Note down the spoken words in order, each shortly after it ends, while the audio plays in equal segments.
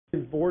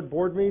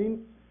board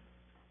meeting.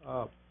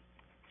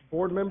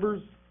 Board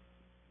members,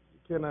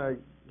 can I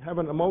have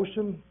a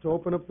motion to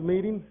open up the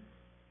meeting? I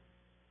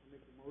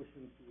make a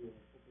motion to open up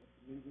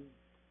the meeting.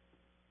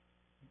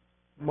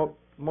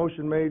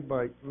 Motion made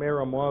by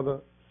Mayor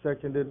Amada,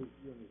 seconded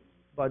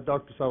by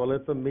Dr.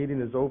 Zavaleta. Meeting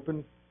is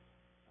open.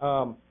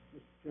 Mr.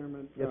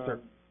 Chairman. Yes, sir.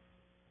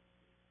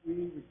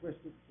 We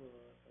requested for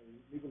a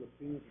legal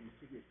opinion from the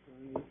city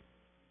attorney.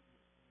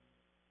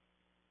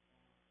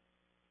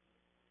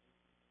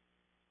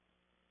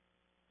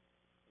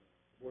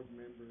 Board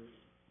member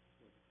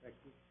was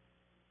affected,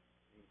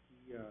 and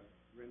he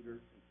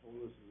rendered and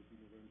told us it would be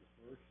November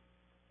 1st.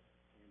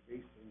 And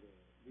based on the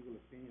legal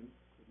opinion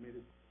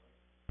submitted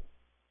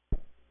to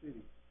the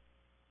city,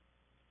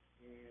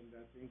 and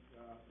I think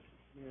Mr.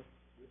 Smith,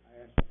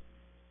 I asked.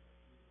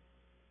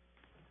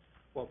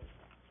 Well,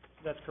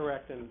 that's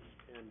correct, and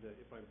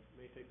if I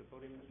may take the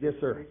podium. Yes,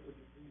 sir. Would you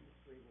please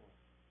screen one?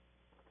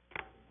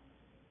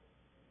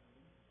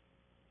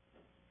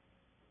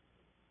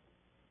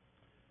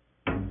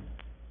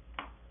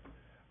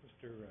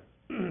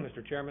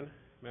 Mr. Chairman,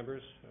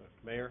 members,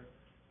 Mayor,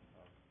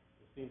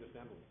 esteemed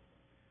assembly.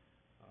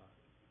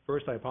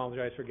 First, I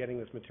apologize for getting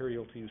this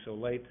material to you so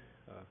late.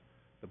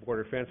 The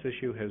border fence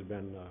issue has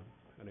been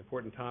an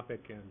important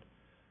topic, and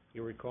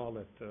you'll recall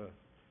that on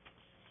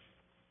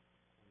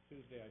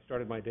Tuesday I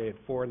started my day at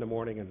 4 in the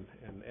morning and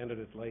ended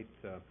it late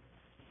in the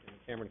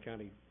Cameron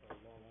County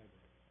Law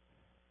Library.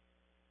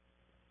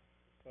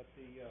 But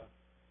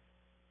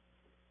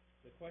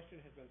the question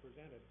has been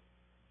presented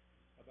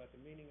about the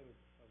meaning of the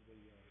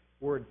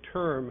word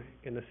term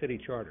in the city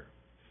charter.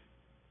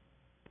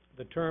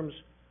 The terms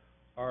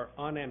are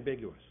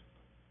unambiguous.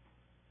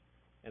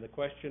 And the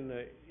question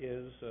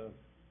is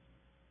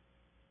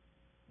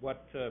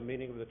what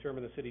meaning of the term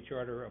in the city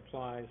charter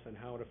applies and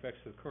how it affects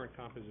the current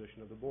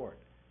composition of the board.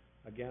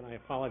 Again, I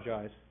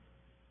apologize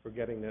for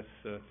getting this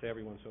to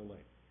everyone so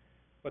late.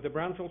 But the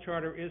Brownsville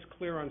charter is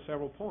clear on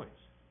several points.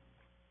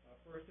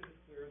 First, it is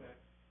clear that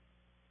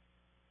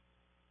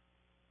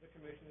the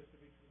commission is to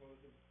be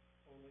composed of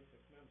only 6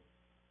 members.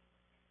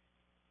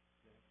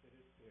 Next, it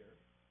is clear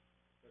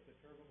that the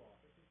term of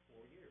office is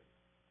 4 years.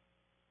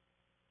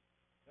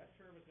 That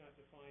term is not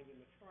defined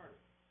in the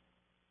charter,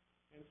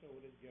 and so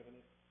it is given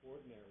as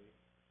ordinary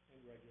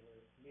and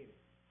regular meaning,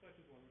 such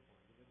as one would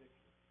find in the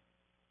dictionary.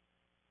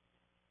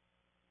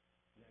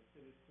 Next,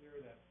 it is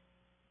clear that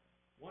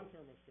one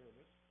term of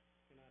service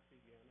cannot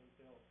begin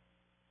until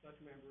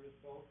such member is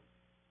both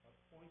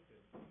appointed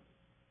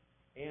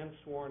and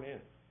sworn in.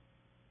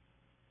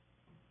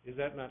 Is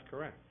that not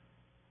correct?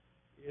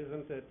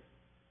 Isn't it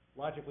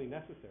logically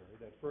necessary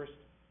that first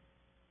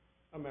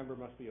a member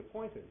must be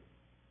appointed,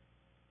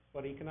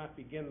 but he cannot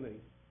begin the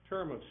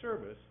term of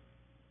service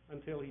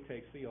until he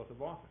takes the oath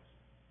of office?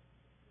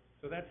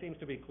 So that seems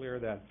to be clear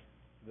that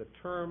the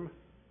term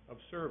of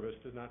service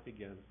does not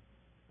begin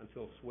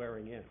until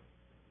swearing in.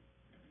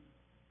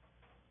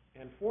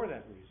 And for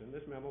that reason,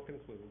 this memo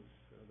concludes,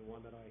 the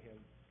one that I have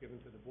given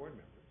to the board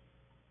members,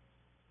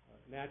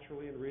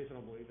 naturally and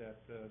reasonably that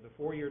the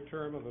 4-year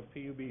term of a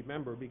PUB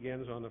member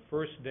begins on the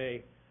first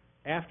day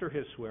after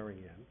his swearing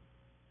in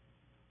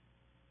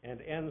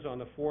and ends on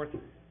the 4th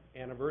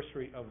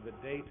anniversary of the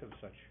date of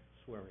such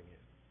swearing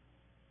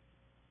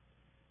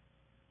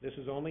in. This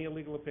is only a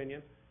legal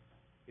opinion.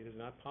 It is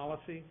not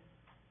policy,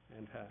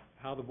 and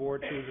how the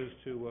board chooses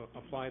to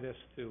apply this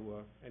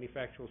to any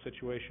factual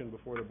situation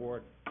before the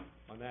board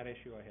on that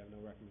issue, I have no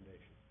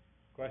recommendation.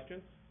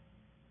 Questions?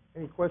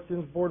 Any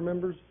questions, board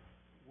members?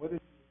 What is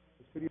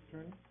the city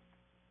attorney?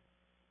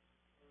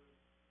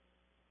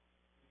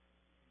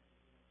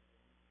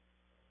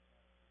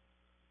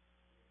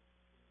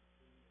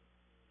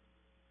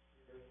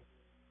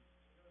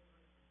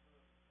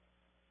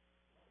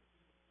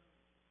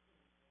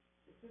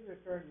 The city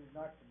attorney is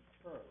not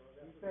concerned.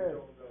 He says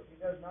he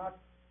does not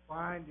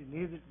find in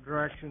either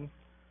direction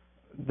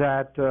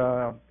that,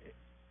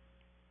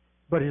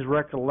 but his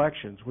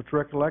recollections, which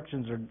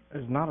recollections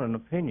is not an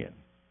opinion.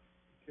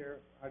 Chair,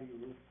 how do you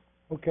rule?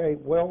 Okay,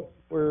 well,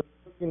 we're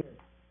looking at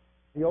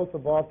the oath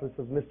of office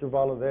of Mr.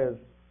 Valadez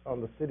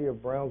on the City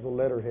of Brownsville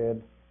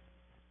letterhead.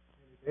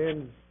 It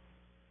ends,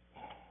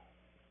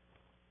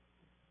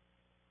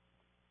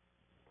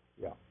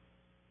 yeah,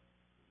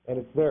 and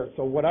it's there.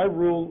 So what I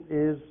rule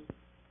is,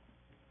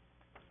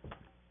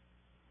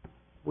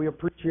 we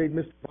appreciate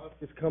Mr.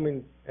 Vasquez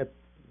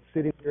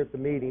sitting here at the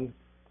meeting,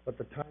 but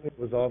the timing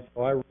was off,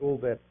 so I rule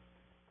that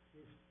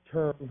his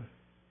term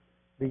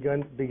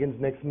begins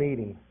next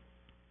meeting.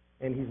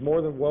 And he's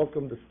more than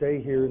welcome to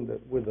stay here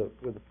with a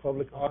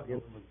public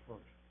audience. November 1st.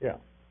 Yeah.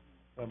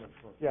 November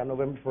 1st. Yeah,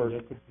 November 1st. So there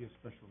could be a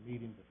special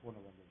meeting before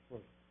November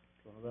 1st.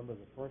 So November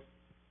the 1st?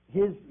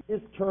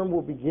 His term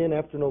will begin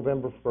after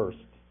November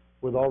 1st,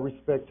 with all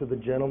respect to the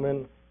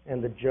gentleman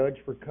and the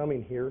judge for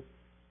coming here,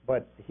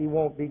 but he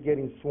won't be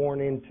getting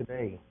sworn in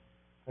today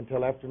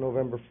until after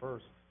November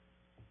 1st.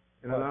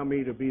 And allow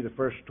me to be the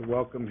first to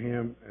welcome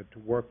him and to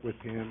work with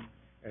him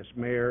as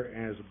mayor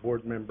and as a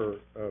board member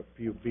of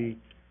PUB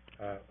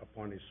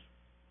upon his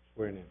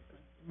swearing in.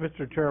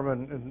 Mr.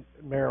 Chairman and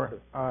Mayor,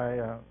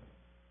 I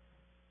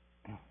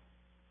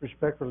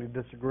respectfully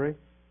disagree,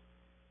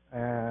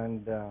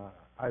 and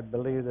I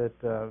believe that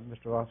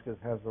Mr. Vasquez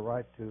has the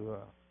right to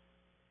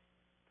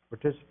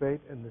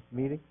participate in this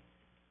meeting,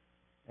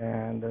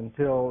 and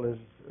until there's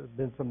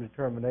been some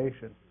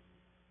determination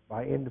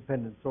by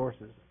independent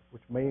sources,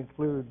 which may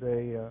include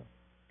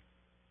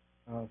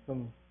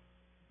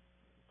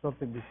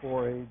something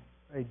before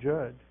a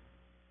judge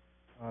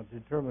to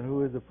determine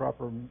who is the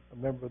proper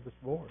member of this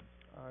board,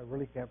 I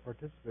really can't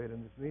participate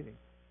in this meeting.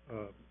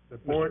 The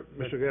board,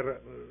 Mr. Guerra,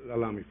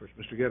 allow me first.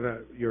 Mr.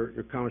 Guerra, your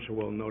counsel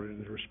well noted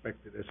and is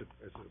respected as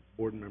a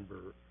board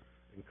member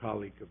and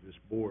colleague of this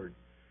board.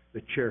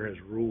 The chair has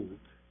ruled,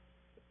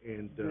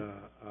 and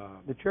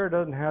the chair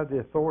doesn't have the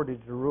authority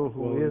to rule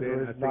who is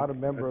or is not a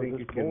member of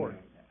this board.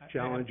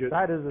 Challenge it.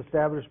 That is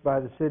established by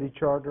the city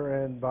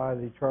charter and by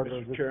the charter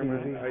of the Mr.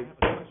 Chairman,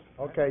 PUB.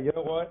 Okay, you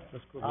know what?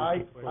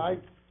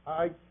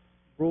 I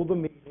ruled the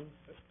meeting.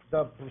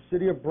 The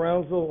city of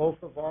Brownsville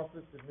oath of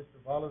office that Mr.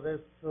 Valadez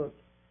took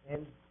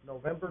in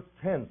November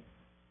 10th.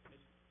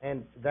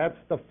 And that's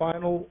the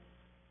final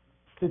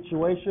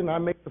situation. I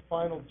make the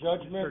final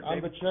judgment.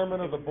 I'm the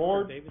chairman of the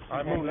board.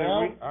 I And move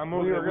now,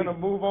 that we are gonna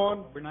move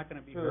on We're not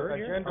gonna be to heard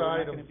here? agenda Are we not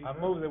items. gonna be I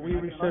heard? move that we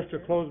recess to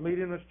close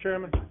meeting, Mr.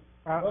 Chairman.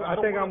 I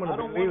think I'm I gonna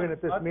don't be leaving wanna-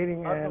 at this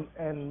meeting,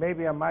 and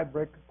maybe I might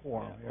break a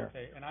quorum here.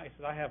 Okay, and I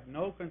said I have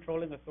no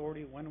controlling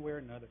authority one way or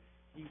another.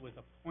 He was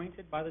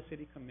appointed by the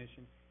city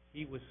commission.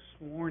 He was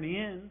sworn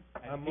in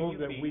at I move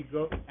that PUB, we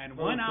go. and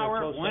go one to a hour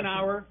closed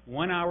session.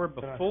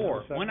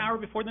 one hour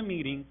before the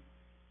meeting,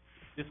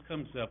 this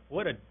comes up.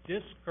 What a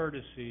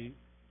discourtesy.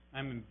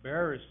 I'm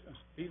embarrassed.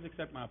 Please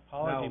accept my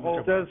apology, It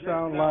Mr. does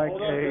sound like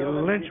hold on, a hold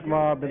on. lynch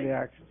mob in the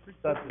action.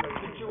 The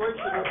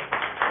situation is,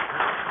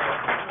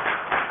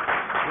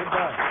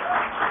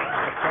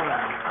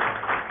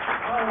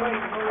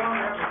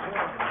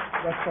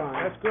 That's fine.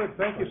 That's good.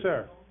 Thank you,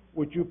 sir.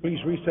 Would you please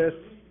recess?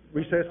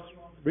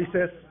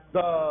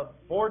 the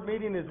board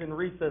meeting is in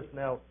recess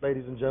now,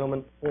 ladies and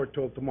gentlemen, Or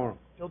till tomorrow?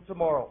 till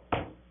tomorrow.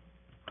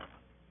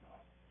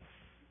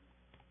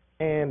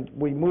 And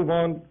we move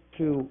on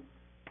to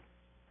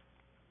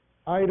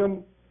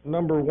item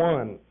number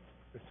 1.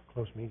 It's a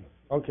closed meeting.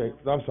 Okay,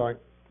 I'm sorry.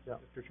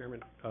 Mr.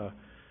 Chairman,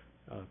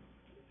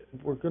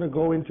 We're gonna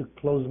go into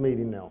closed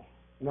meeting now.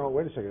 No,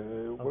 wait a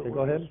second. Okay,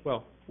 go ahead.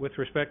 well, with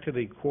respect to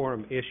the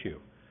quorum issue,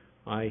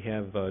 I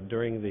have,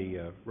 during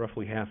the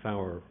roughly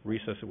half-hour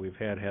recess that we've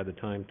had the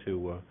time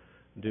to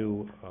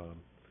do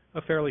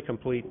a fairly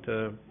complete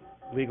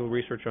legal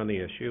research on the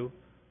issue,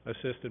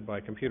 assisted by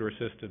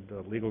computer-assisted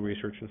legal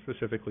research, and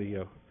specifically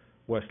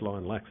Westlaw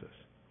and Lexis.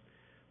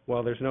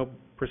 While there's no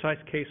precise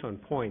case on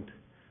point,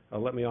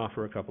 let me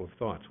offer a couple of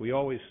thoughts. We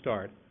always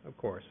start, of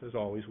course, as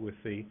always, with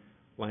the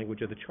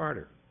language of the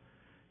Charter.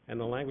 And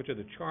the language of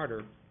the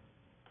Charter,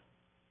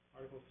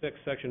 Article 6,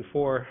 Section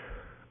 4,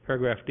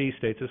 Paragraph D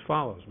states as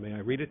follows. May I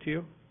read it to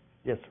you?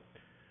 Yes.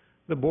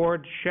 The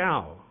board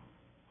shall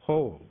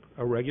hold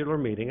a regular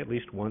meeting at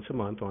least once a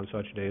month on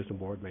such day as the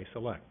board may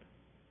select.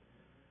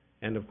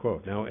 End of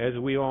quote. Now, as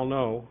we all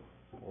know,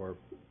 or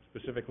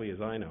specifically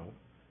as I know,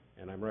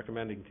 and I'm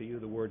recommending to you,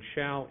 the word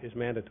shall is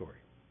mandatory.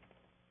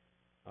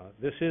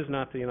 This is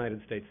not the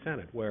United States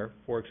Senate, where,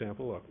 for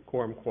example, a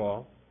quorum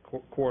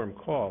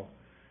call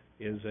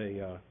is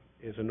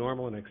a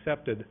normal and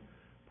accepted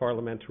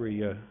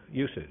parliamentary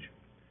usage.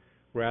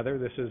 Rather,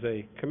 this is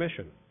a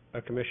commission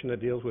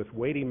that deals with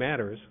weighty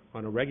matters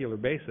on a regular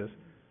basis,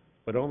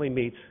 but only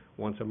meets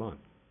once a month.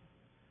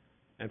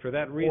 And for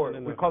that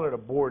reason... We call it a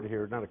board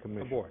here, not a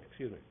commission. A board,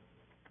 excuse me.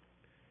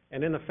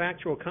 And in the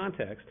factual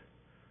context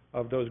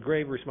of those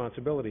grave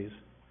responsibilities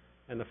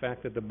and the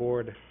fact that the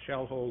board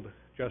shall hold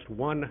just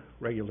one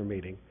regular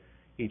meeting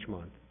each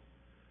month,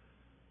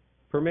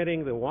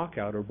 permitting the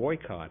walkout or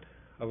boycott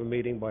of a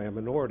meeting by a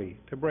minority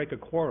to break a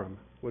quorum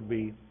would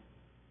be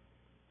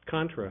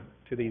contra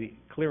to the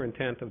clear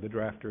intent of the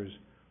drafters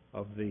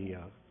of the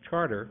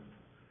charter,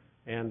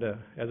 and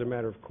as a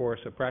matter of course,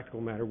 a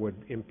practical matter, would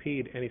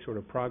impede any sort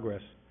of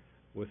progress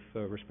with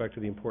respect to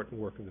the important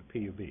work of the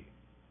PUB.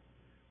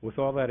 With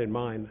all that in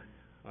mind,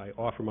 I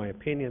offer my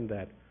opinion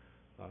that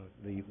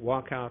the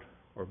walkout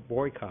or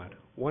boycott,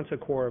 once a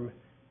quorum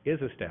is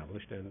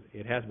established, and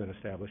it has been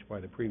established by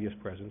the previous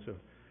presence of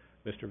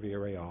Mr.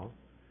 Villarreal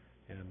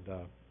and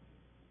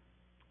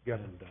Guerra.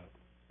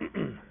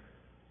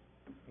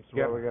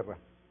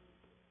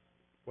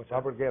 what's that?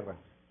 Robert Guerra.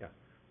 Yeah,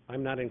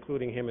 I'm not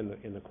including him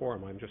in the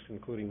quorum. I'm just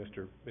including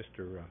Mr.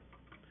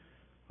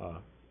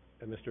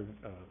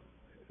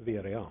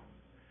 Villarreal,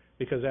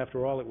 because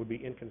after all, it would be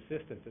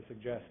inconsistent to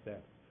suggest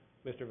that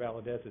Mr.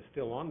 Valadez is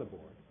still on the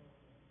board,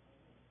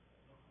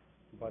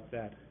 but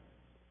that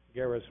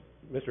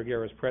Mr.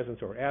 Guerra's presence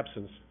or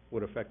absence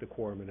would affect the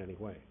quorum in any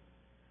way.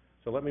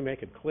 So let me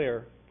make it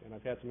clear, and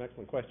I've had some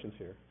excellent questions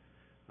here,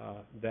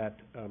 that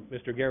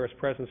Mr. Guerra's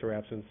presence or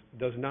absence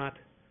does not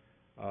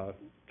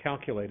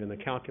calculate in the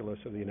calculus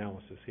of the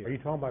analysis here. Are you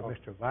talking about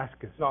Mr.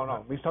 Vasquez?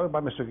 No, he's talking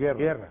about Mr. Guerra.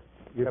 Guerra.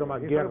 You're talking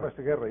about He's Guerra, talking about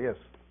Mr. Guerra, yes.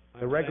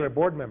 the regular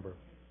board member.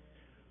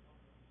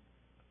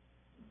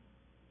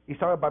 He's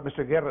talking about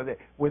Mr. Guerra.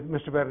 With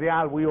Mr.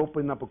 Verdial, we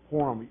opened up a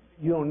quorum.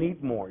 You don't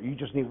need more. You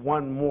just need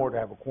one more to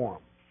have a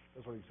quorum.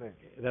 That's what he's saying.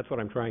 That's what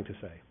I'm trying to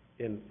say,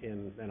 and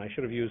I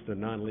should have used the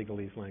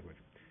non-legalese language.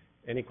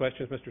 Any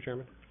questions, Mr.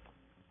 Chairman?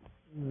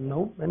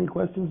 No? Any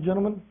questions,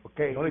 gentlemen?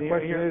 Okay. The only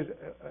question is,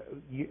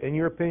 in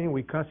your opinion,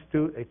 we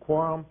constitute a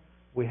quorum,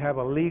 we have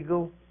a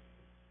legal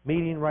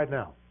meeting right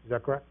now. Is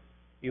that correct?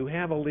 You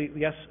have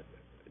yes,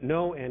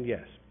 no, and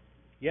yes.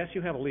 Yes,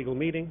 you have a legal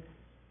meeting.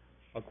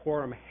 A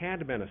quorum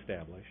had been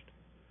established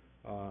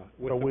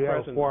with So the we have a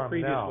presence quorum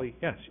previously.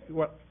 Yes,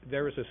 well,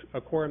 there is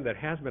a quorum that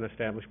has been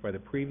established by the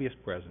previous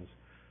presence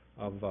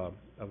of the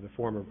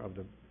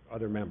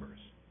other members.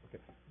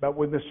 Okay. But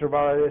with Mr.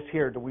 Valadez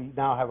here, do we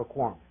now have a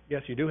quorum?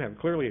 Yes, you do have.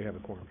 Clearly, you have a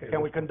quorum.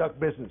 Can we conduct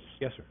business?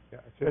 Yes, sir.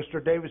 Yeah,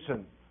 Mr.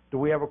 Davidson, do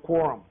we have a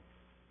quorum?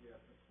 Yes,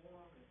 the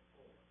quorum is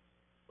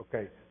full.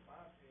 Okay.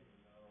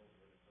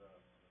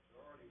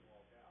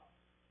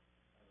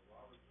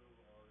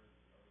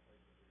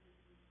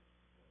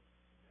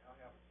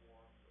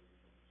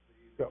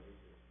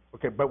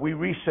 Okay, but we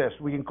recess.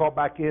 We can call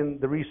back in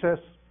the recess?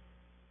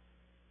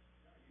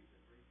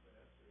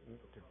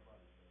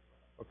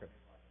 Okay.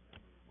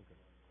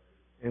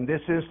 In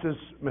this instance,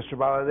 Mr.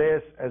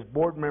 Valadez, as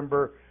board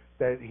member,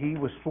 that he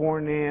was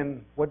sworn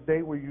in, what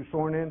date were you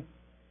sworn in?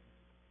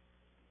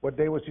 What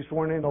day was he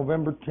sworn in?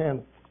 November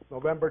 10th.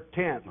 November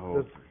 10th.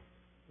 Oh.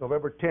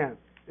 November 10th.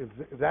 If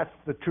that's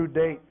the true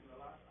date.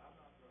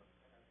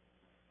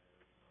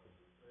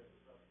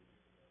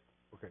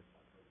 Okay.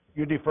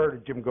 You defer to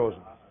Jim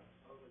Gozen.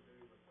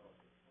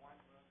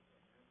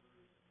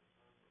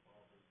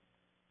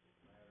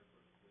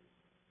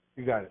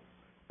 You got it.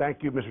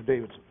 Thank you, Mr.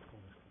 Davidson.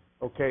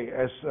 Okay,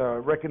 as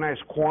recognized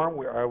quorum,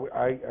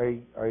 I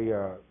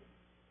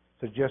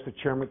suggest the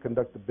chairman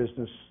conduct the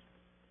business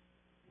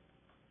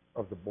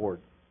of the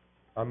board.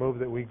 I move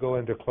that we go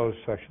into closed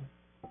session.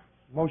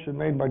 Motion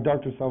made by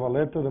Dr.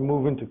 Zavaleta to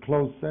move into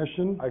closed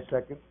session. I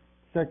second.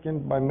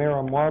 Second by Mayor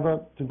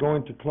Amada to go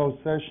into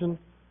closed session.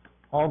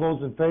 All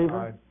those in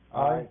favor?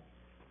 Aye.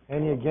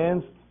 Any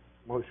against?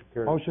 Motion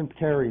carries. Motion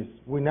carries.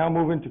 We now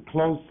move into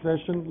closed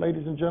session,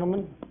 ladies and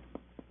gentlemen.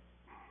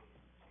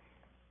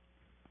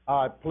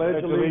 I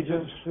pledge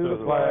allegiance to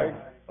the flag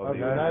of the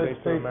United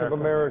States of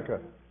America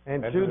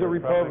and to the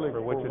republic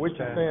for which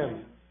it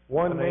stands,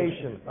 one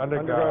nation,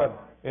 under God,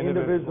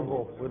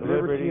 indivisible, with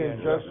liberty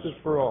and justice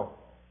for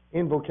all.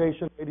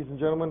 Invocation, ladies and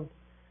gentlemen.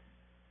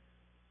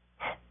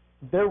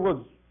 There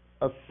was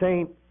a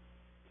saint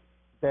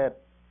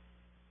that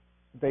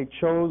they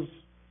chose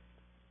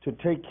to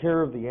take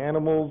care of the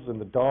animals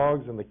and the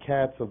dogs and the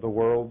cats of the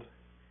world,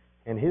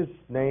 and his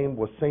name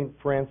was Saint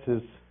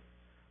Francis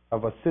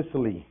of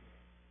Assisi.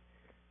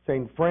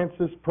 Saint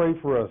Francis, pray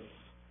for us.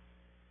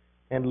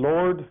 And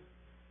Lord,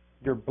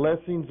 your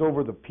blessings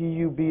over the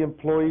PUB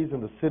employees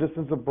and the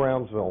citizens of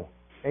Brownsville.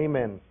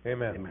 Amen.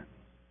 Amen. Amen.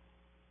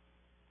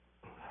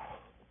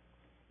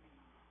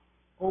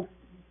 Okay.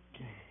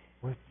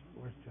 Where's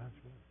John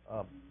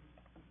Smith?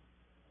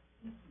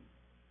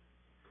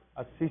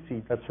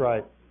 Assisi, that's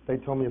right. They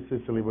told me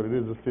Assisi, but it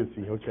is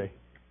Assisi. Okay.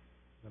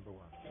 Number 1.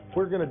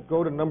 We're going to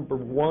go to number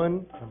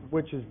 1,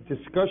 which is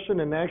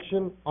discussion and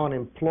action on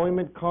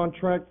employment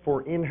contract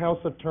for in-house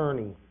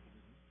attorney.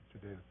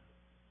 Mr. Davis.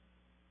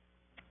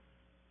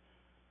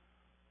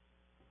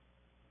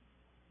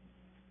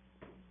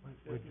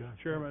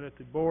 Chairman, at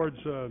the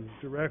board's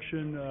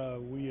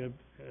direction, we have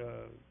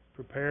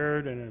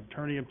prepared an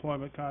attorney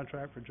employment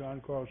contract for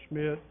John Carl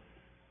Schmidt.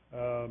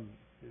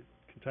 It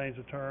contains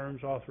the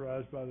terms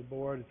authorized by the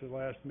board at the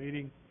last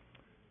meeting,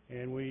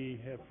 and we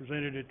have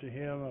presented it to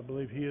him. I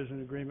believe he is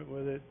in agreement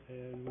with it,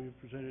 and we've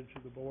presented it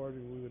to the board,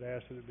 and we would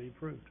ask that it be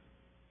approved.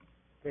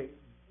 Okay,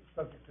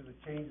 subject to the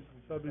changes we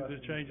discussed. Subject to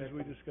the changes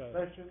we discussed.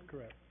 Session?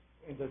 Correct.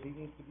 And does he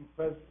need to be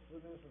present for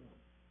this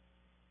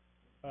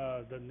or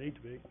not? Doesn't need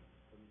to be.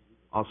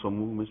 Also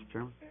move, Mr.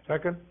 Chairman.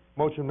 Second.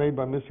 Motion made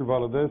by Mr.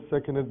 Valadez,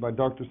 seconded by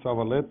Dr.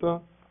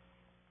 Zavaleta,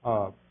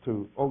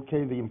 to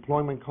okay the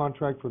employment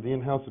contract for the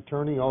in-house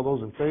attorney. All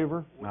those in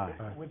favor?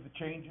 Aye. With the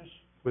changes?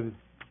 With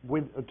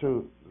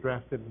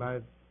Drafted by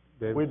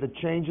Davis. with the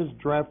changes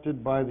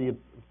drafted by the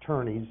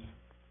attorneys,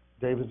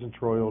 Davis and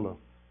Troyola.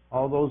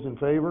 All those in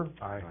favor?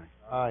 Aye.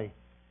 Aye.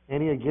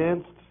 Any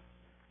against?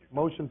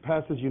 Motion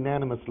passes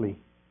unanimously.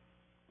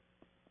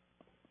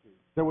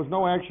 There was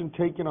no action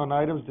taken on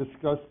items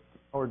discussed,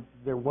 or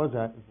there was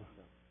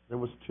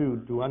 2.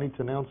 Do I need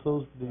to announce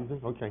those, do you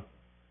think? Okay.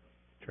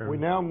 We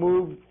now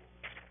move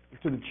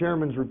to the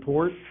chairman's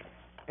report,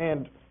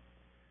 and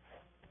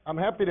I'm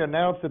happy to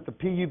announce that the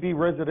PUB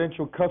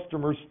residential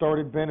customers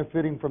started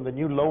benefiting from the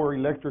new lower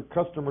electric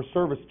customer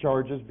service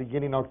charges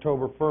beginning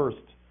October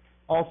 1st.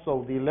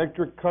 Also, the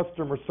electric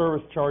customer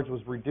service charge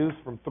was reduced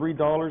from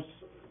 $3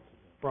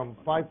 from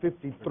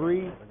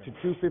 $5.53 to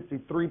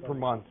 $2.53 per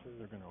month.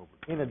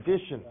 In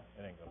addition,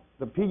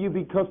 the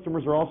PUB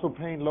customers are also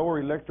paying lower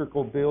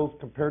electrical bills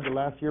compared to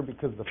last year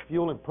because the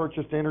fuel and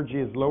purchased energy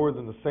is lower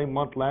than the same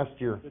month last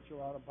year.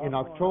 In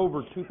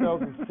October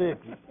 2006,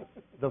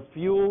 the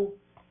fuel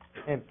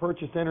and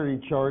purchased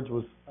energy charge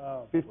was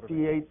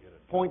 58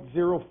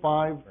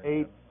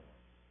 .058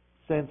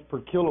 cents per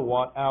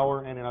kilowatt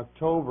hour, and in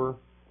October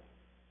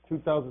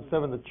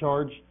 2007, the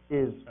charge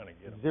is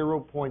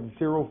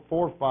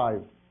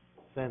 0.045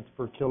 cents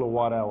per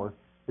kilowatt hour.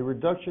 The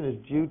reduction is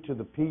due to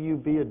the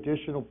PUB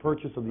additional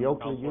purchase of the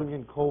Oakland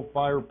Union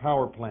coal-fired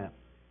power plant.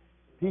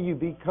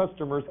 PUB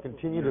customers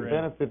continue to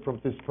benefit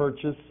from this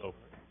purchase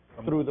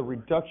through the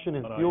reduction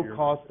in fuel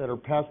costs that are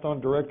passed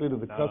on directly to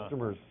the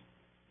customers.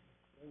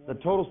 The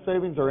total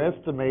savings are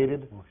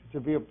estimated to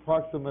be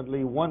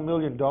approximately $1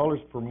 million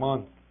per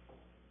month.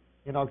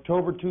 In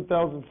October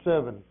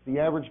 2007, the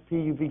average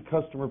PUB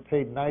customer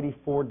paid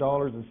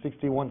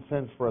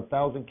 $94.61 for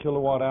 1,000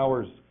 kilowatt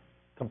hours,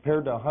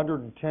 compared to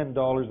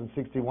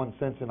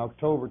 $110.61 in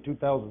October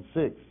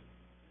 2006.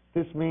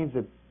 This means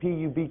that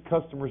PUB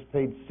customers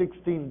paid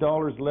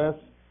 $16 less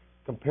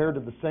compared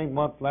to the same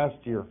month last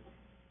year.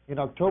 In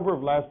October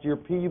of last year,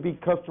 PUB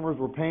customers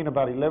were paying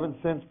about 11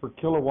 cents per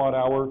kilowatt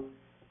hour,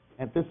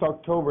 and this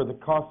October the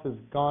cost has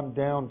gone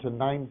down to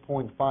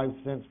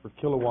 9.5 cents per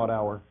kilowatt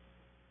hour.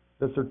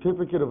 The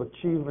Certificate of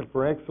Achievement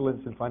for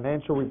Excellence in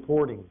Financial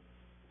Reporting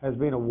has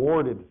been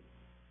awarded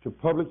to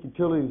Public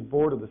Utilities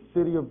Board of the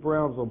City of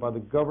Brownsville by the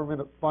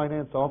Government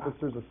Finance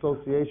Officers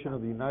Association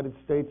of the United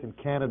States and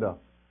Canada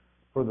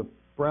for the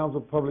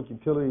Brownsville Public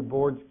Utility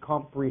Board's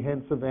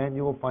comprehensive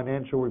annual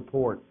financial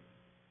report.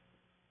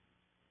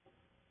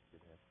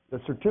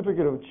 The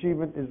Certificate of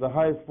Achievement is the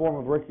highest form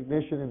of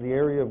recognition in the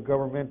area of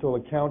governmental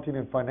accounting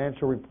and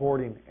financial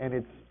reporting, and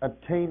its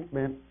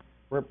attainment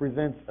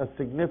represents a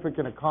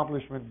significant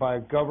accomplishment by a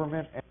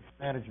government and its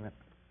management.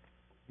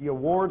 The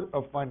award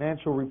of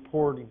financial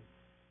reporting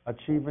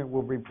achievement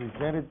will be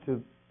presented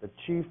to the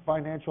Chief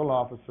Financial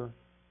Officer,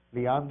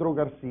 Leandro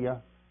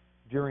Garcia,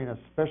 during a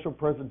special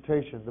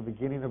presentation at the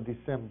beginning of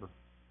December.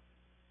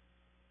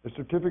 The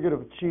Certificate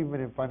of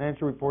Achievement in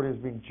Financial Reporting is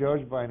being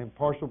judged by an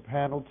impartial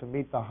panel to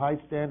meet the high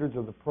standards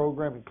of the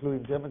program,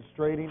 including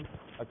demonstrating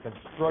a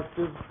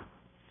constructive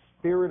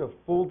spirit of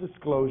full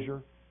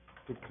disclosure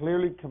to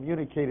clearly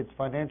communicate its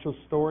financial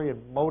story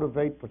and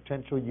motivate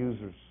potential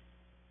users.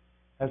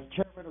 As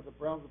chairman of the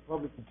Brownsville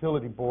Public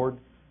Utility Board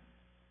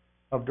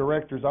of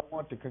Directors, I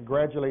want to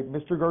congratulate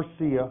Mr.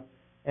 Garcia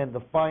and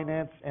the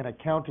Finance and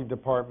Accounting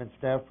Department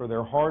staff for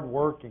their hard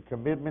work and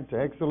commitment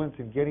to excellence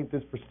in getting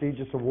this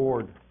prestigious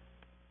award.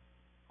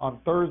 On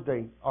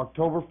Thursday,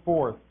 October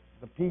 4th,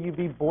 the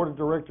PUB Board of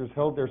Directors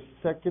held their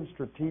second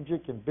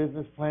strategic and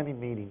business planning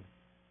meeting.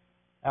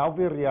 Al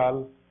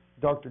Villarreal,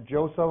 Dr.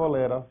 Joe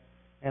Savalera,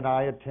 and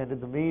I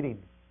attended the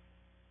meeting.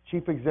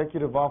 Chief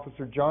Executive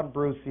Officer John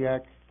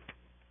Brusiak,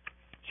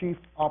 Chief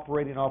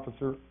Operating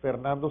Officer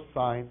Fernando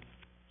Sainz,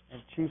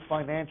 and Chief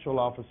Financial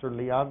Officer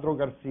Leandro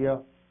Garcia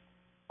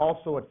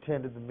also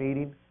attended the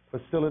meeting,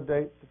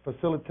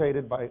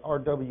 facilitated by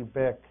R.W.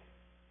 Beck.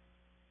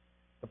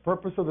 The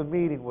purpose of the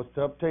meeting was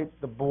to update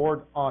the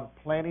board on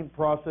planning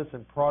process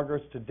and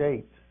progress to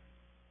date.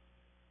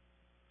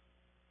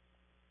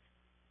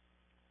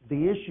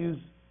 The issues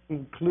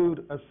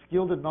include a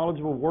skilled and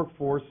knowledgeable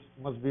workforce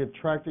must be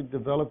attracted,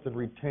 developed, and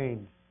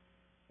retained.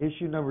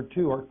 Issue number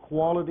 2, our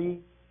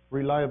quality,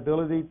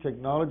 reliability,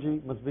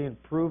 technology must be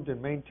improved and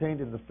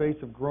maintained in the face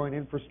of growing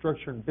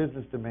infrastructure and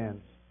business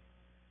demands.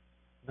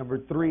 Number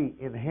 3,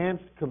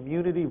 enhanced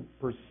community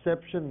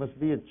perception must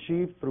be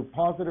achieved through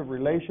positive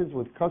relations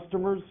with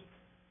customers,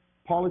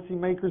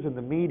 policymakers, and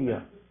the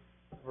media.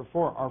 Number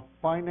 4, our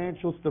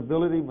financial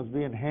stability must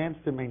be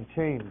enhanced and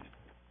maintained.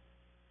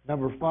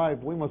 Number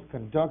 5, we must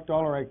conduct all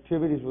our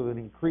activities with an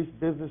increased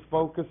business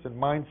focus and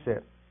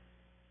mindset.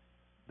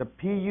 The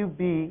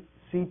PUB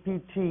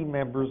CPT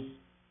members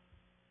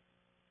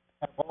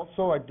have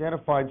also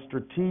identified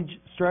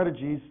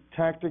strategies,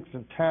 tactics,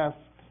 and tasks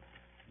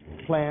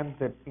plans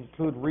that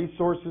include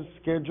resources,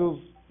 schedules,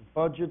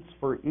 budgets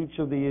for each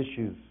of the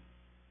issues.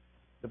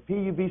 The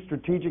PUB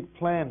Strategic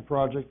Plan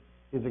project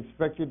is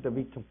expected to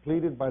be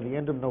completed by the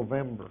end of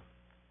November.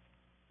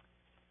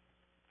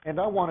 And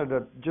I wanted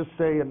to just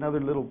say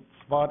another little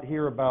spot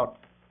here about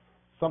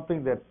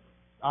something that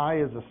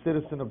I, as a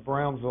citizen of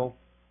Brownsville,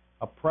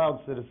 a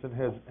proud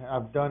citizen,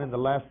 I've done in the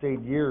last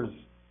 8 years.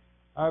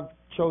 I've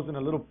chosen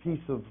a little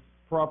piece of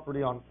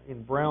property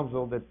in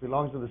Brownsville that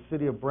belongs to the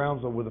city of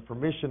Brownsville with the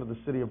permission of the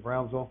city of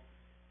Brownsville,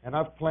 and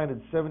I've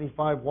planted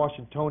 75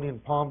 Washingtonian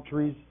palm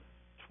trees,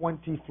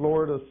 20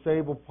 Florida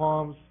sable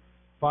palms,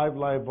 5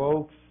 live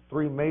oaks,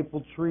 3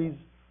 maple trees,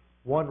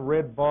 1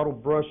 red bottle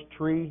brush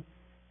tree,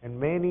 and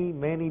many,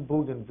 many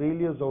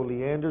bougainvilleas,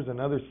 oleanders, and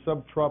other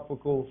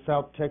subtropical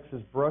South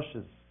Texas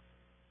brushes.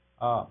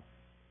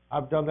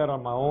 I've done that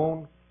on my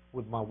own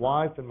with my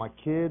wife and my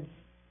kids.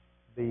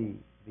 The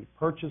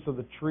purchase of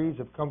the trees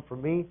have come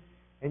from me.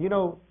 And you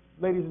know,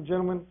 ladies and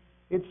gentlemen,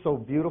 it's so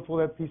beautiful,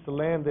 that piece of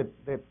land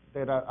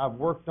that I've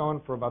worked on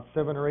for about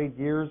 7 or 8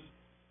 years.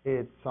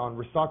 It's on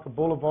Resaca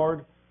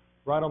Boulevard,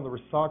 right on the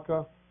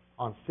Resaca,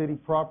 on city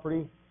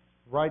property,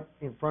 right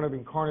in front of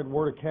Incarnate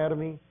Word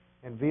Academy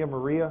and Via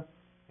Maria.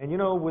 And you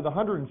know, with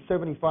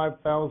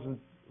 175,000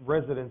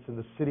 residents in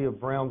the city of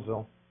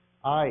Brownsville,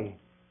 I,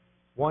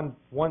 one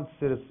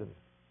citizen,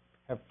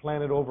 have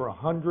planted over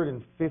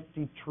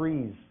 150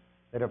 trees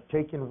that have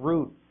taken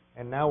root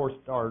and now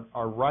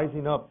are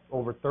rising up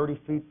over 30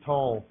 feet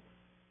tall.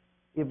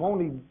 If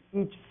only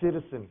each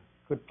citizen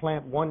could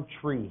plant one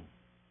tree,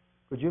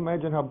 could you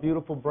imagine how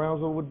beautiful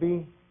Brownsville would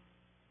be?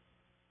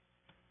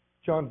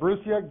 John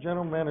Brusiak,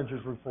 General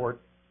Manager's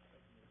Report.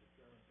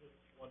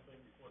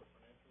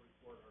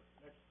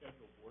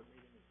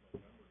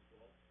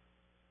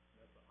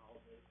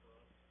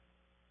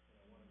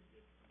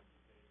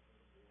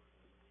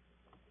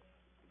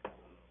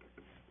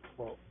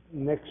 Well,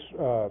 next,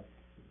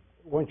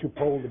 once you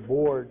poll the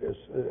board,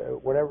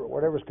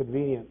 whatever's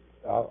convenient,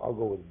 I'll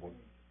go with the board.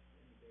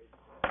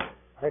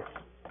 Next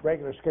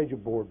regular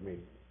scheduled board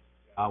meeting.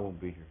 I won't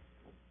be here.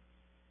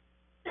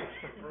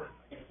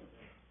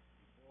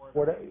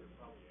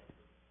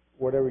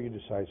 Whatever you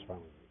decide is fine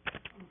with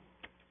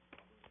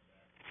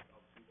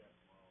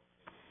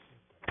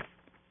me.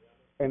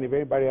 And if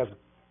anybody has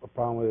a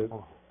problem with it,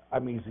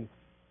 I'm easy.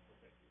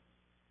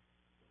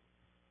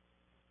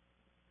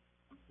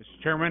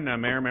 Mr. Chairman,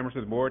 Mayor, members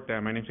of the board,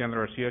 my name is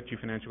Leandro Garcia, Chief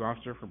Financial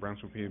Officer for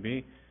Brownsville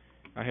PUB.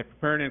 I have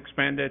prepared an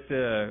expanded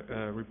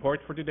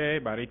report for today,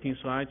 about 18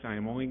 slides. I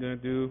am only going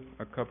to do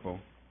a couple,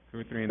 2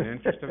 or 3 in the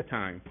interest of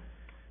time.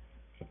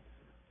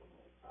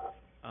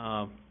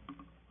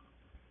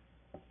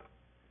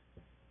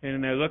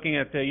 And looking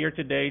at the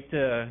year-to-date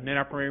net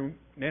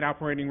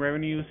operating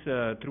revenues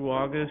through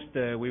August,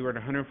 we were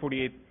at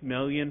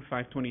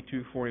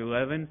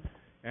 $148,522,411.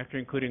 After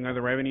including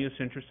other revenues,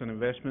 interest on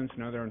investments,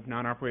 and other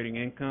non-operating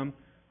income,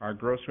 our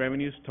gross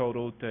revenues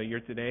totaled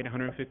year-to-date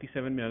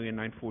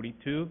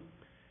 $157,942,000.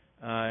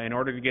 In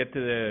order to get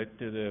to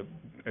the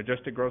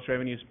adjusted gross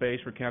revenue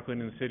space for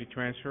calculating the city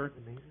transfer,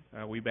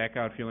 we back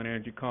out fuel and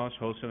energy costs,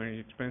 wholesale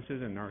energy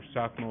expenses, and our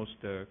southmost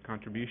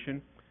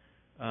contribution,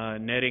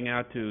 netting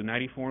out to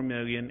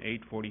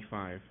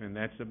 $94,845,000, and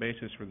that's the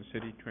basis for the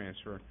city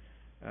transfer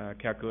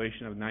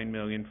calculation of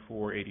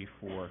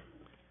 $9,484,000.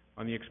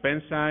 On the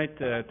expense side,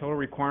 total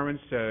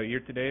requirements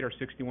year-to-date are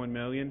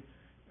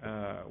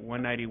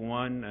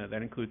 $61,191,000.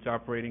 That includes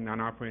operating,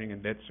 non-operating,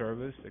 and debt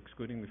service,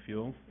 excluding the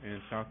fuel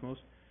and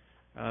southmost.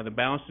 The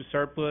balance to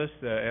surplus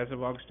as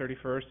of August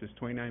 31st is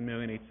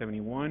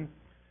 $29,871,000.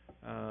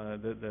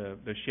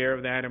 The share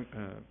of that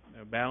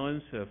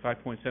balance,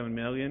 $5.7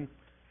 million,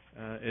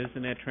 is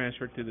the net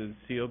transfer to the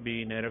COB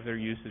net of their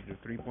usage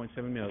of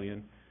 $3.7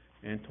 million,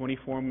 and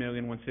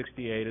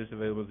 $24,168,000 is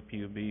available to the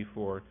PUB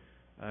for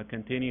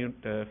continued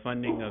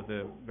funding of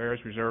the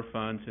various reserve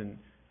funds and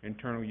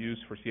internal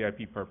use for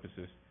CIP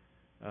purposes.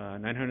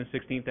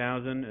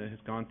 $916,000 has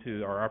gone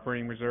to our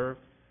operating reserve,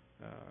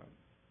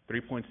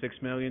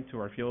 $3.6 million to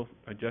our fuel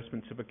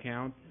adjustment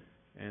sub-account,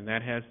 and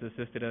that has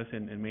assisted us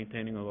in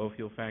maintaining a low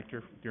fuel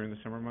factor during the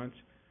summer months.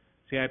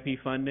 CIP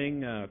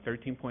funding,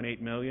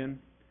 $13.8 million.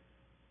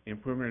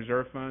 Improvement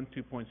Reserve Fund,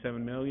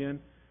 $2.7 million,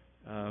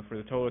 for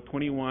the total of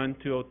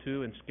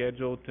 $21,202 and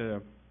scheduled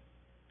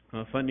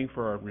funding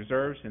for our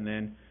reserves, and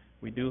then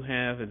we do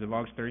have, as of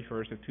August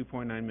 31st, a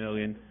 $2.9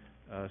 million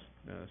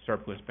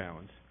surplus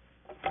balance.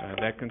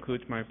 That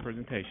concludes my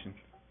presentation.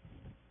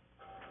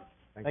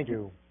 Thank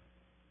you.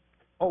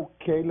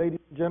 Okay,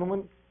 ladies and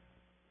gentlemen,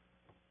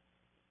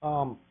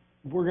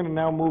 we're going to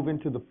now move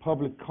into the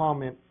public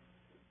comment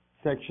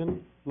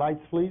section.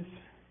 Lights, please.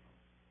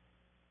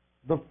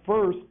 The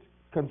first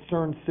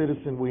concerned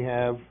citizen we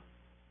have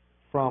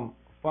from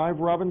 5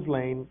 Robbins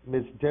Lane,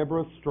 Ms.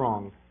 Deborah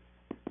Strong.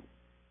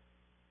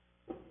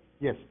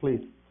 Yes,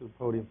 please, to the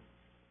podium.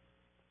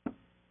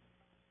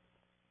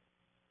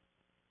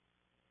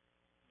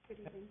 Good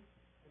evening.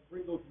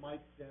 Bring those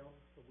mics down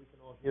so we can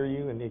all hear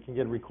you and it can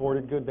get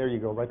recorded good. There you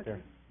go, right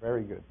there.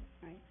 Very good.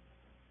 All right.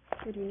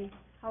 Good evening.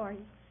 How are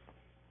you?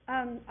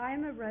 I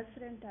am a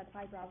resident at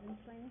 5 Robbins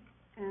Lane,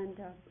 and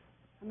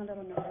I'm a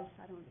little nervous.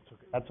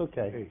 That's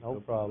okay. Hey, no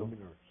problem. Don't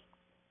be nervous.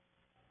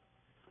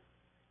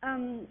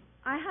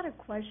 I had a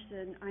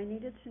question. I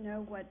needed to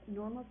know what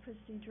normal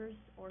procedures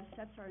or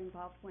steps are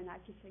involved when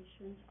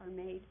accusations are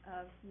made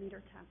of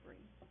meter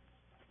tampering.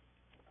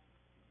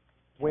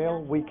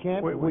 Well, we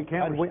can't. We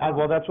can't respond.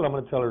 Well, that's what I'm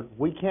going to tell her.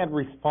 We can't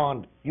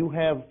respond. You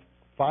have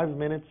 5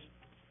 minutes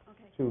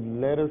Okay. to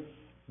let us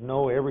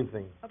know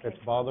everything Okay.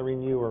 that's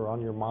bothering you or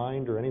on your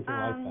mind or anything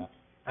like that.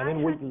 And I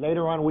then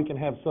later on, we can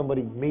have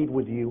somebody meet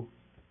with you.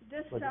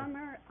 This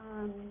summer,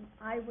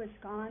 I was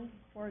gone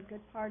for a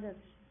good part of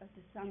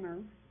the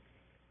summer.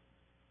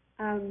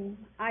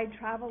 I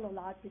travel a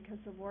lot because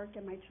of work,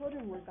 and my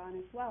children were gone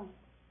as well.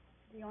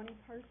 The only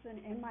person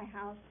in my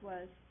house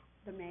was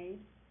the maid,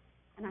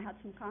 and I had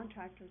some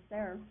contractors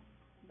there,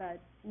 but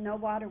no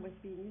water was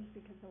being used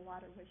because the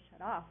water was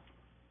shut off.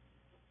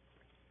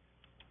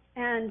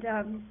 And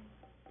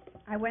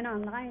I went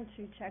online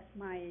to check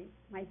my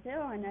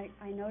bill, and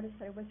I noticed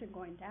that it wasn't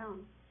going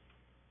down.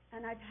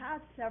 And I've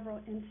had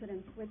several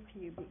incidents with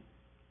PUB,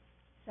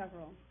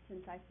 several,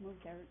 since I've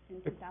moved there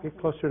in 2000. Get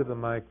closer to the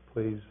mic,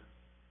 please.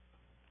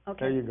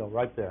 Okay. There you go,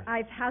 right there.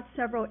 I've had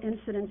several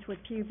incidents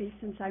with PUB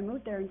since I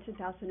moved there in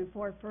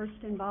 2004,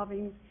 first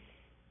involving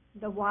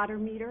the water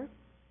meter,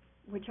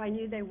 which I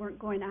knew they weren't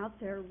going out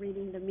there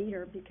reading the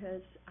meter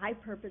because I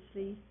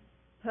purposely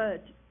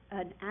put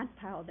an ant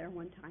pile there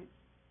one time.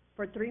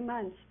 For 3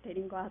 months, they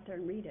didn't go out there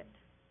and read it.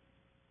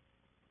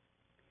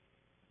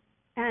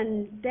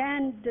 And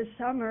then this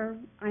summer,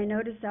 I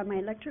noticed that my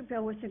electric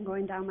bill wasn't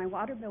going down, my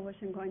water bill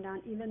wasn't going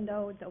down, even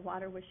though the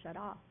water was shut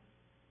off,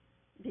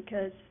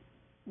 because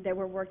they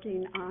were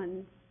working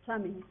on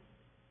plumbing.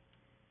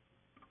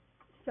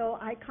 So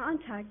I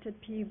contacted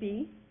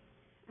PUB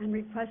and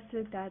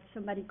requested that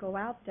somebody go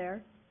out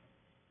there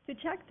to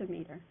check the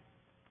meter.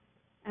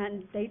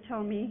 And they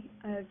told me,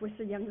 it was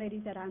a young lady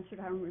that answered,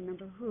 I don't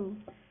remember who,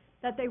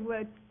 that they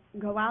would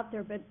go out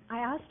there. But I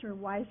asked her,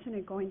 why isn't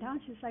it going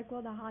down? She's like,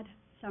 well, the hot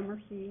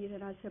summer heat.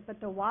 And I said, but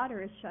the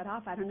water is shut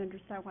off. I don't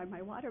understand why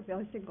my water bill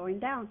isn't going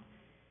down.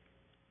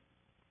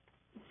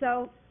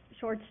 So,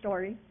 short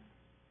story,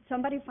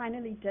 somebody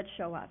finally did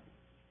show up.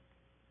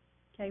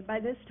 Okay, by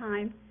this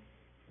time,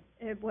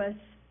 it was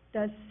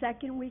the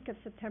second week of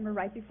September,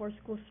 right before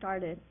school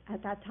started.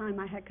 At that time,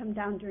 I had come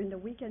down during the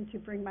weekend to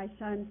bring my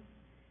son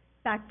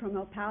back from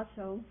El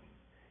Paso.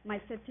 My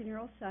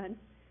 15-year-old son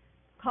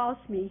calls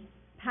me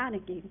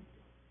panicking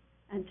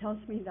and tells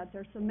me that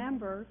there's a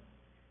member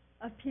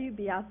of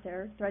PUB out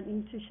there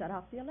threatening to shut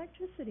off the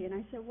electricity. And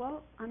I said,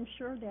 well, I'm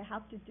sure they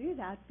have to do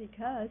that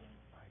because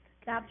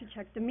they have to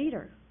check the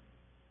meter.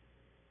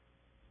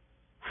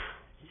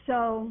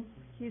 So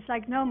he's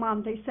like, no,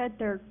 Mom, they said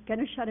they're going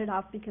to shut it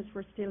off because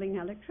we're stealing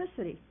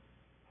electricity.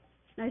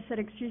 And I said,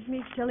 excuse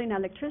me, stealing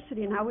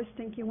electricity? And I was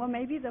thinking, well,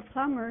 maybe the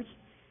plumbers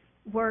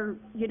were,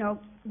 you know,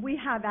 we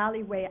have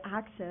alleyway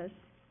access,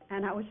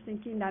 and I was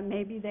thinking that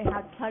maybe they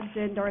had plugged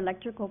in their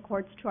electrical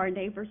cords to our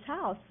neighbor's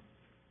house.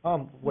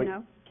 Wait, You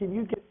know? can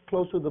you get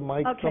closer to the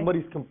mic? Okay.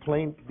 Somebody's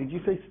complained, did you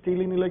say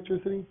stealing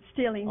electricity?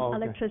 Stealing Oh, okay.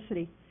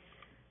 electricity.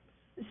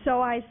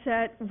 So I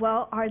said,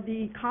 well, are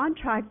the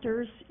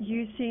contractors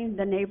using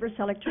the neighbor's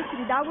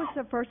electricity? That was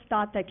the first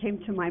thought that came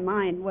to my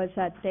mind, was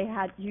that they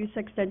had used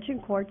extension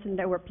cords and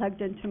they were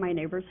plugged into my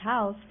neighbor's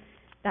house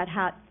that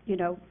had, you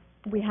know,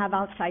 we have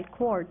outside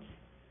cords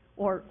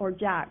or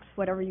jacks,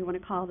 whatever you want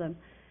to call them.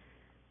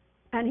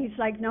 And he's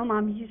like, no,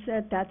 Mom, you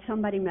said that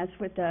somebody messed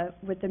with the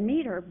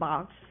meter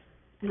box.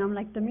 And I'm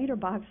like, the meter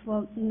box?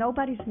 Well,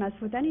 nobody's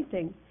messed with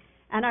anything.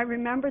 And I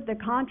remembered the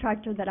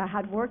contractor that I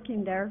had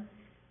working there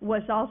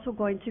was also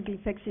going to be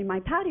fixing my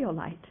patio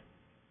light.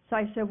 So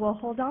I said, well,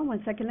 hold on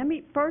one second. Let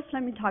me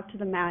talk to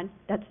the man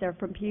that's there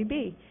from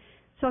PUB.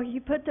 So he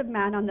put the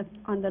man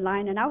on the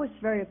line, and I was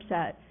very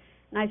upset.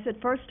 And I said,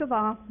 first of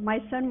all, my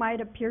son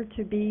might appear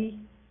to be,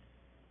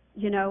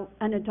 you know,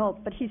 an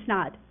adult, but he's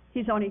not.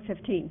 He's only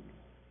 15.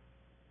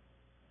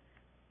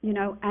 You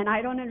know, and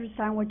I don't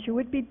understand what you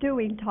would be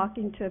doing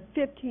talking to a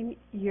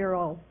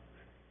 15-year-old.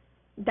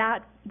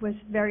 That was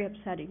very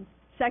upsetting.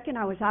 Second,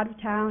 I was out of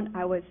town.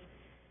 I was,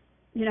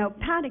 you know,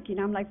 panicking.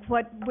 I'm like,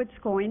 what's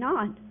going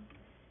on?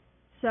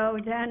 So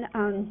then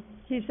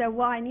he said,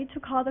 well, I need to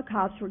call the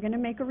cops. We're going to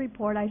make a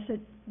report. I said,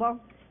 well,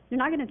 you're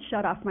not going to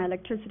shut off my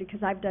electricity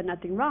because I've done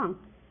nothing wrong.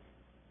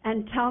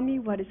 And tell me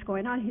what is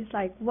going on. He's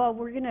like, well,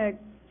 we're going to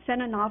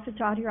send an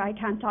officer out here. I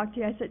can't talk to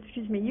you. I said,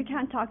 excuse me, you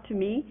can't talk to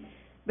me,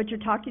 but you're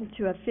talking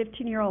to a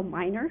 15-year-old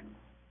minor?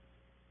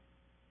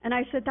 And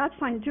I said, that's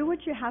fine. Do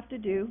what you have to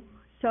do.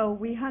 So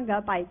we hung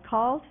up. I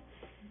called,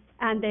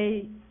 and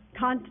they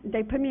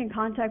put me in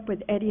contact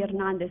with Eddie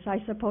Hernandez.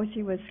 I suppose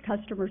he was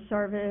customer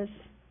service.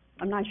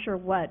 I'm not sure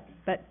what,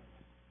 but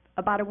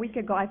about a week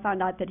ago I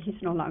found out that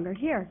he's no longer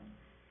here.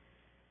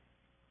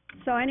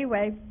 So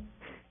anyway,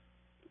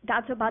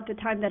 that's about the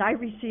time that I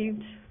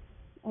received,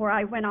 or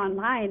I went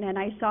online and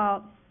I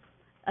saw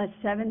a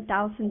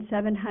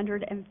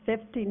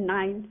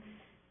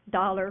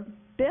 $7,759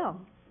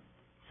 bill.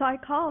 So I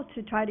called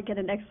to try to get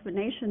an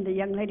explanation. The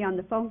young lady on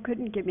the phone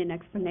couldn't give me an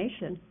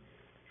explanation.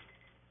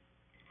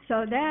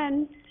 So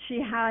then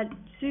she had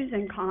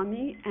Susan call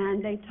me,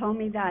 and they told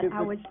me that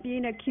I was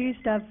being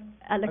accused of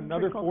electrical theft.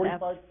 Another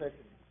 45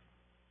 seconds.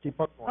 Keep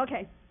on going.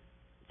 Okay.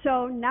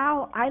 So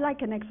now I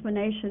like an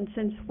explanation.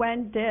 Since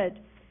when did,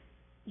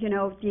 you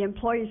know, the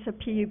employees of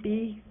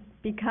PUB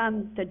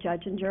become the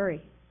judge and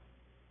jury?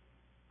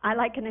 I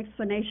like an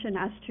explanation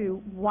as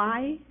to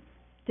why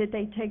did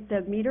they take the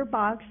meter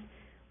box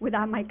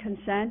without my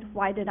consent?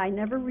 Why did I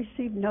never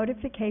receive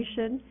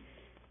notification?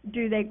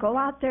 Do they go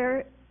out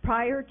there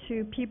prior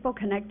to people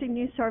connecting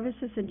new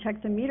services and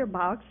check the meter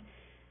box?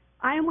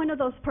 I am one of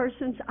those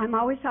persons, I'm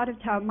always out of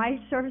town. My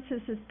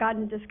services has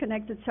gotten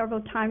disconnected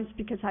several times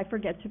because I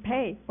forget to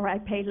pay or I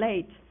pay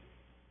late.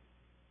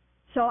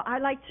 So I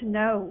like to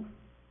know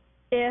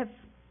if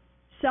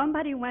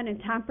somebody went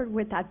and tampered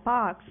with that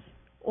box,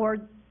 or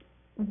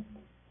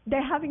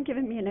they haven't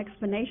given me an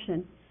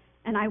explanation,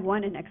 and I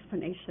want an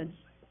explanation.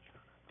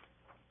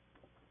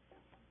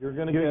 You're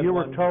going to get You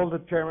were one. told, the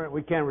Chairman,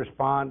 we can't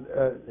respond.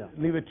 Yeah.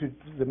 Leave it to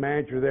the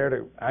manager there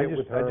to get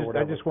with her or I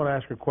whatever. just want to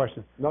ask a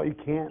question. No, you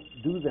can't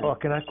do that. Oh,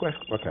 can I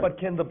question? Okay. But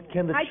can the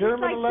I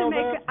chairman allow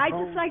that? I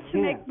just like to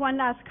make one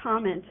last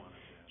comment.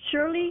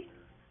 Surely,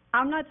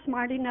 I'm not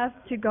smart enough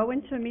to go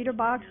into a meter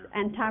box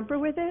and tamper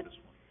with it,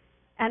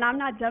 And I'm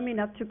not dumb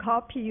enough to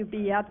call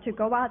PUB up to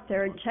go out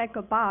there and check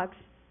a box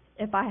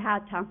if I had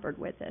tampered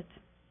with it.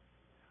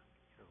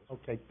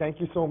 Okay, thank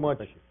you so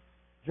much.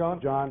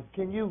 John,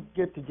 can you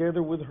get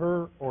together with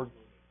her, or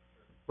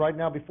right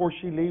now, before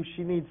she leaves,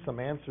 she needs some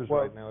answers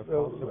Well, right now, if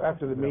possible.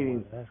 after the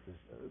meeting,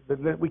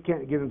 we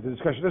can't get into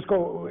discussion. Let's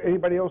go,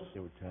 anybody else?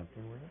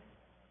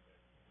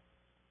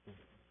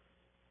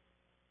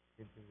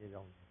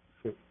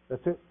 Okay,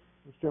 that's it,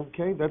 Mr. Chairman?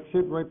 Okay, that's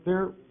it right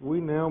there. We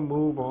now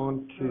move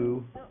on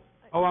to,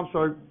 oh, I'm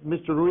sorry,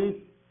 Mr. Ruiz,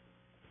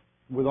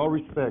 with all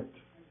respect,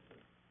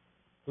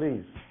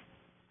 please.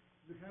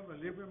 You have a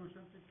Librium or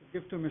something to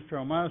give to Mr.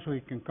 Ahumada so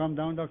he can calm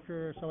down,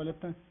 Dr.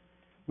 Zavaleta?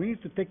 We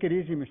need to take it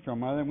easy, Mr.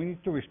 Ahumada. We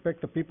need to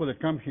respect the people that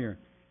come here.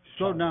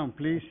 Slow down,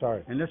 please.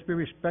 Sorry. And let's be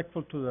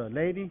respectful to the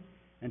lady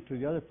and to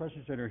the other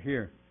persons that are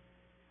here.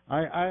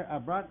 I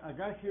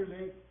got here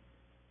late,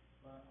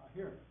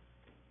 here.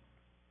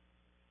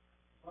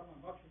 Brought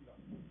my boxing glove.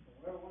 So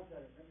whoever wants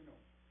that, let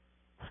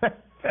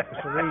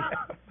me know.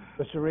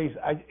 Mr. Reese,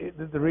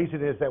 the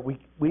reason is that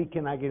we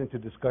cannot get into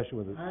discussion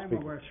with the speaker. I'm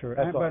aware, sir.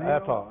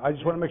 That's all. I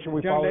just want to make sure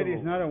we follow the Young lady is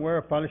rules. not aware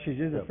of policies.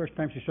 This is the first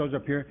time she shows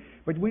up here.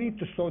 But we need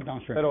to slow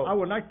down, sir. Pero- I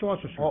would like to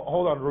also, sir.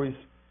 Hold on, Ruiz.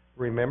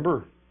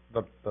 Remember,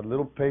 the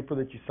little paper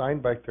that you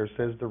signed back there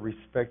says to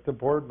respect the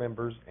board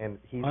members, and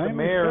he's the I'm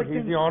mayor,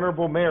 respecting- he's the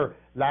honorable mayor.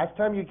 Last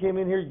time you came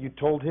in here, you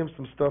told him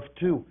some stuff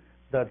too.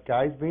 That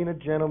guy's being a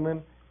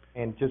gentleman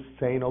and just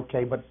saying,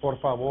 okay, but por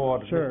favor,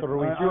 Sir, Mr.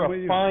 Ruiz, I'm you're with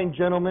a you. fine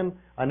gentleman,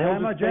 an I'm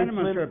elder a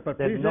gentleman, sir, statesman but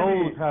that please let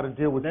me- knows how to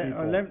deal with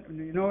people.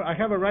 You know, I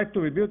have a right to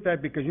rebuke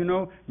that because, you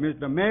know,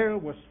 the mayor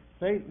was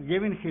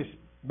giving his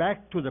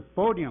back to the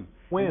podium.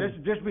 When? And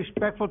that's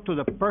disrespectful to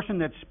the person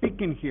that's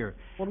speaking here.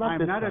 Well, not I'm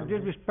this not a time.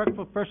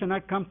 disrespectful person. I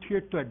come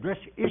here to address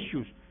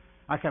issues.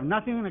 I have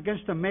nothing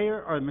against the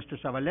mayor or Mr.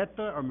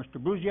 Zavaleta or Mr.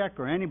 Buziak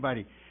or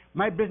anybody.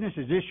 My business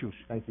is issues.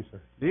 Thank you,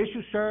 sir. The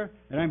issue, sir,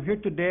 that I'm here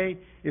today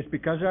is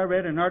because I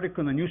read an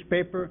article in the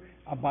newspaper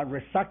about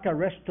Resaca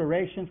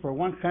restoration for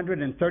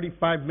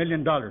 $135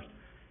 million.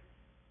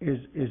 Is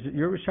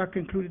your Resaca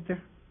included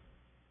there?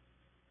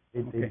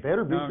 It Okay.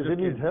 better be, No, I'm because just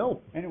it needs kidding.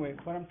 help. Anyway,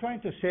 what I'm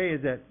trying to say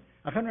is that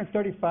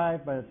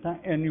 135 by the time,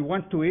 and you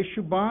want to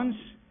issue bonds,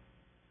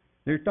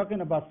 they're talking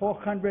about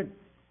 $400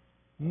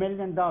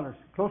 million,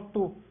 close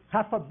to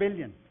 $500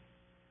 million.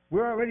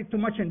 We're already too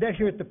much in debt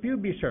here at the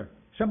PUB, sir.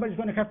 Somebody's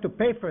going to have to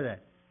pay for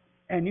that.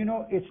 And you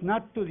know, it's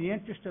not to the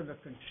interest of the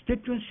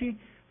constituency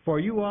for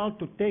you all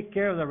to take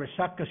care of the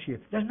resacas here.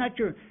 That's not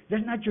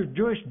your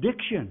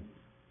jurisdiction.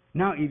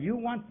 Now, if you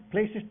want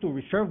places to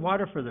reserve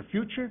water for the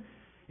future,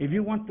 if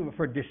you want to,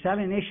 for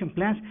desalination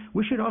plants,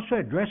 we should also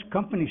address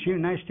companies here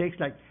in the United States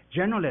like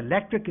General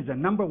Electric is the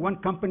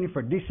 #1 company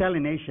for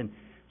desalination.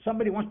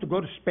 Somebody wants to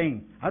go to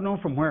Spain. I don't know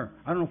from where.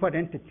 I don't know what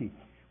entity.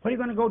 What are you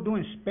going to go do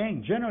in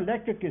Spain? General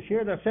Electric is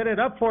here to set it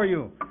up for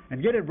you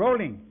and get it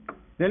rolling.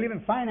 They'll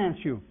even finance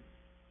you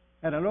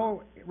at a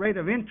low rate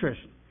of interest.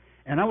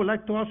 And I would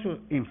like to also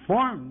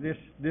inform this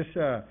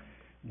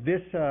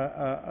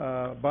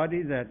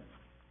body that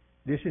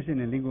this is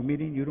an illegal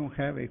meeting. You don't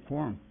have a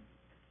quorum.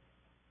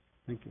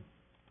 Thank you.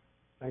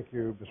 Thank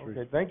you, Mr. Reese.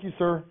 Okay, thank you,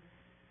 sir.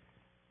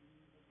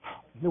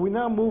 We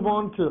now move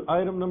on to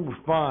item number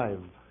 5,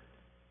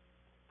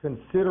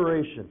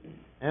 consideration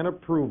and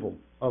approval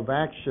of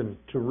action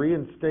to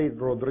reinstate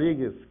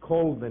Rodriguez,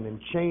 Colvin, and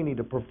Cheney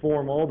to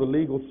perform all the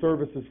legal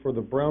services for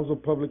the Brownsville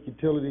Public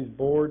Utilities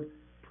Board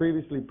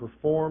previously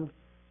performed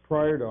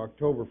prior to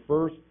October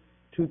 1st,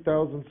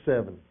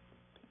 2007.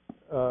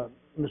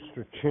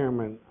 Mr.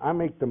 Chairman, I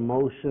make the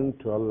motion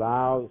to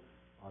allow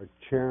our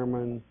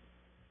chairman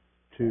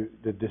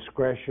the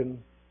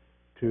discretion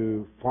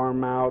to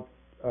farm out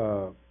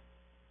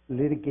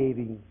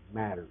litigating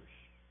matters,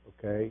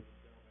 okay?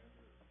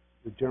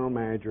 The general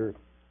manager,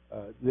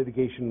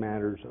 litigation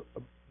matters,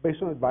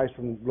 based on advice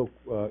from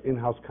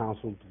in-house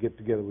counsel to get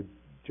together with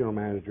general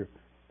manager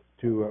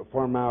to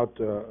farm out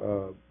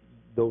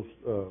those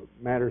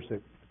matters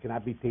that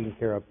cannot be taken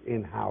care of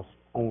in-house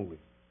only,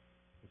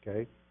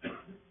 okay?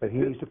 But he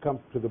needs to come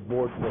to the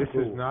board for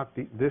approval.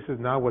 This is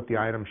not what the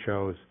item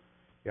shows.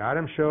 The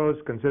item shows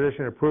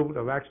consideration and approval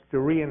of action to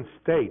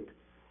reinstate.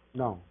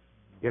 No,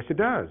 Yes, it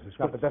does.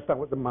 but that's not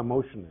what my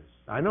motion is.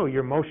 I know,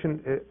 your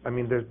motion,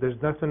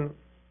 there's nothing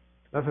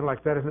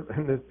like that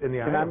in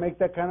the item. Can I make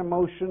that kind of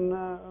motion,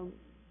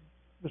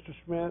 Mr.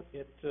 Smith?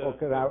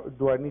 Or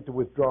do I need to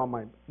withdraw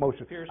my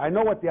motion? appears I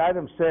know what the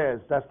item says,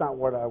 that's not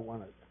what I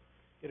wanted.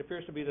 It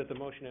appears to be that the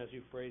motion, as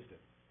you phrased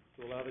it,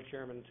 to allow the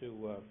chairman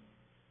to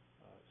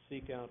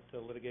seek out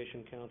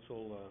litigation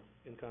counsel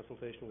in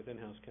consultation with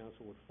in-house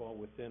counsel would fall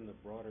within the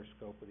broader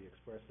scope of the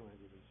express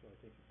language, and so I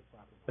think it's a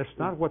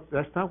proper.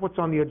 That's not what's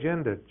on the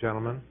agenda,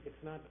 gentlemen.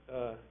 It's not,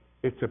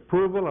 It's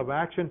approval of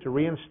action to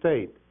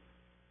reinstate.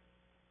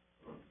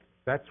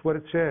 That's what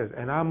it says.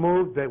 And I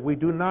move that we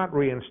do not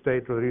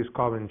reinstate Rodriguez,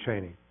 Colvin, and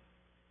Cheney.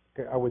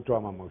 Okay, I withdraw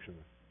my motion.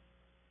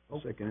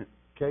 I'll second it.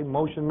 Okay,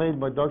 motion made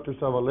by Dr.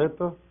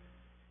 Zavaleta,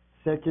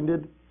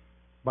 seconded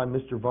by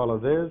Mr.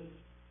 Valadez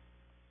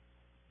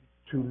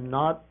to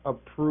not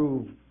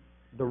approve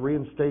the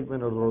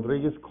reinstatement of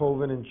Rodriguez,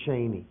 Colvin, and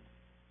Cheney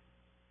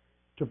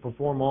to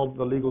perform all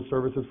the legal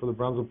services for the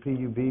Brownsville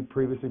PUB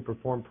previously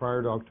performed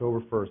prior to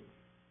October 1st.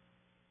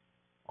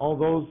 All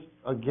those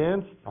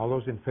against? All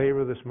those in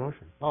favor of this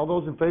motion? All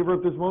those in favor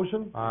of this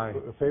motion? Aye.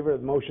 In favor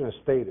of the motion as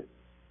stated.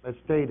 As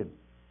stated.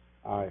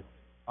 Aye.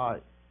 Aye.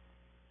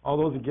 All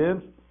those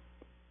against?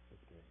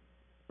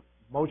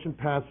 Motion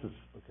passes.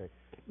 Okay.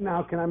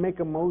 Now, can I make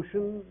a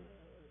motion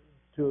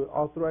to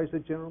authorize the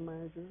general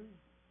manager?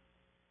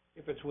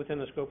 If it's within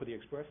the scope of the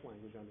express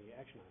language on the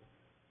action item,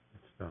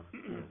 It's done.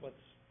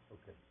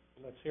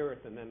 let's hear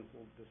it and then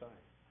we'll decide.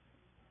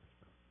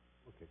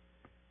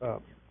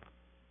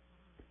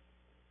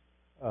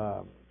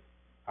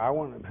 I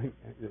want to,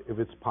 if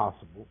it's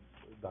possible,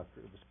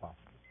 Doctor, if it's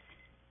possible,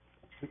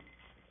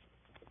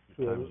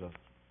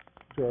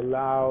 to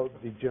allow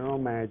the general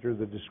manager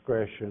the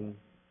discretion,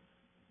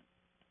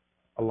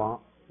 along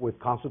with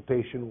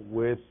consultation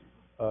with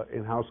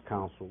in-house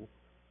counsel,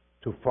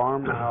 to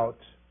farm out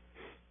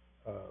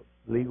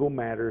legal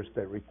matters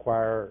that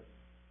require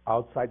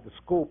outside the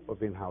scope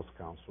of in-house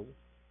counsel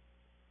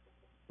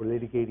for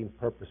litigating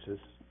purposes,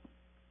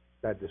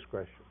 that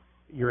discretion.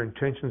 Your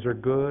intentions are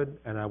good,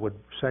 and I would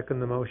second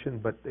the motion,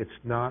 but it's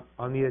not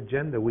on the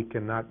agenda. We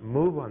cannot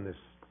move on this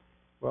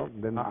Well,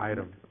 then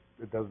item.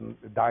 it doesn't,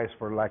 it dies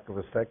for lack of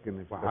a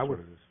second, if Well, that's I what would-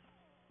 it is.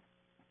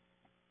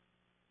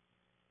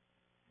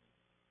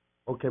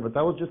 Okay, but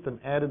that was just an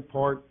added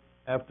part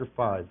after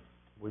 5.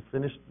 We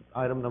finished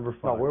item number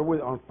 5. No,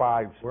 we're on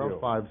 5 still. We're on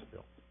 5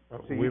 still.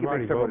 See, you We've can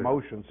already make several voted.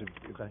 motions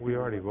if We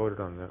already voted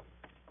on that.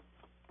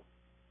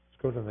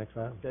 Let's go to the next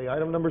item. Okay,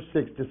 item number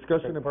 6,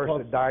 discussion and First,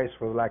 possible, it dies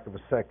for lack of a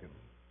second.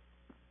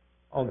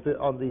 on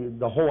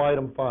the whole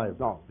item 5.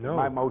 No, No.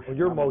 my motion. Oh,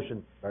 your my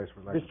motion. Dies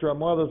for lack of. Mr.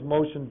 Amado's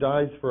motion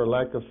dies for a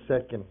lack of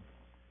second.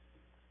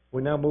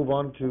 We now move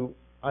on to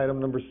item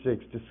number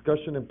 6,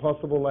 discussion and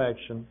possible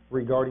action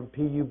regarding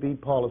PUB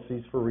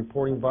policies for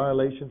reporting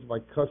violations by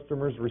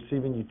customers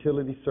receiving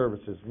utility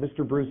services.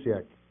 Mr.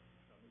 Brusiak.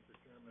 Mr.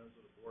 Chair, members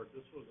of the board,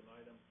 this was an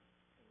item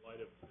in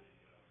light of the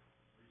recent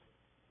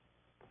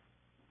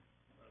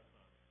press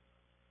on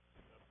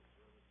theft of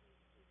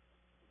services,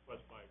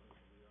 request by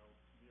Mr.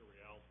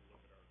 Real to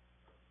look at our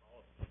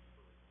policies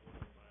for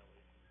reporting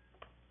violations.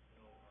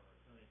 You know, our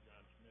attorney, John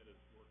Schmidt, has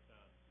worked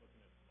on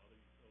looking at some other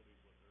utilities,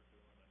 what they're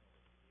doing. I know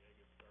Mr.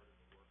 Villegas started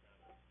to work on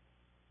it.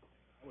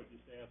 And I would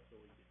just ask so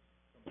we could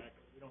come back,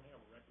 we don't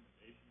have a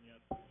recommendation yet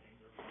to change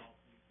our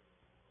policies or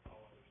how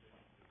other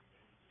cities do,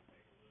 maybe just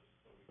table this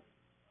so we can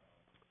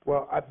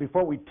Well,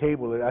 before we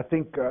table it, I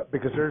think,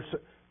 because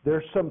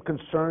there's some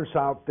concerns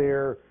out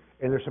there,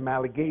 and there's some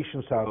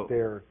allegations out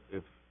there.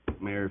 If,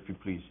 Mayor, if you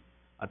please,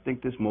 I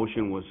think this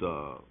motion was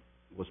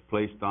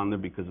placed on there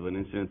because of an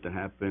incident that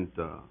happened,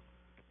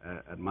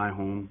 at my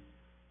home.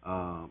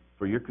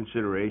 For your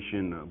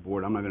consideration,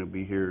 Board, I'm not gonna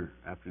be here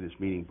after this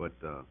meeting, but,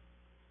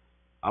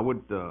 I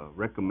would,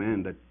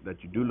 recommend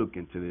that you do look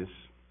into this.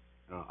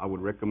 I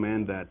would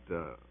recommend that,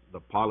 the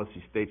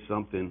policy states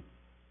something,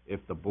 if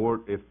the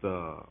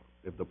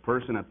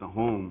person at the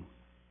home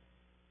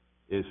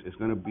is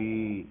gonna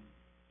be,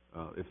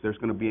 if there's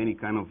gonna be any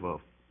kind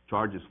of,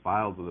 charges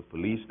filed with the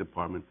police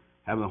department,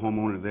 have the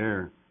homeowner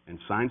there and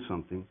sign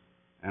something,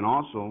 and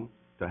also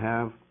to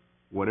have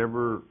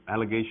whatever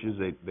allegations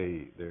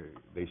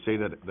they say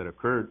that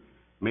occurred,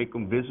 make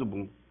them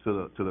visible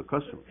to the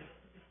customer.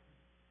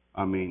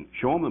 I mean,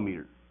 show them the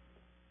meter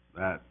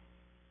that,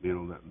 you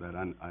know, that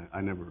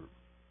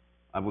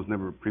I was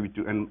never privy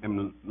to,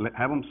 and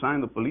have them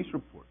sign the police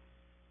report.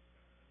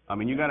 I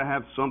mean, you gotta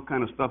have some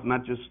kind of stuff,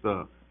 not just,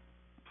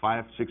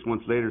 5, 6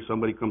 months later,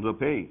 somebody comes up,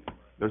 hey,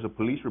 there's a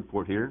police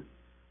report here,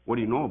 what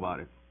do you know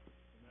about it?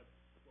 And that's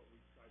what we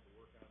tried to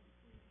work on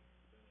between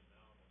then and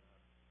now, and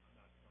I'm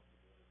not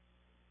comfortable with.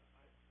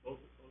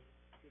 Those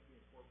should be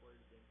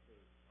incorporated into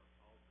our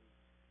policies.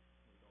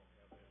 We don't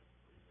have that, it's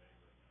pretty vague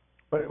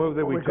right now. Move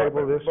that we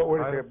table this But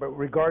wait a item. second, but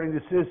regarding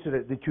this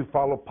incident, did you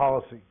follow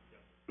policy?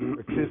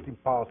 Existing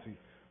policy?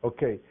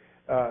 Okay.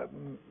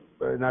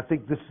 And I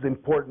think this is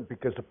important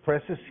because the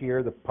press is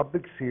here, the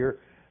public's here.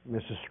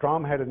 Mrs.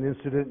 Strom had an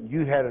incident,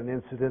 you had an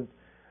incident,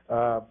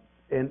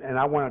 and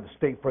I wanted to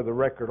state for the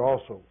record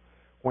also,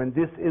 when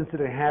this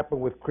incident happened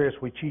with Chris,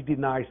 which he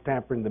denies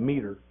tampering the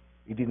meter,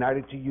 he denied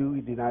it to you,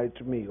 he denied it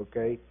to me,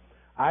 okay?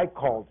 I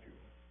called you,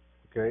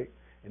 okay?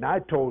 And I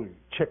told you,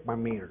 check my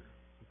meter,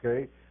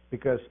 okay?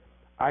 Because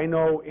I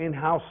know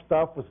in-house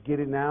stuff was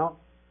getting out.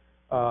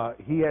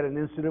 He had an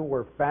incident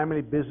where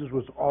family business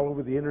was all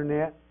over the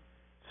internet.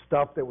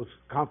 Stuff that was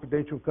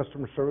confidential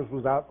customer service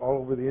was out all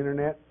over the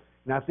internet.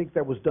 And I think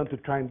that was done to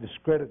try and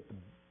discredit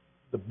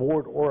the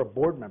board or a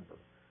board member,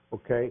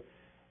 okay?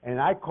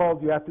 And I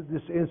called you after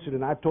this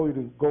incident. I told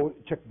you to go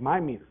check my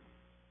meter.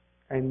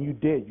 And you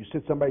did. You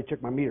said somebody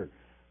check my meter.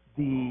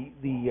 The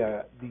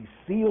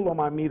seal on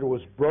my meter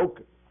was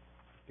broken,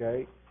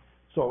 okay?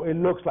 So it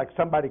looks like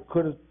somebody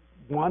could have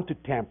wanted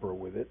to tamper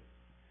with it.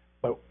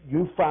 But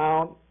you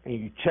found and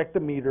you checked the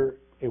meter.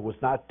 It was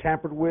not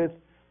tampered with.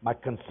 My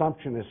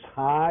consumption is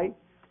high,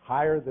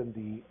 higher than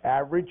the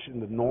average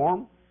and the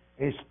norm,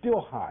 and it's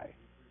still high.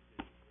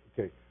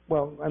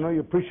 well, I know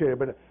you appreciate it,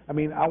 but, I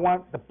mean, I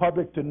want the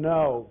public to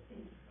know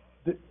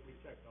that...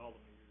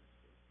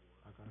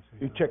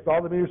 You checked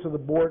all the meters of the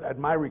board at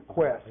my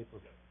request.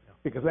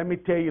 Because let me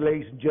tell you,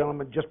 ladies and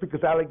gentlemen, just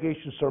because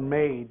allegations are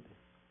made,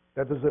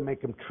 that doesn't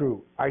make them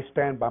true. I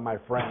stand by my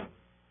friend.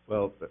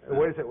 Well,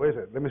 Wait a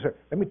second.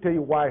 Let me tell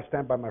you why I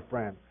stand by my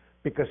friend.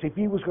 Because if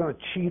he was gonna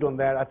cheat on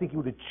that, I think he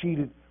would have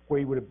cheated where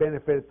he would have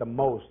benefited the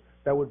most.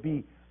 That would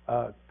be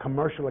a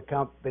commercial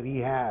account that he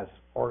has,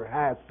 or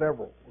has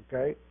several,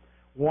 okay?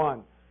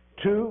 1.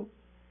 2,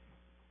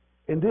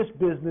 in this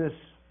business,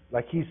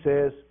 like he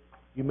says,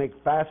 you make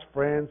fast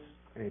friends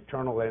and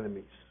eternal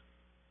enemies.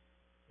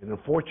 And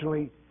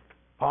unfortunately,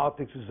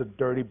 politics is a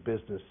dirty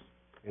business.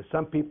 And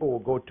some people will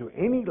go to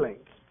any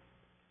lengths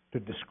to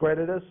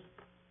discredit us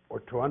or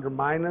to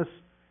undermine us,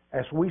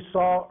 as we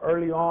saw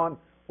early on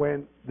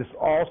when this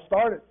all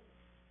started,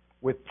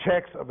 with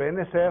checks of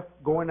NSF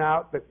going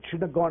out that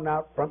shouldn't have gone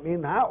out from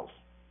in-house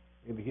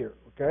into here,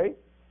 okay?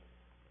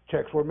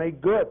 Checks were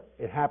made good.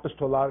 It happens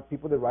to a lot of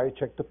people that write a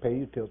check to pay a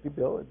utility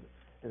bill,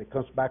 and it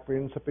comes back for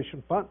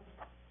insufficient funds.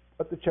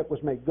 But the check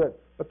was made good.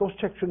 But those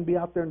checks shouldn't be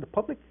out there in the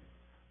public,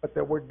 but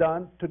they were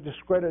done to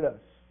discredit us.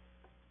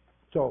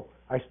 So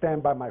I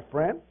stand by my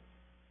friend,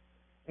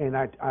 and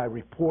I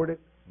reported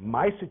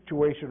my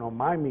situation on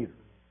my meter,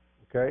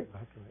 okay?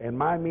 And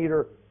my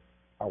meter,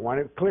 I want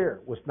it clear,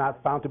 was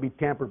not found to be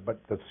tampered,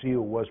 but the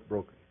seal was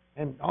broken.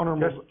 And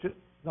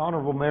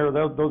Honorable Mayor,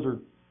 those are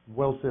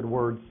well-said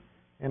words.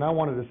 And I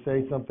wanted to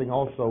say something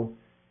also.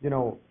 You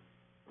know,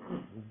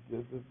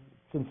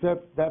 since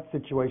that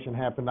situation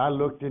happened, I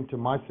looked into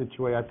my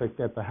situation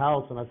at the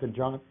house, and I said,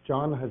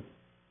 John has,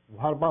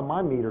 how about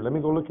my meter? Let me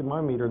go look at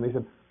my meter. And they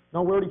said,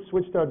 no, we already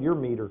switched out your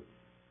meter.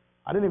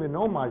 I didn't even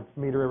know my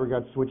meter ever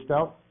got switched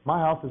out. My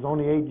house is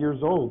only 8 years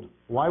old.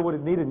 Why would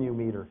it need a new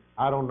meter?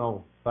 I don't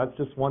know. That's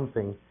just one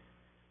thing.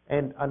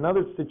 And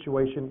another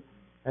situation,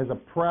 as a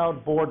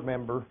proud board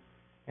member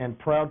and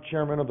proud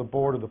chairman of the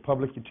board of the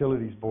Public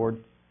Utilities Board,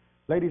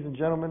 ladies and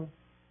gentlemen,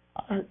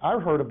 I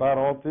heard about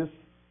all this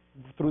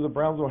through the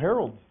Brownsville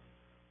Herald.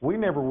 We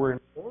never were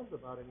informed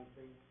about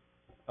anything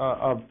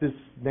of this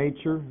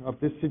nature, of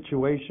this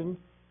situation,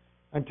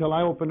 until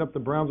I opened up the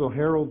Brownsville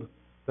Herald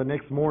the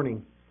next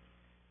morning.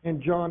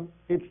 And John,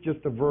 it's just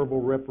a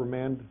verbal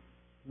reprimand.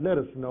 Let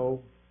us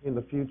know in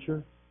the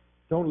future.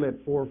 Don't let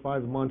 4 or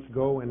 5 months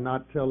go and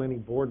not tell any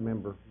board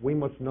member. We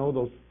must know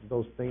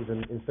those things,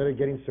 and instead of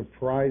getting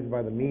surprised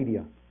by the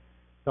media.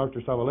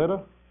 Dr.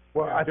 Zavaleta?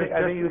 Well, I think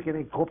you can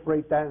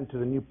incorporate that into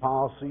the new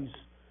policies.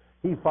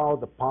 He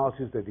followed the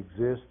policies that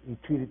exist. He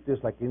treated this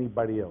like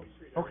anybody else.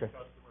 Okay.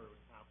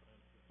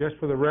 Just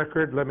for the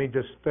record, let me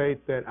just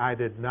state that I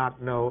did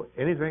not know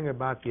anything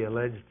about the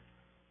alleged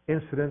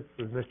incident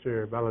with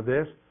Mr.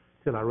 Valadez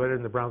till I read it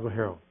in the Brownsville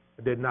Herald.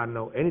 I did not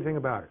know anything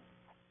about it.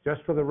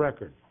 Just for the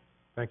record.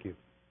 Thank you.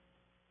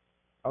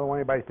 I don't want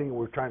anybody thinking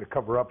we're trying to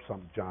cover up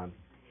something, John.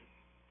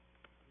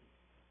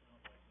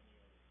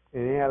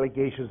 Any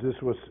allegations this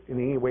was in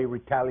any way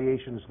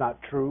retaliation is not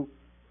true?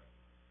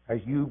 Has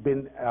you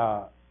been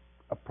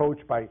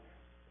approached by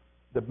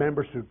the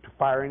members to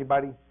fire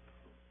anybody?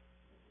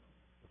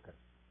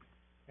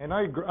 And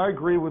I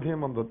agree with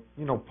him on the,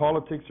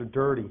 politics are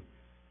dirty.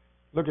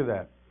 Look at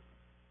that.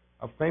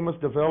 A famous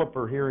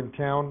developer here in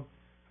town,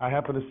 I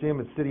happened to see him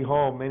at City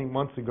Hall many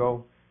months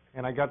ago,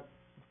 and I got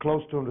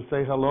close to him to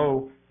say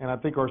hello, and I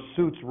think our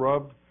suits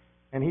rubbed,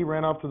 and he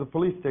ran off to the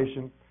police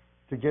station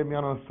to get me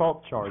on an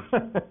assault charge.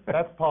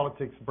 That's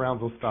politics,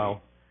 Brownsville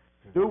style.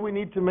 Do we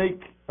need to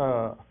make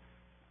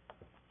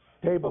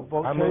table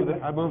vote? I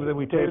move that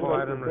we table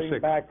item number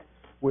 6. Back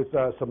with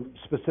some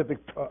specific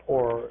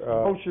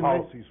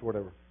policies,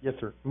 whatever. Yes,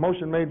 sir.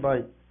 Motion made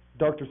by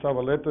Dr.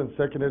 Zavaleta and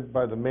seconded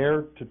by the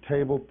mayor to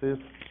table this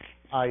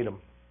item.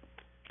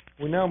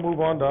 We now move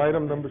on to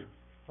item number...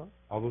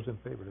 All those in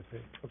favor to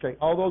table? Okay,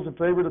 all those in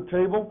favor to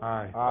table?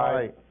 Aye.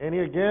 Aye. Any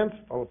against?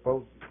 All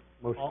opposed?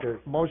 Motion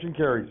carries. Motion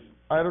carries.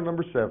 Item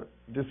number 7,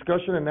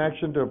 discussion and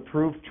action to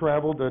approve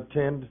travel to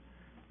attend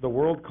the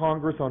World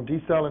Congress on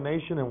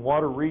Desalination and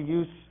Water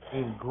Reuse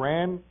in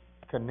Gran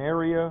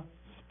Canaria,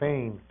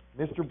 Spain.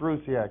 Mr.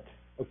 Brusiak.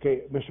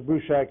 Okay, Mr.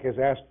 Brusiak has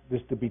asked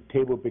this to be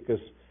tabled because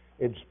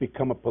it's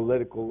become a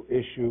political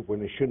issue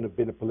when it shouldn't have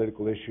been a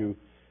political issue.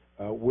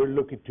 We're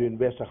looking to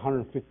invest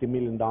 $150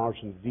 million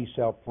in the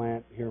desal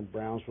plant here in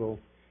Brownsville,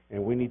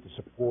 and we need the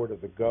support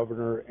of the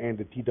governor and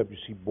the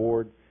TWC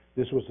board.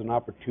 This was an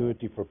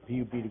opportunity for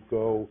PUB to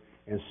go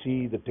and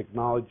see the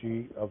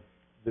technology of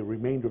the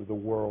remainder of the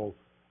world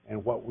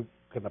and what we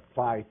can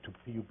apply to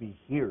PUB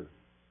here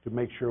to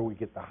make sure we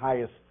get the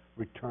highest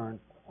return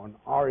on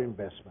our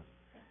investment.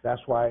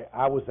 That's why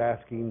I was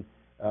asking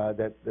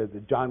that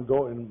John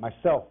go and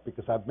myself,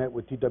 because I've met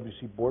with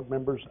TWC board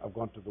members, I've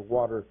gone to the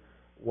water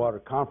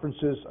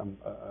conferences.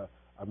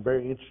 I'm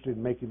very interested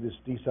in making this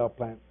desal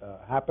plant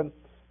happen,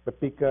 but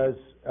because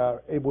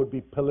it would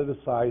be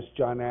politicized,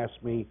 John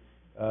asked me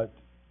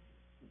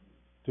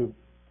to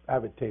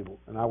have it tabled,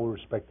 and I will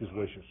respect his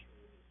wishes.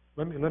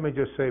 Let me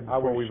just say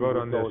before we vote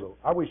on this.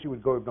 I wish you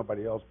would go if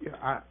nobody else.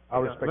 Yeah,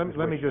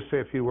 let me just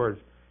say a few words.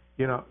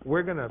 you know,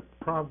 we're gonna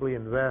probably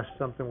invest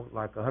something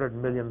like $100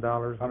 million,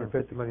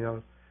 $150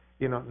 million.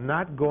 You know,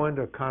 not going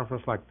to a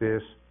conference like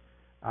this,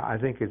 I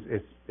think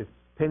it's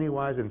penny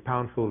wise and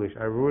pound foolish.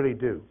 I really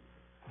do.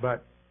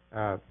 But,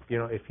 you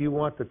know, if you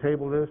want to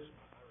table this,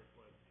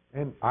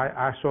 And,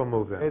 I so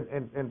move that.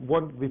 and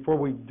one, before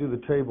we do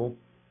the table,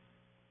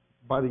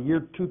 by the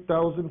year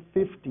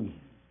 2050,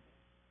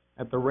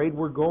 at the rate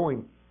we're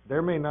going,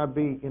 there may not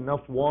be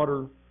enough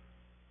water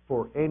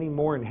for any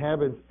more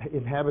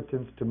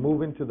inhabitants to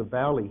move into the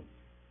valley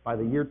by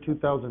the year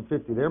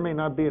 2050. There may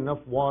not be enough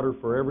water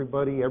for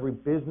everybody, every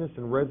business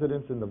and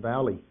residence in the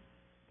valley.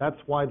 That's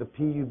why the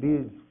PUB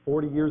is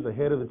 40 years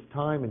ahead of its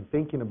time in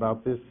thinking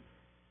about this,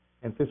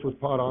 and this was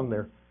put on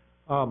there.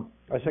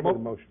 I second the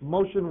motion.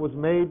 Motion was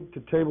made to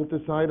table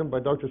this item by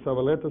Dr.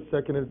 Zavaleta,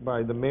 seconded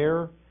by the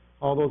mayor.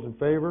 All those in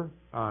favor?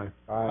 Aye.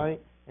 Aye.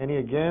 Any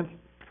against?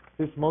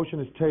 This motion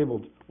is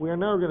tabled. We are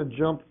now going to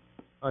jump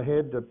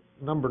ahead to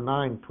number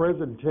 9,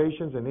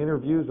 presentations and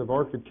interviews of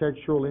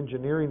architectural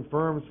engineering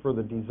firms for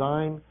the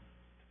design,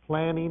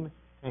 planning,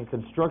 and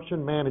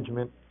construction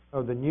management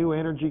of the new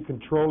Energy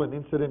Control and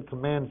Incident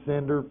Command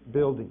Center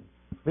building.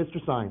 Mr.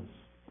 Sines.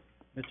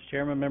 Mr.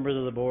 Chairman, members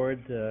of the board,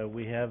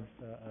 we have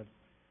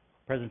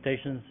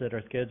presentations that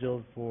are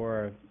scheduled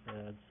for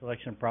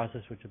selection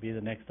process, which will be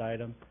the next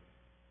item.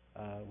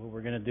 What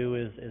we're going to do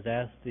is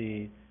ask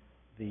the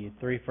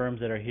 3 firms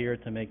that are here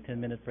to make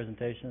 10-minute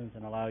presentations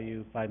and allow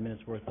you 5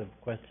 minutes worth of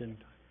questions.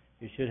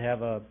 You should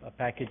have a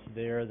package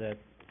there that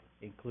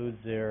includes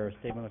their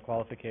statement of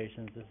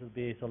qualifications. This will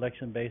be a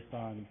selection based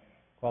on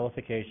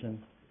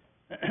qualifications,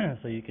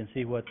 so you can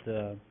see what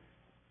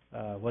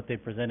they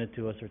presented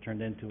to us or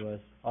turned in to us.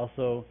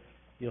 Also,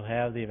 you'll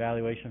have the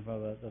evaluation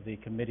of the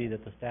committee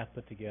that the staff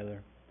put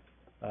together.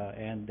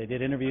 And they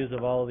did interviews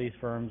of all of these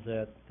firms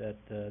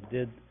that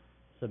did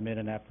submit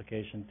an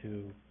application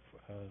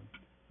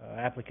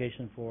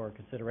for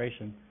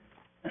consideration.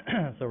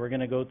 So we're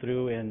going to go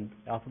through in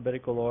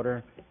alphabetical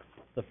order.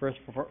 The first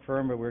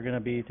firm that we're going to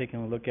be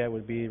taking a look at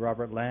would be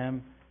Robert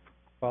Lamb,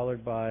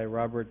 followed by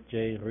Robert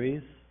J.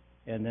 Ruiz,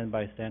 and then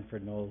by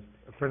Stanford Knowles.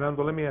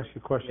 Fernando, let me ask you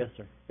a question. Yes,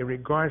 sir. In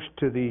regards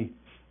to the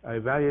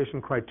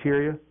evaluation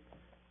criteria,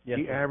 Yes,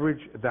 the sir.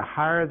 average, the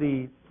higher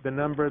the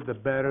number, the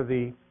better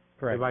the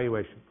Correct.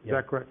 evaluation. Is Yes.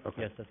 that correct?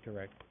 Okay. Yes, that's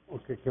correct.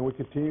 Okay, can we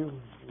continue?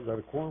 Is that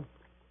a quorum?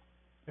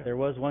 There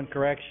was one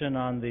correction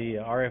on the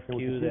Can we RFQ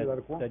continue without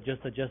a quorum? that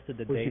just adjusted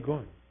the Where's he date.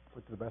 going? Go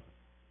to the bathroom.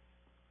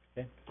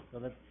 Okay, so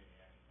let's,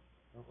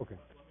 Okay.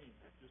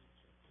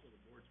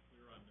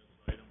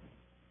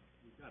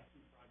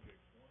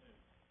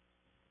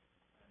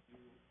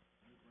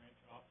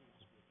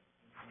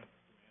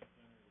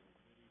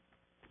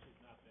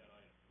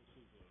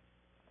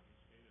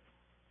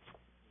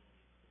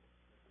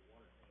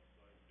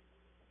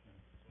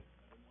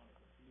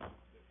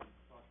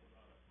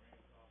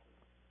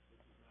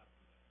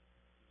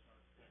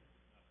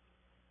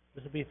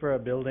 this will be for a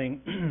building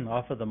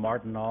off of the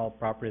Martin All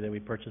property that we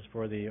purchased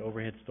for the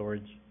overhead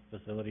storage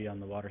facility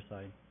on the water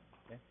side.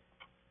 Okay.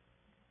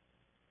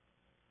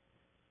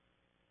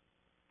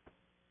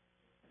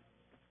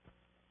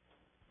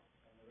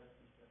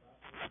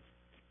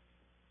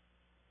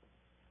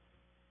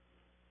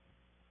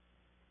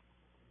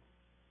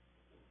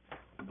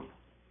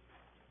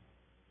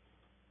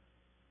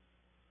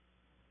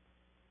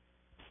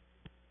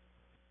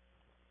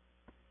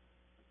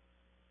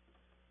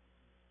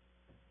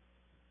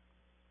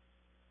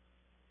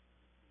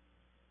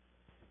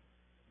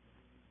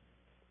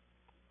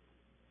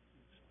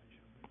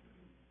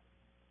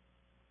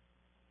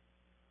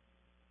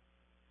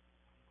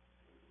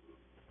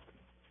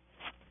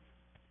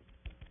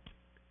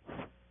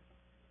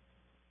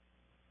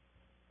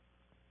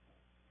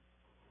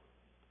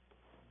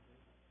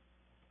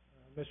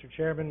 Mr.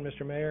 Chairman,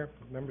 Mr. Mayor,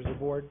 members of the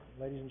board,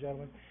 ladies and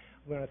gentlemen,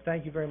 I want to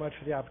thank you very much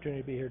for the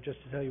opportunity to be here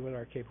just to tell you what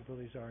our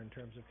capabilities are in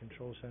terms of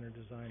control center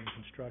design and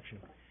construction.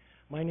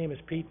 My name is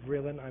Pete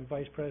Vreeland. I'm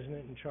Vice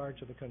President in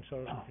charge of the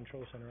control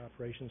center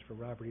operations for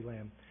Robert E.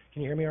 Lamb.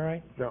 Can you hear me all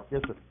right? No.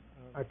 Yes, sir.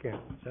 I can.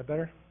 Is that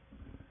better?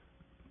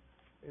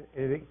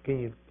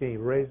 Can you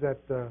raise that,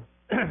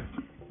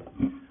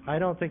 I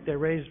don't think they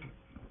raised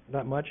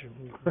that much.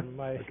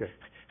 Okay.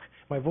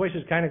 My voice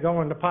is kind of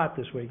going to pot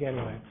this week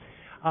anyway.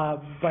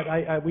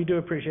 But we do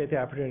appreciate the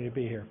opportunity to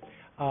be here.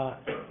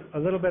 A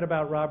little bit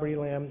about Robert E.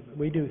 Lamb.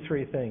 We do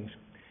 3 things.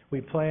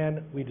 We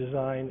plan, we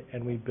design,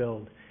 and we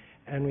build.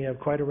 And we have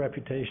quite a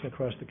reputation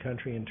across the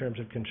country in terms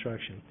of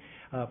construction.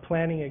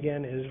 Planning,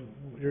 again, is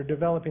you're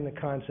developing the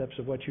concepts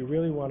of what you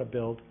really want to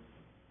build.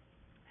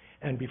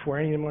 And before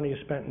any money is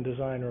spent in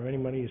design or any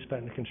money is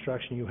spent in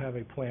construction, you have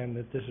a plan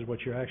that this is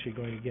what you're actually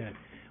going to get.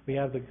 We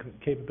have the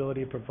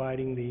capability of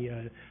providing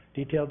the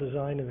detailed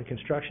design and the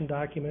construction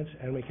documents,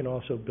 and we can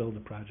also build the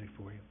project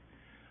for you.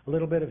 A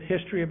little bit of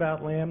history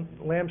about Lamb.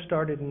 Lamb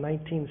started in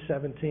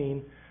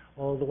 1917.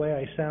 Although the way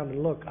I sound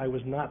and look, I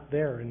was not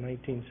there in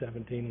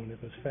 1917 when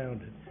it was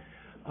founded.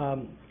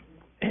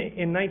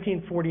 In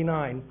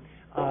 1949,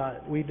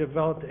 We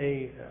developed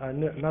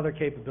another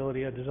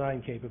capability, a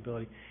design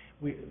capability.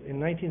 In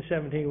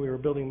 1917, we were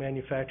building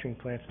manufacturing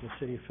plants in the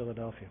city of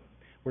Philadelphia.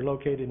 We're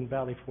located in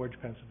Valley Forge,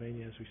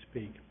 Pennsylvania, as we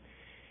speak.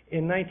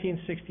 In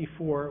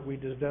 1964, we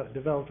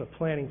developed a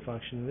planning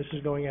function. This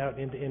is going out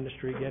into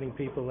industry, getting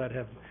people that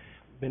have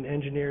been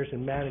engineers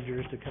and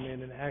managers to come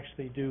in and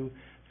actually do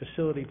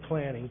facility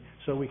planning,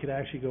 so we could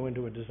actually go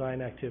into a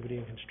design activity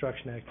and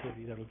construction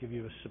activity that will give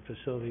you a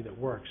facility that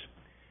works.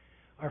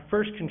 Our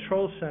first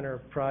control center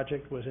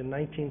project was in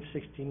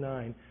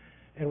 1969,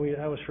 and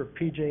that was for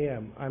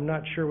PJM. I'm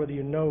not sure whether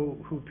you know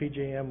who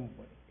PJM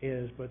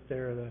is, but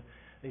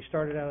they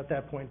started out at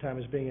that point in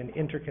time as being an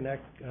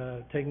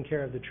interconnect, taking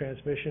care of the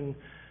transmission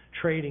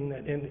trading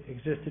that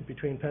existed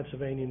between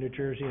Pennsylvania, New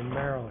Jersey, and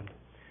Maryland.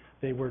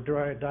 They were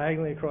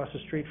diagonally across the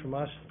street from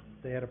us.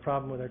 They had a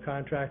problem with their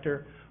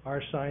contractor.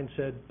 Our sign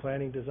said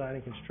planning, design,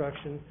 and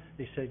construction.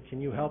 They said,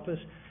 "Can you help us?"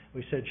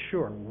 We said,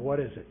 "Sure, what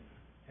is it?"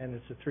 And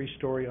it's a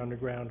 3-story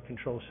underground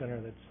control center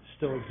that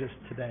still exists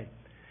today.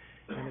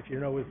 And if you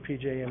know what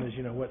PJM is,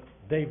 you know what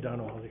they've done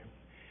all year.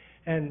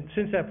 And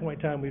since that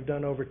point in time, we've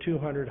done over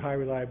 200 high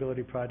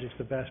reliability projects,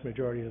 the vast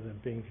majority of them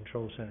being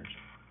control centers.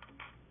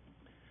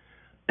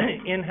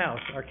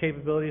 In-house, our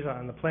capabilities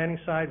on the planning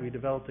side, we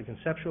developed a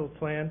conceptual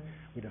plan.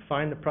 We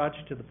defined the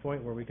project to the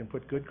point where we can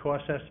put good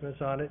cost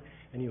estimates on it,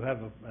 and you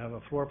have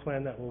a floor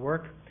plan that will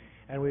work,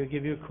 and we will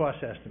give you cost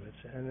estimates.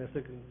 And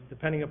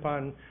depending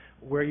upon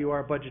where you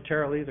are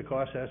budgetarily, the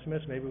cost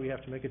estimates, maybe we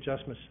have to make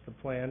adjustments to the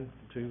plan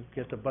to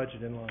get the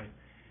budget in line.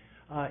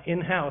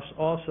 In-house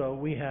also,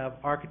 we have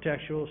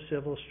architectural,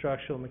 civil,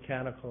 structural,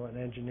 mechanical, and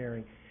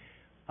engineering.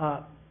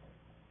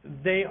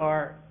 They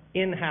are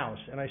in-house,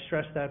 and I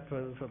stress that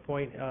for the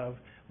point of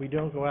we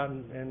don't go out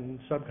and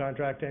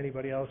subcontract to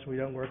anybody else. We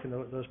don't work in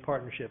those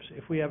partnerships.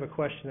 If we have a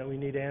question that we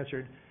need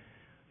answered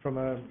from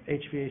a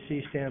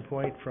HVAC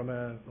standpoint, from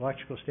an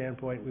electrical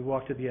standpoint, we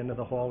walk to the end of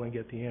the hall and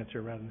get the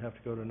answer rather than have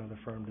to go to another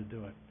firm to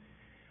do it.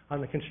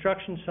 On the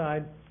construction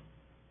side,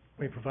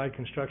 we provide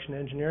construction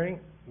engineering,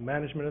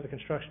 management of the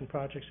construction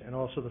projects, and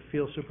also the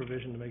field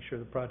supervision to make sure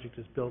the project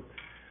is built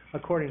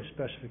according to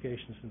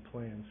specifications and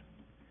plans.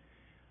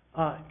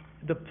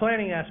 The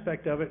planning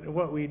aspect of it,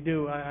 what we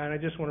do, and I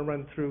just want to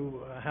run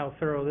through how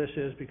thorough this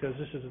is, because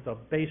this is the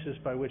basis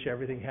by which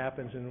everything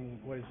happens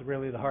and what is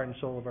really the heart and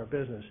soul of our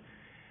business.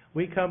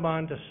 We come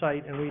on to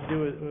site and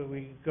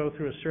we go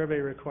through a survey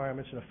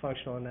requirements and a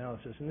functional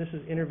analysis. And this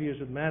is interviews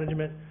with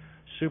management,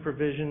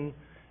 supervision,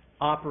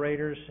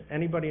 operators,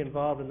 anybody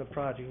involved in the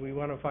project. We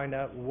want to find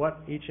out what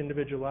each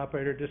individual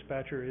operator,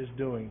 dispatcher is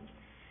doing.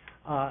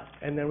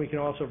 And then we can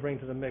also bring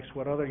to the mix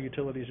what other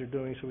utilities are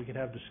doing so we can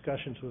have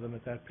discussions with them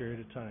at that period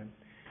of time.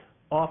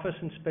 Office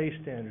and space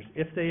standards.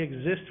 If they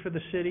exist for the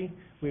city,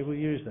 we will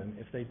use them.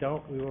 If they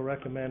don't, we will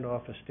recommend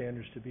office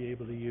standards to be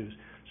able to use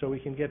so we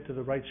can get to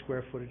the right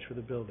square footage for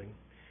the building.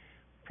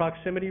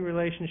 Proximity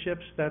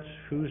relationships, that's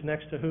who's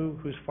next to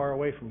who's far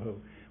away from who.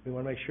 We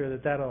want to make sure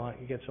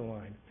that gets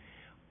aligned.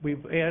 We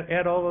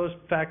add all those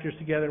factors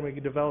together and we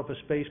can develop a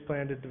space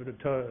plan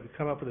to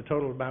come up with a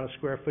total amount of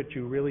square foot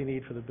you really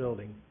need for the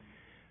building.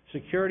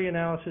 Security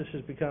analysis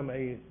has become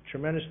a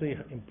tremendously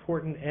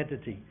important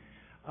entity.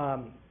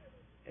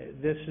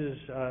 This is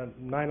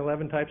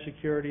 9/11 type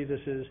security. This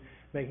is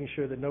making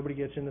sure that nobody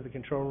gets into the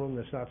control room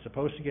that's not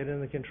supposed to get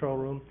in the control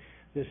room.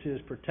 This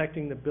is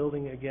protecting the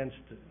building against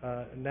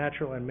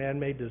natural and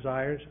man-made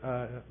designs.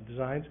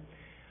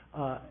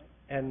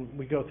 And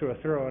we go through a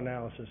thorough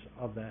analysis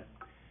of that.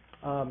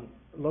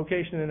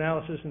 Location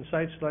analysis and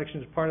site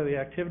selection is part of the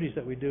activities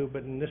that we do,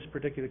 but in this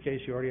particular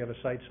case, you already have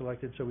a site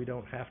selected, so we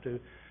don't have to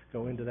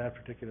go into that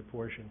particular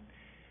portion.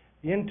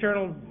 The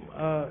internal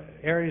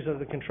areas of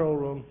the control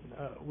room,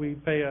 we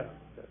pay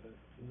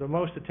the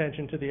most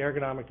attention to the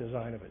ergonomic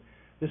design of it.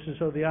 This is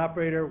so the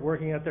operator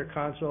working at their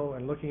console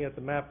and looking at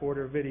the map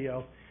order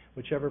video,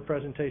 whichever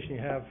presentation you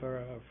have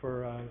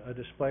for a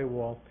display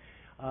wall,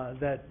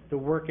 that the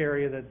work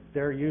area that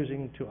they're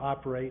using to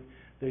operate,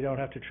 they don't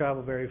have to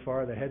travel very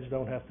far, the heads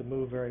don't have to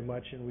move very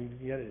much, and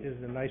we get it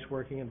is a nice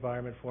working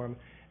environment for them,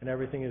 and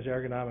everything is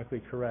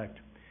ergonomically correct.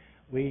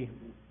 We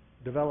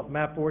develop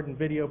map board and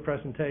video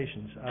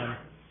presentations.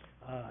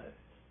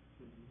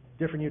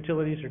 Different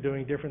utilities are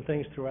doing different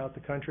things throughout the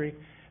country,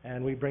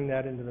 and we bring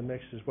that into the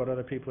mix as what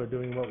other people are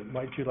doing, what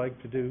might you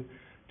like to do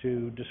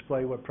to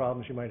display what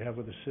problems you might have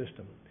with the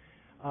system.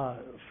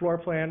 Floor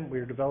plan,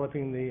 we're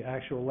developing the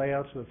actual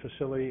layouts of the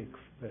facility,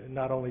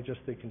 not only just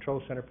the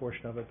control center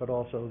portion of it, but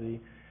also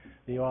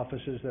the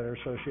offices that are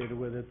associated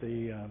with it,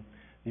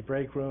 the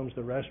break rooms,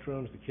 the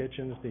restrooms, the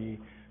kitchens,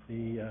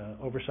 the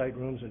oversight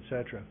rooms,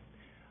 etc.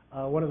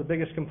 One of the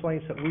biggest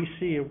complaints that we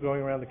see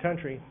going around the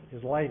country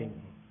is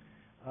lighting.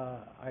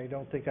 I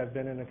don't think I've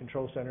been in a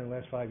control center in the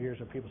last 5 years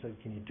where people said,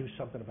 "Can you do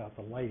something about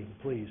the lighting,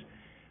 please?"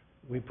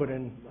 We put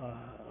in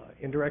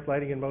indirect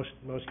lighting in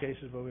most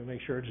cases, but we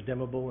make sure it's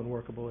dimmable and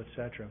workable,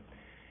 etc.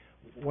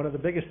 One of the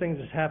biggest things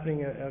that's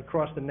happening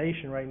across the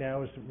nation right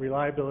now is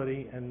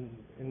reliability, and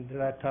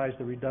that ties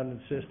to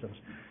redundant systems.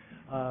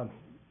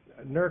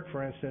 NERC,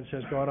 for instance,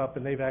 has gone up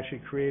and they've actually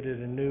created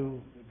a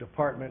new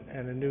department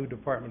and a new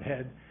department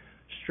head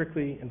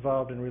strictly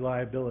involved in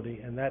reliability,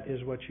 and that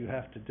is what you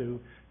have to do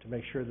to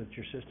make sure that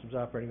your system's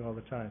operating all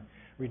the time.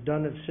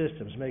 Redundant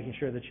systems, making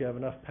sure that you have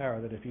enough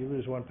power, that if you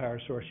lose one power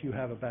source, you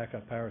have a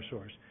backup power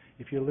source.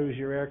 If you lose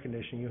your air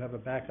conditioning, you have a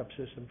backup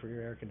system for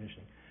your air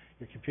conditioning.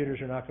 Your computers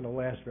are not going to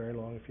last very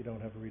long if you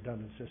don't have a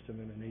redundant system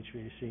in an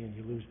HVAC and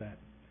you lose that.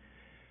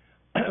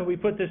 We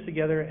put this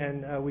together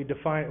and we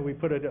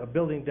put a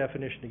building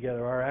definition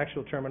together. Our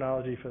actual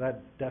terminology for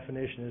that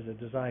definition is a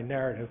design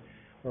narrative,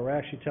 where we're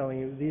actually telling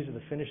you these are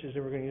the finishes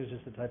that we're going to use, this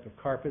is the type of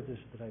carpet, this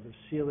is the type of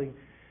ceiling,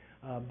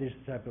 this is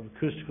the type of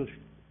acoustical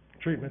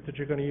treatment that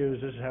you're going to use,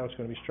 this is how it's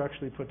going to be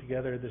structurally put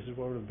together, this is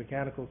what the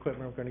mechanical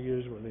equipment we're going to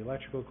use, what the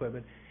electrical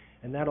equipment,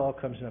 and that all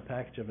comes in a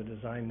package of a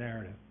design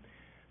narrative.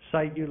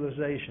 Site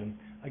utilization,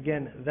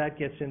 again, that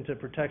gets into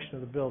protection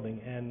of the building,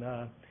 and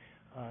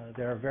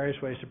there are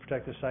various ways to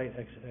protect the site,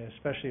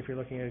 especially if you're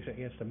looking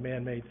against a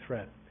man-made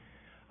threat.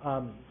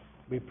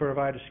 We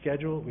provide a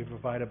schedule, we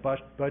provide a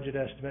budget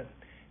estimate,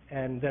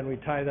 and then we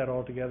tie that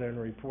all together in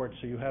a report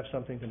so you have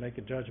something to make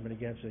a judgment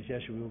against. As yes,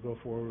 we will go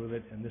forward with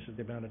it, and this is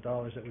the amount of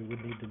dollars that we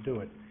would need to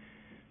do it.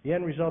 The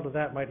end result of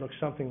that might look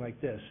something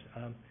like this.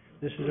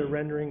 This is a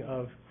rendering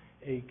of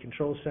a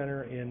control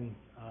center in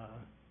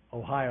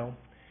Ohio,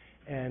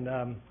 and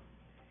I'm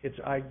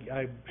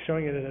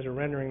showing it as a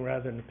rendering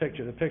rather than a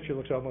picture. The picture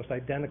looks almost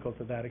identical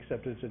to that,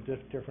 except it's a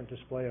different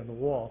display on the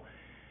wall.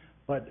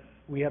 But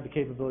we have the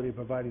capability of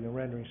providing the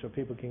rendering so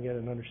people can get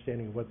an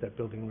understanding of what that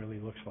building really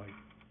looks like.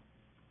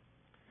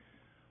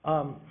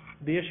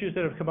 The issues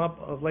that have come up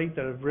of late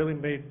that have really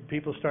made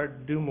people start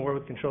to do more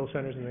with control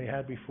centers than they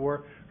had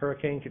before,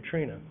 Hurricane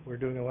Katrina. We're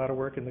doing a lot of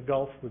work in the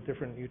Gulf with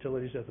different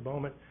utilities at the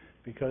moment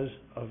because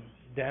of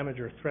damage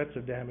or threats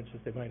of damage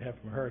that they might have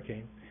from a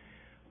hurricane.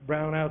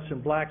 Brownouts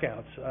and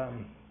blackouts.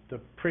 The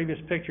previous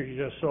picture you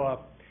just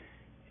saw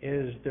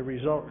is the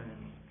result,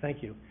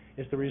 thank you,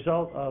 is the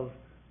result of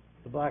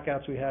the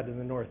blackouts we had in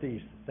the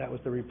Northeast. That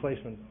was the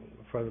replacement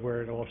for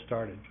where it all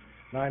started.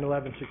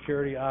 9/11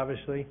 security,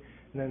 obviously.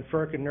 And then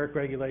FERC and NERC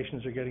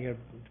regulations are getting to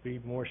be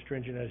more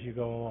stringent as you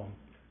go along.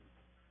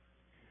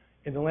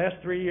 In the last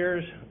 3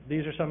 years,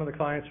 these are some of the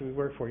clients we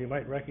work for. You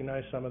might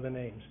recognize some of the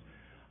names.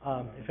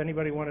 If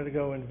anybody wanted to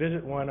go and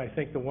visit one, I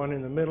think the one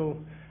in the middle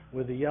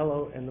with the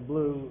yellow and the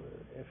blue,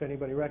 if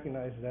anybody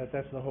recognizes that,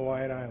 that's the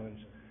Hawaiian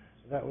Islands.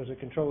 That was a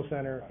control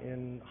center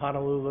in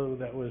Honolulu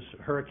that was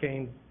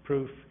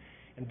hurricane-proof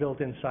and built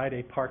inside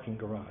a parking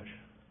garage.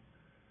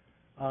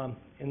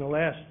 In the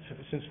last,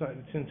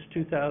 since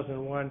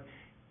 2001,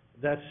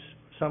 that's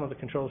some of the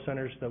control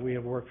centers that we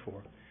have worked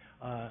for.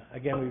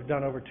 Again, we've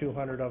done over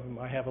 200 of them.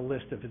 I have a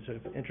list if it's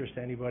of interest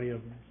to anybody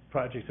of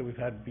projects that we've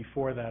had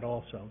before that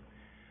also.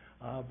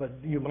 But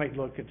you might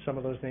look at some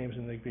of those names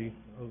and they'd be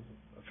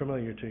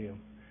familiar to you.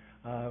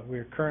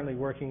 We're currently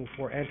working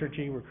for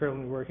Entergy, we're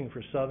currently working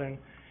for Southern,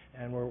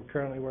 and we're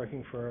currently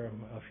working for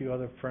a few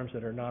other firms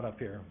that are not up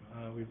here.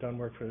 We've done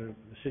work for the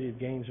city of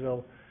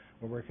Gainesville.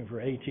 We're working for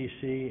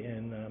ATC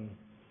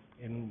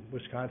in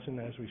Wisconsin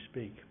as we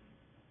speak.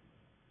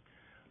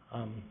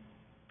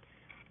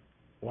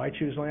 Why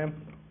choose Lamb?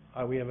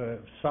 We have a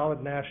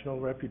solid national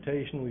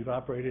reputation. We've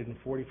operated in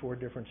 44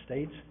 different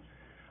states.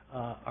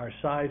 Our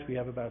size, we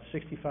have about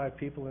 65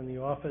 people in the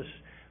office.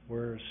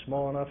 We're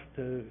small enough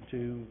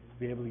to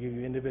be able to give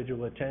you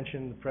individual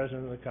attention. The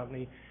president of the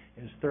company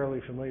is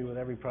thoroughly familiar with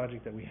every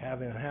project that we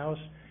have in-house,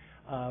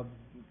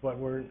 but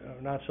we're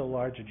not so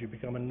large that you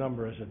become a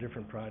number as a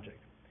different project.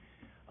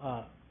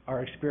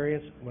 Our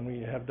experience, when we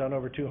have done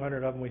over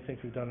 200 of them, we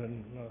think we've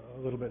done a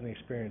little bit in the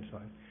experience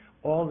line.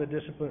 All the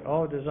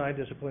design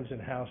disciplines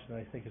in-house, and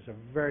I think it's a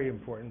very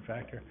important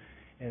factor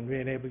in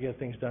being able to get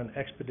things done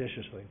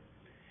expeditiously.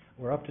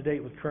 We're up to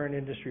date with current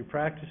industry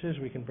practices.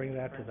 We can bring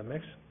that to the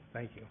mix.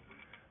 Thank you.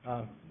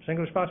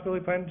 Single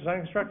responsibility plan,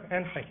 design, construct,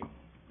 and thank you.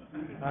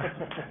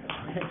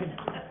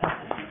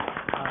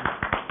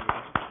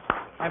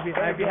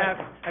 I'd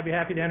be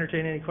happy to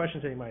entertain any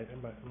questions that you might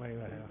have.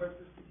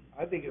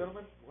 I think it's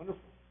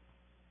wonderful.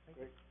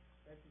 Great.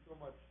 Thank you so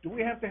much. Do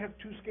we have to have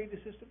two SCADA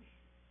systems?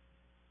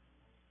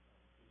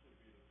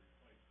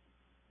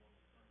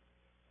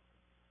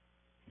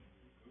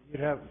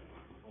 You'd have.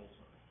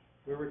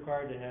 We're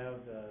required to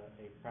have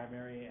a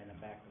primary and a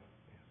backup.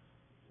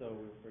 So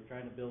we're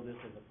trying to build this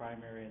as a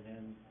primary and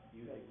then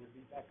use it as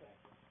a backup.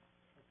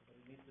 But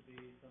it needs to be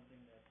something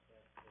that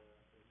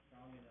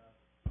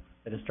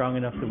is strong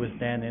enough to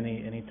withstand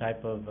any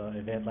type of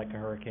event like a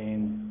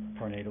hurricane,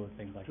 tornado, and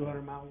things like that.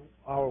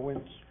 200-mile-hour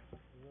winds.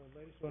 The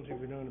latest ones we've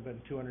been doing have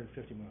been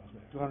 250 miles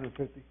an hour.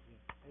 250.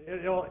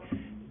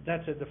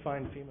 That's a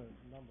defined FEMA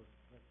number.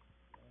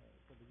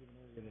 For the given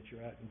area that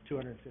you're at, and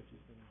 250 has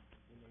been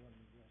the one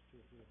in the last 2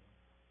 or 3 of them.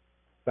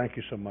 Thank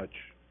you so much,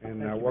 and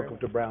Thank you welcome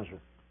very to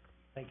Brownsville.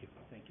 Thank you.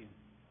 Thank you.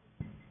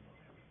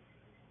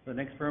 The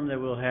next firm that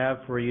we'll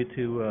have for you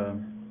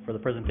for the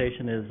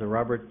presentation is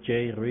Robert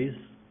J. Ruiz,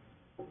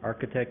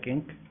 Architect,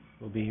 Inc.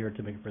 will be here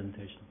to make a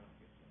presentation.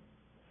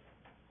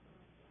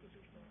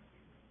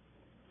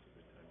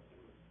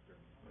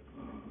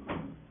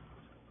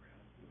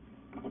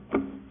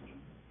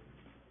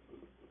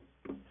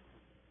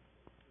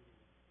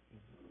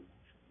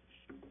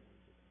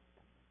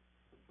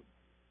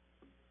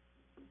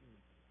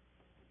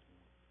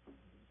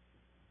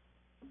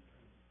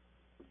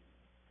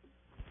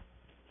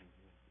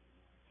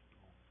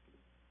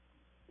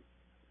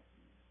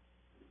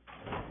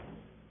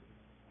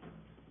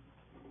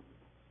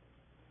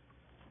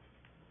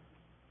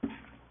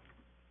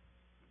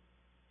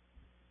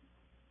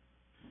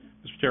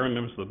 Chairman,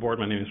 members of the board,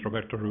 my name is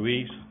Roberto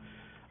Ruiz.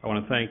 I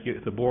want to thank you,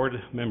 the board,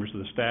 members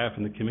of the staff,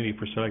 and the committee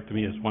for selecting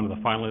me as one of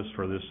the finalists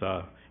for this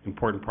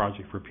important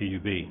project for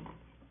PUB.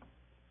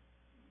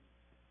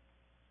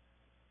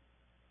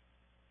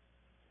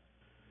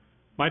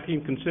 My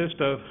team consists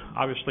of,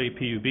 obviously,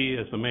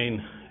 PUB as the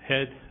main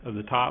head of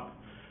the top.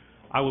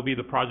 I will be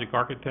the project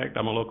architect.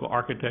 I'm a local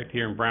architect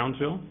here in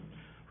Brownsville.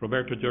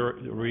 Roberto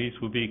Ruiz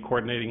will be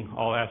coordinating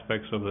all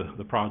aspects of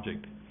the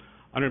project.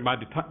 Under my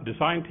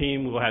design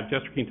team, we will have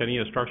Jester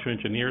Quintanilla structural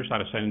engineers out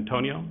of San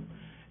Antonio,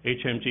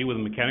 HMG with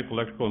mechanical,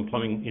 electrical, and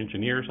plumbing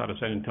engineers out of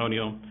San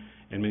Antonio,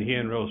 and Mejia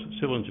and Rose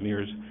civil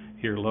engineers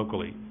here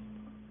locally.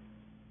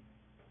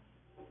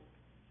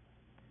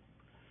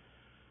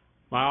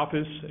 My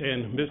office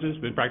and business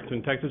have been practicing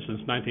in Texas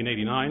since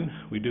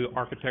 1989. We do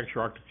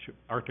architecture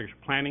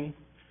planning,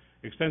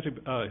 extensive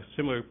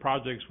similar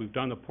projects. We've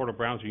done the Port of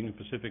Brownsville Union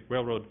Pacific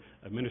Railroad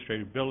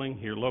Administrative Building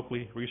here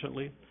locally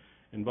recently,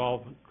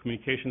 involved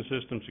communication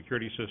systems,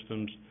 security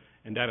systems,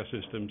 and data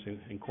systems,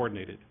 and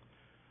coordinated.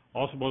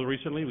 Also, more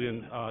recently,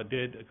 we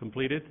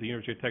completed the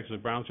University of Texas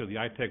at Brownsville, the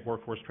ITech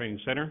Workforce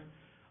Training Center,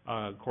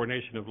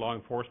 coordination of law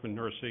enforcement,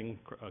 nursing,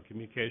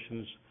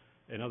 communications,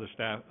 and other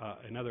staff,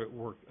 and other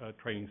work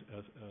training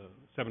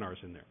seminars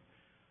in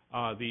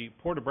there. The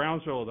Port of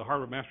Brownsville, the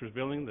Harbor Masters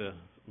Building, the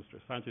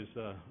Mr. Sanchez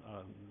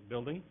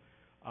building,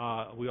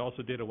 we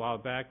also did a while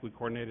back. We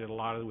coordinated a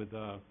lot with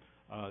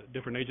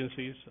different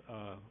agencies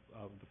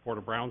of the Port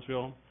of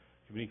Brownsville,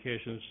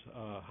 communications,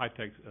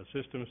 high-tech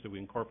systems that we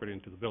incorporated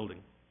into the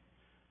building.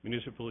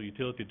 Municipal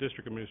Utility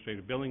District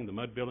Administrative Building, the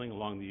MUD building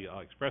along the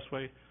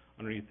expressway,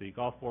 underneath the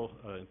golf ball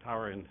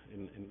tower in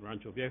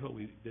Rancho Viejo.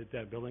 We did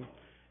that building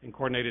and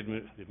coordinated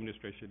the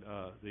administration,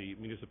 the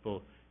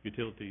municipal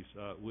utilities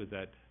with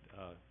that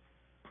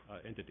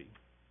entity.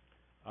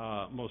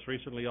 Most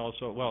recently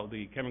also, well,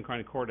 the Cameron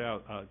County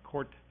Courthouse,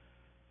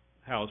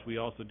 we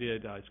also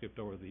did, I skipped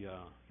over the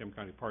Cameron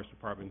County Parks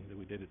Department that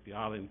we did at the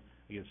island,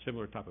 again,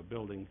 similar type of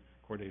building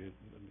coordinated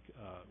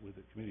with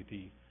the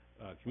community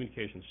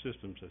communication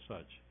systems as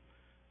such.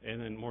 And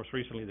then most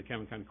recently, the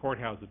Cameron County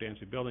Courthouse, the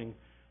Dancy building,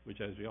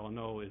 which as we all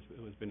know it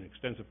has been an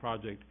extensive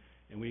project,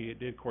 and we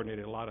did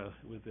coordinate a lot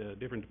with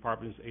different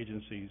departments,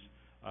 agencies,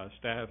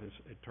 staff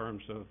in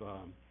terms of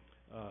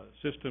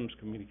systems,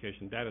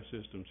 communication data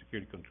systems,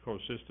 security control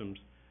systems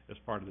as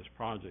part of this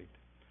project.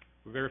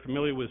 We're very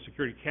familiar with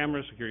security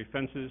cameras, security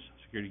fences,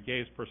 security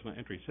gates, personal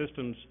entry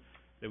systems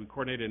that we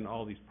coordinated in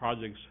all these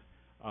projects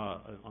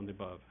on the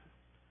above.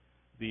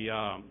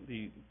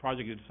 The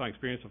project is design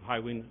experience of high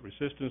wind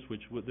resistance,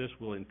 which this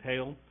will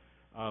entail.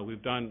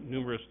 We've done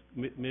numerous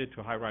mid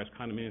to high-rise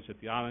condominiums at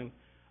the island,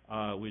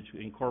 which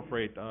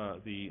incorporate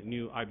the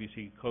new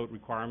IBC code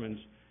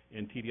requirements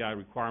and TDI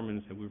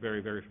requirements, and we're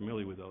very, very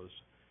familiar with those.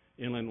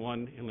 Inland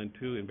 1, Inland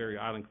 2, and Berry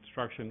Island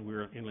construction,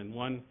 we're Inland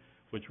 1,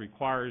 which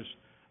requires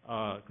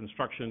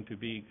construction to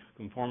be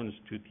conformance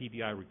to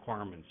TDI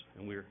requirements,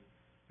 and we're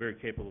very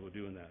capable of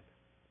doing that.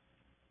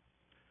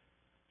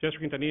 Jester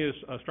Quintanilla's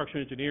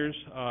structural engineers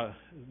have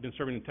been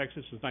serving in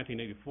Texas since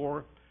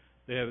 1984.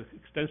 They have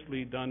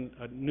extensively done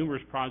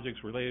numerous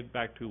projects related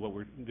back to what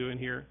we're doing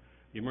here.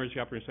 The Emergency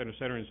Operations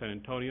Center in San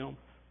Antonio,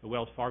 the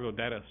Wells Fargo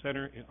Data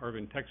Center in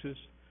Irving, Texas,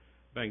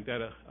 Bank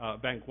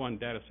One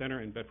Data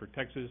Center in Bedford,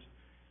 Texas,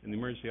 and the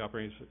Emergency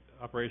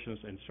Operations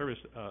and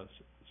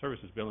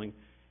Services Building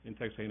in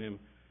Texas A&M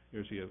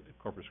University of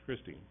Corpus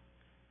Christi.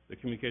 The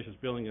Communications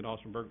Building at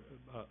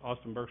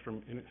Austin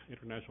Bergstrom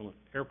International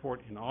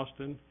Airport in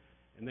Austin,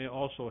 and they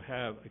also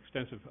have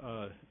extensive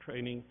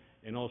training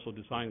and also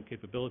design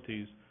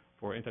capabilities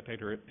for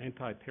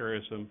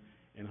anti-terrorism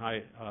and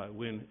high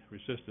wind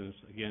resistance,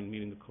 again,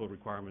 meeting the code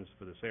requirements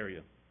for this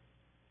area.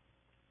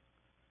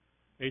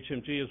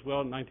 HMG as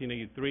well, in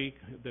 1983,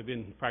 they've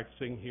been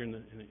practicing here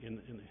in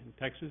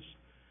Texas.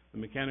 The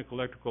mechanical,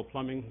 electrical,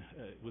 plumbing,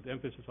 with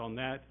emphasis on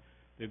that.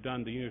 They've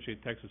done the University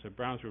of Texas at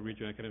Brownsville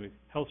Regional Academic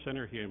Health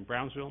Center here in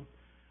Brownsville,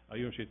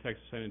 University of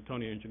Texas San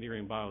Antonio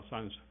Engineering and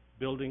Bioscience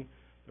Building,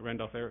 the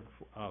Randolph Air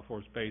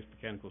Force Base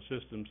Mechanical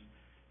Systems,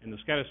 and the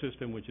SCADA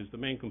system, which is the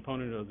main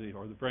component of the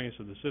brains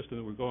of the system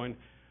that we're going.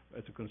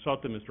 As a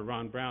consultant, Mr.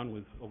 Ron Brown,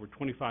 with over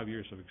 25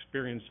 years of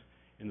experience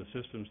in the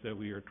systems that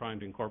we are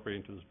trying to incorporate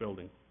into this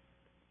building.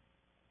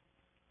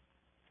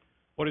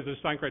 What is the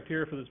design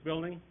criteria for this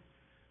building?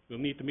 We'll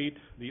need to meet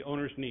the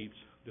owner's needs,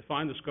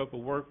 define the scope of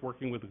work,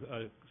 working with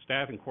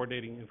staff and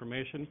coordinating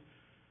information.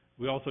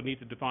 We also need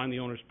to define the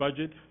owner's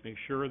budget, make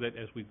sure that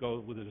as we go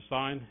with the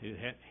design,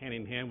 hand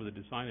in hand with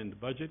the design and the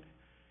budget,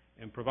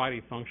 and provide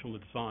a functional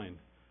design.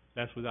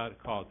 That's without a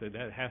cost.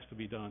 That has to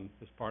be done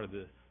as part of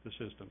the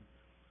system.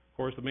 Of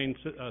course, the main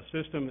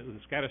system,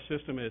 the SCADA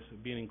system, is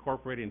being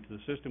incorporated into the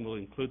system will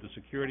include the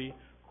security,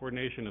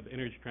 coordination of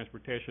energy,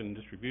 transportation, and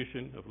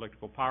distribution of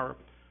electrical power,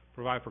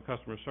 provide for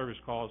customer service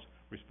calls,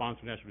 respond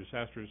to natural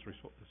disasters,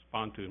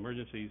 respond to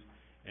emergencies,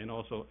 and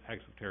also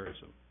acts of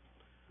terrorism.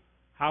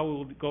 How we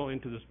will go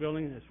into this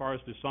building, as far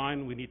as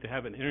design, we need to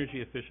have an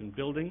energy efficient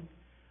building.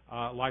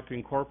 Like to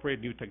incorporate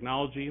new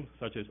technology,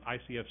 such as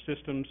ICF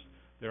systems.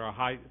 There are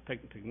high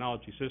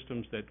technology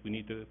systems that we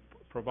need to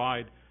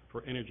provide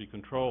for energy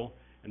control,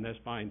 and that's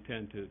my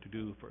intent to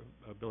do for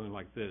a building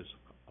like this.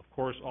 Of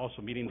course,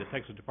 also meeting the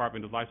Texas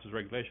Department of License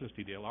Regulations,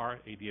 TDLR,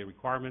 ADA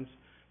requirements,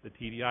 the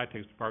TDI,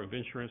 Texas Department of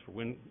Insurance for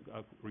wind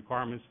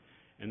requirements,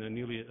 and the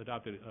newly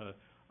adopted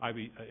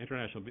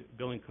International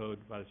Building Code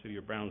by the City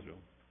of Brownsville.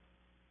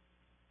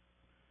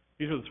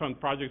 These are some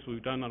projects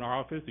we've done on our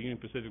office. The Union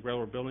Pacific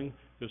Railroad Building,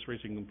 just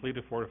recently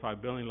completed,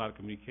 fortified building, a lot of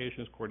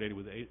communications, coordinated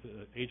with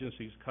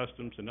agencies,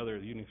 customs, and other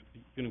Union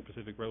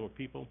Pacific Railroad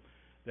people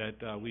that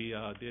we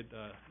did,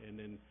 and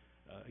then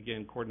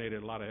again,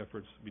 coordinated a lot of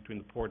efforts between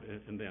the port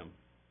and them.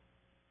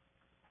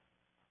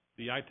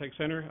 The iTech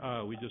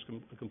Center, we just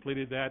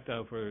completed that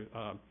for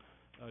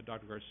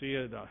Dr.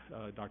 Garcia,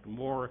 Dr.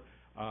 Moore.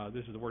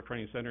 This is the Work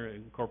Training Center,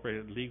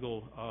 incorporated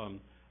legal,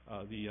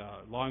 the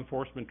law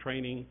enforcement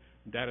training,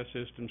 data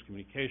systems,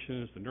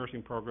 communications, the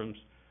nursing programs.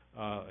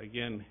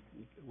 Again,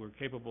 we're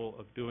capable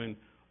of doing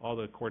all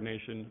the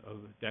coordination of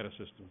data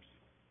systems.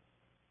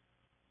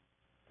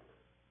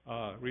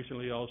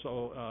 Recently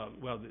also,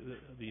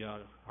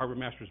 the Harbor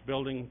Masters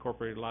Building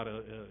incorporated a lot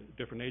of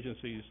different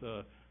agencies,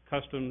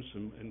 Customs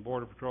and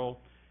Border Patrol,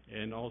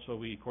 and also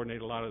we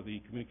coordinate a lot of the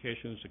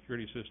communications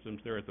security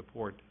systems there at the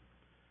port.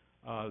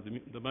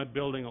 The mud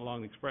building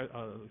along the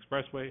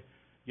expressway,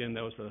 again,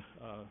 that was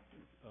a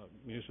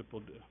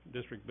municipal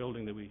district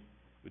building that we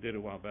did a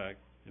while back,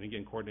 and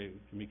again, coordinated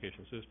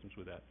communication systems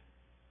with that.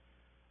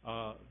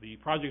 The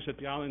projects at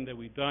the island that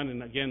we've done,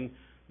 and again,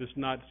 this is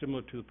not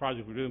similar to the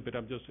project we're doing, but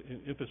I'm just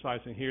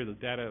emphasizing here the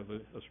data of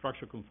a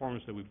structural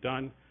conformance that we've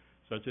done,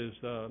 such as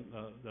the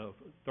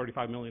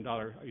 $35 million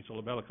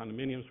Isla Bella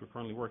condominiums. We're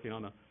currently working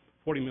on a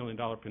 $40 million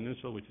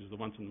peninsula, which is the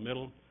ones in the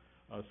middle,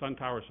 Sun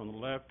Towers on the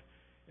left,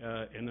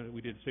 and then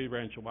we did City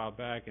Ranch a while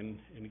back, and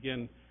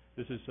again,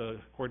 this is a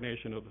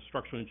coordination of the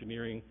structural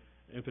engineering,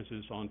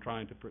 emphasis on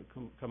trying to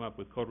come up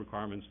with code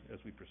requirements as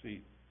we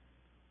proceed.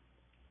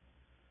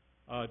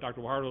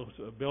 Dr.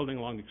 Guajardo's building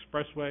along the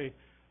expressway,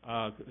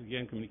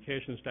 again,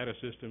 communications, data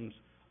systems,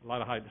 a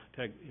lot of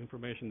high-tech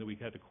information that we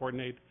had to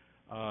coordinate.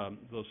 The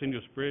Los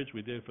Indios Bridge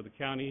we did for the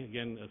county,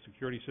 again,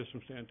 security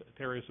systems,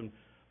 terrorism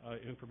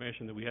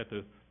information that we had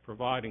to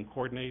provide and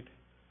coordinate.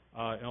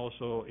 And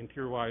also,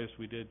 interior-wise,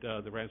 we did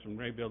the Ransom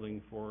Ray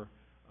building for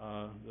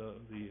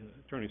the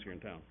attorneys here in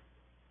town.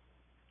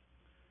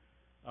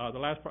 The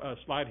last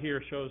slide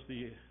here shows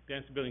the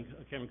Dancing Building,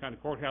 Cameron County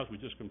Courthouse we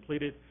just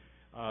completed.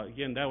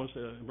 Again, that was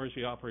an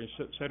emergency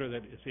operations center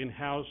that is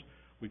in-house.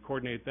 We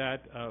coordinate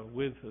that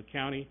with the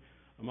county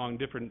among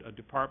different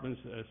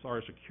departments as far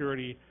as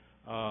security,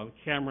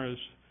 cameras,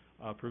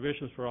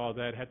 provisions for all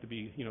that had to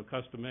be,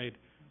 custom made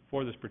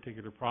for this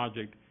particular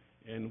project,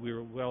 and we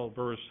were well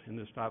versed in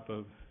this type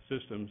of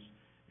systems,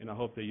 and I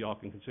hope that y'all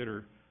can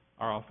consider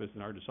our office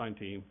and our design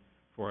team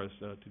for us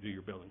to do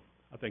your building.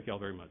 I thank y'all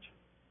very much.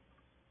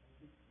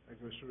 Thank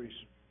you, Mr. Reese.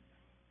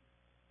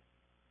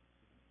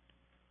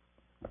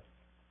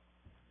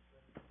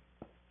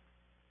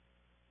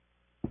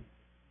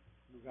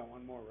 We got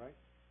one more, right?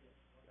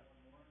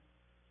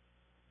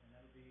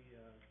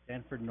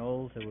 Stanford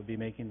Knowles that will be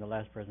making the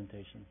last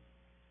presentation.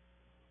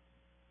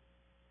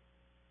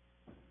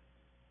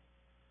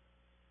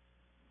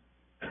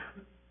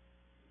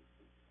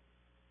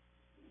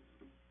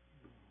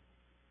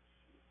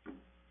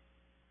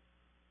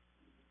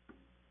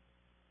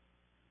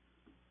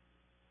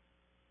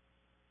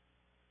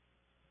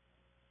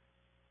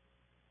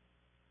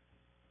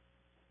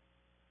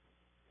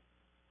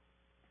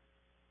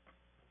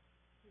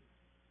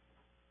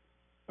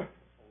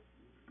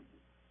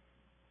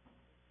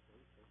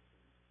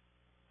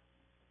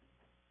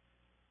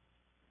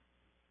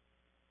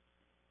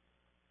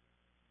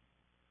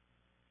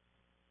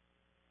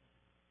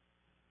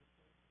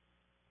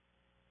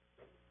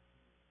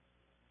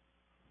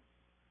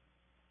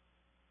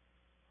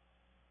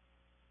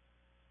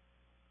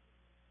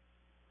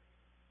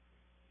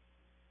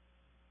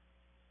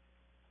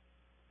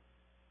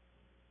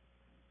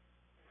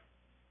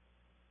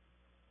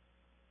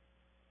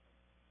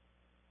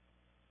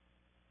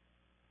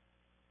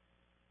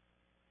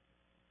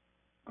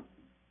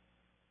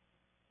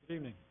 Good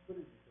evening.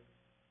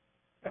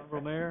 Honorable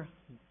Mayor,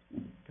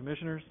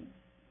 Commissioners,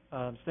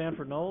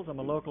 Stanford Knowles. I'm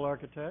a local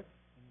architect.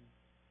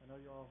 I know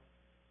you all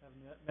have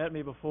met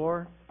me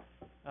before.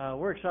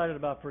 We're excited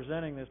about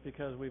presenting this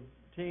because we've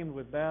teamed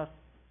with Bath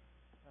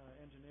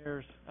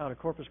engineers out of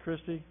Corpus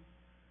Christi.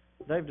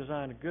 They've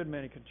designed a good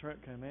many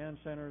command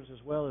centers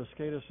as well as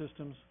SCADA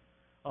systems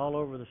all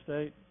over the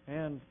state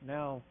and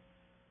now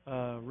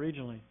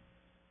regionally.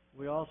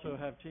 We also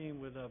have teamed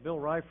with Bill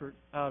Reifert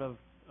out of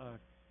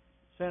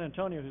San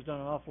Antonio, who's done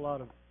an awful lot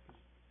of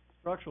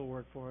structural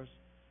work for us,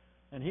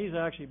 and he's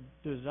actually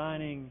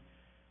designing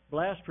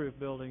blast-proof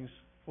buildings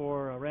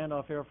for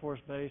Randolph Air Force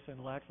Base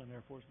and Lackland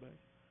Air Force Base.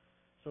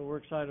 So we're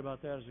excited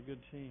about that as a good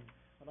team.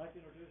 I'd like to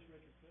introduce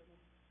Richard Pittman,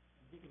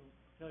 and he can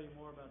tell you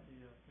more about the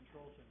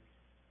control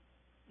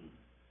centers.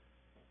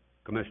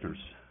 Commissioners,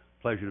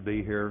 pleasure to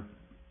be here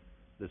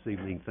this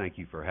evening. Thank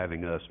you for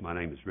having us. My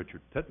name is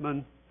Richard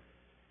Pittman,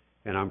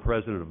 and I'm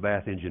president of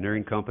Bath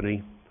Engineering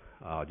Company.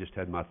 Just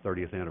had my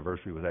 30th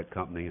anniversary with that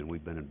company, and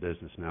we've been in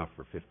business now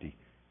for 50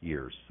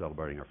 years,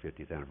 celebrating our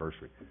 50th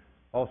anniversary.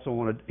 Also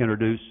want to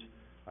introduce,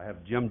 I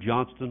have Jim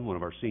Johnston, one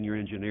of our senior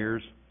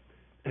engineers.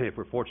 If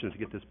we're fortunate to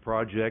get this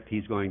project,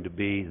 he's going to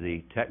be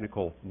the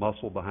technical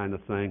muscle behind the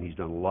thing. He's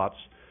done lots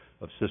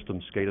of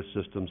systems, SCADA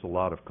systems, a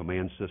lot of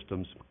command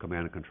systems,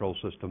 command and control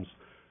systems.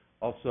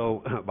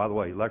 Also, by the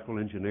way, electrical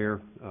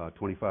engineer,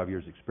 25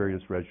 years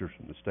experience, registered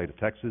from the state of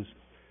Texas.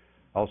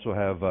 Also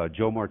have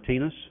Joe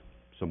Martinez,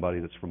 somebody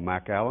that's from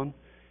McAllen.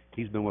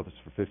 He's been with us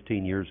for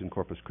 15 years in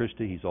Corpus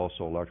Christi. He's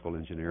also electrical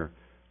engineer,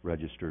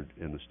 registered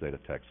in the state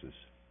of Texas.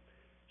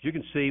 As you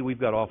can see, we've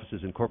got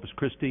offices in Corpus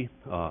Christi,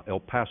 El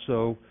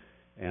Paso,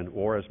 and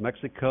Juarez,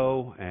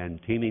 Mexico, and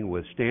teaming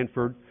with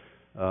Stanford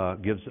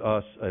gives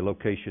us a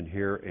location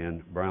here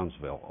in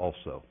Brownsville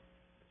also.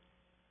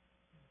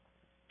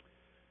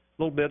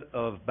 A little bit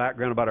of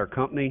background about our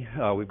company.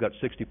 We've got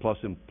 60-plus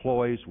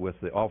employees with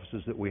the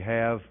offices that we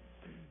have.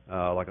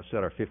 Like I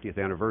said, our 50th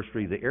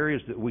anniversary. The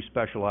areas that we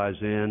specialize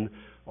in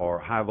are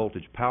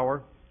high-voltage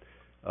power,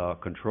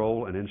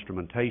 control and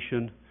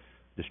instrumentation,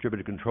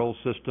 distributed control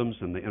systems,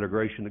 and the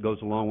integration that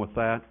goes along with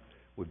that.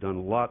 We've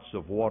done lots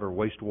of water,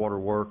 wastewater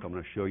work. I'm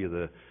going to show you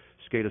the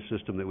SCADA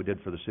system that we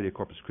did for the city of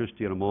Corpus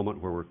Christi in a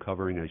moment, where we're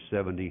covering a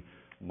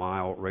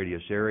 70-mile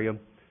radius area.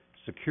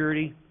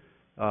 Security.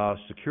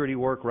 Security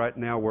work right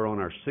now, we're on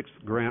our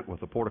 6th grant with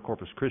the Port of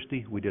Corpus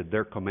Christi. We did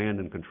their command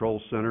and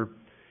control center.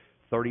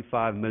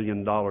 $35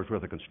 million worth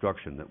of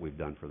construction that we've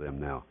done for them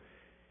now.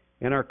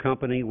 In our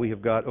company, we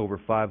have got over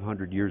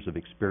 500 years of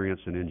experience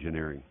in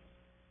engineering.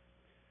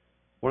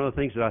 One of the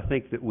things that I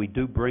think that we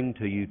do bring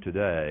to you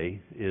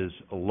today is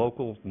a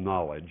local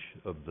knowledge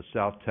of the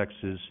South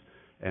Texas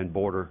and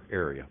border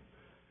area.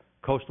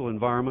 Coastal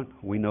environment,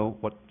 we know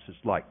what it's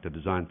like to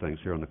design things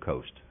here on the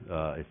coast.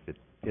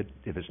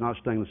 If it's not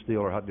stainless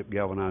steel or hot dip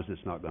galvanized,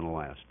 it's not going to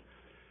last.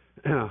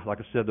 Like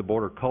I said, the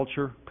border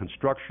culture,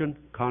 construction,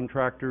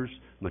 contractors,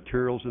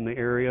 materials in the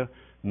area,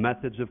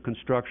 methods of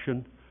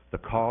construction, the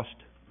cost.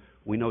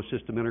 We know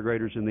system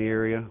integrators in the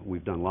area.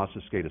 We've done lots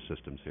of SCADA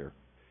systems here.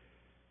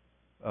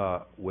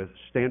 With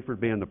Stanford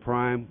being the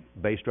prime,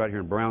 based right here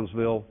in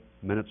Brownsville,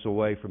 minutes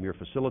away from your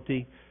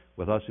facility.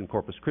 With us in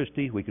Corpus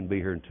Christi, we can be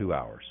here in 2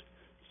 hours.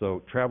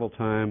 So travel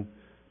time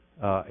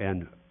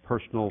and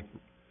personal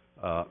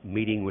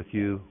meeting with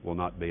you will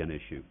not be an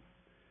issue.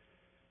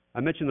 I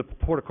mentioned the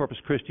Port of Corpus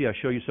Christi. I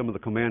show you some of the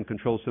command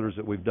control centers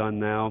that we've done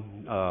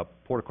now.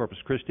 Port of Corpus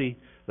Christi,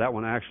 that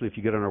one actually, if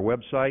you get on our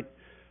website,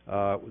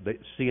 the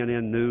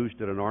CNN News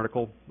did an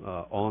article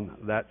on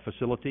that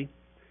facility.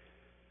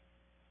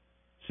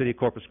 City of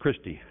Corpus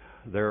Christi,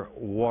 their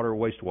water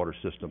wastewater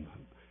system.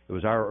 It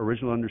was our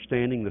original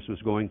understanding this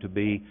was going to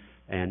be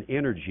an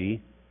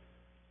energy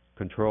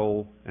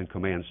control and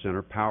command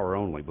center, power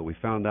only, but we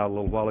found out a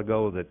little while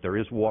ago that there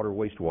is water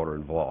wastewater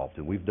involved,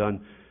 and we've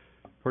done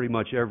pretty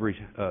much every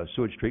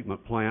sewage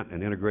treatment plant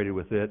and integrated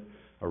with it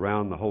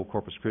around the whole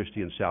Corpus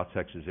Christi and South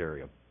Texas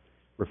area.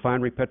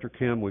 Refinery,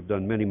 petrochem, we've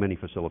done many, many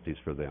facilities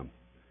for them.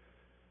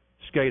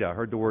 SCADA, I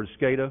heard the word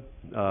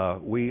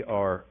SCADA. We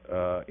are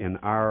in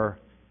our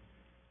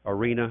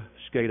arena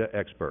SCADA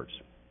experts.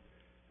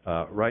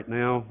 Right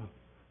now,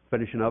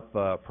 finishing up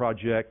a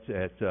project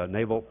at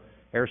Naval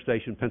Air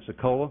Station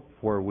Pensacola,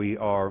 where we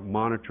are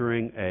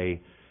monitoring a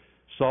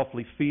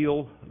Softly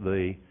field,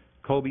 the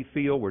Kobe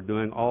field. We're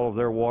doing all of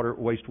their water,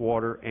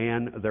 wastewater,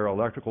 and their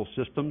electrical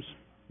systems.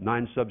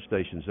 9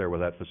 substations there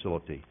with that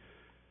facility.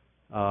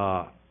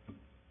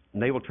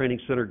 Naval Training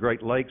Center,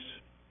 Great Lakes.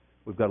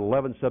 We've got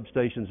 11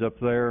 substations up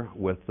there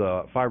with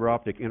fiber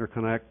optic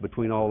interconnect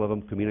between all of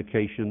them,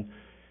 communication.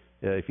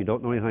 If you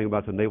don't know anything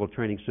about the Naval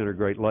Training Center,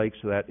 Great Lakes,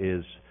 that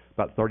is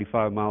about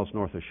 35 miles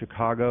north of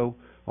Chicago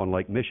on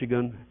Lake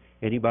Michigan.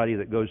 Anybody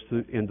that goes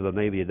through into the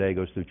Navy today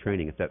goes through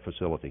training at that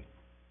facility.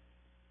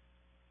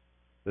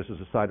 This is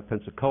the site of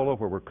Pensacola,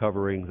 where we're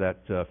covering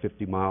that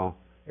 50-mile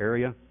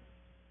area.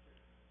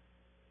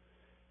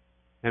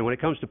 And when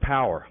it comes to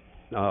power,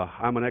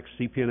 I'm an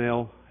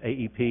ex-CP&L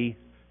AEP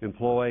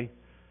employee.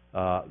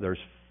 There's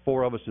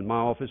 4 of us in my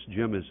office.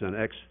 Jim is an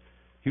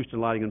ex-Houston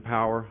Lighting and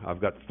Power.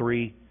 I've got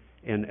 3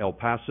 in El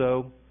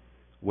Paso.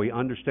 We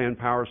understand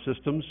power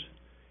systems,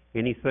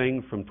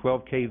 anything from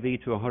 12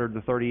 kV to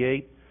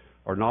 138.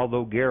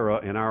 Arnaldo Guerra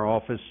in our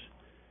office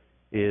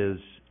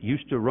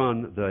used to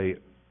run the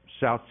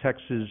South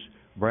Texas,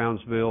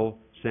 Brownsville,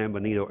 San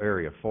Benito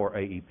area for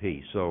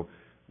AEP. So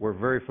we're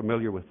very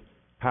familiar with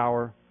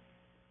power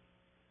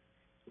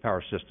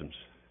systems.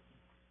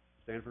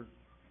 Stanford?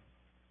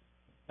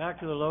 Back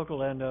to the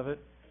local end of it.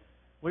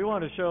 We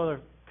want to show a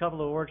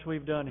couple of works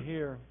we've done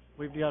here.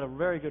 We've got a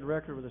very good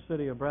record with the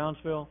city of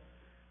Brownsville.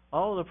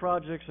 All of the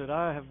projects that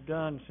I have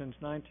done since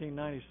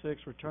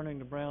 1996 returning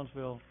to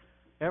Brownsville,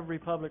 every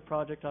public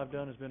project I've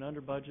done has been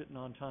under budget and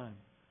on time.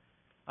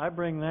 I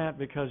bring that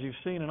because you've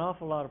seen an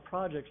awful lot of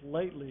projects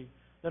lately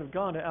that have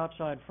gone to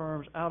outside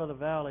firms out of the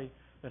valley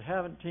that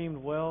haven't teamed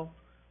well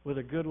with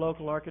a good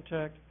local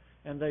architect,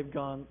 and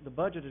the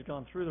budget has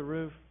gone through the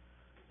roof.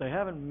 They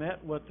haven't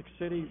met what the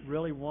city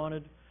really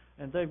wanted,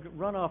 and they've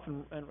run off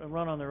and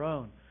run on their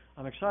own.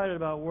 I'm excited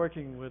about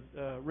working with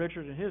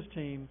Richard and his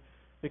team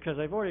because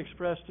they've already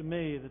expressed to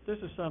me that this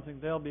is something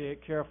they'll be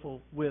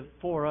careful with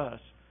for us.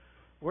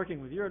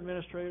 Working with your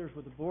administrators,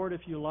 with the board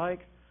if you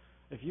like,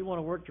 if you want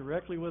to work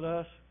directly with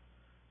us,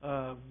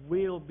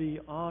 we'll be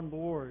on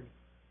board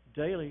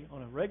daily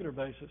on a regular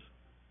basis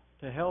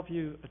to help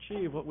you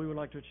achieve what we would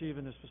like to achieve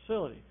in this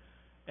facility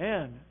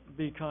and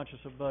be conscious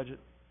of budget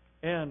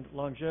and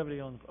longevity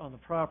on the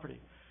property.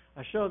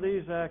 I show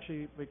these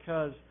actually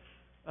because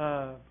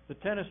the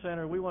tennis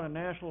center, we won a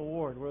national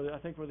award. I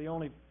think we're the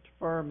only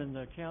firm in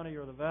the county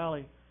or the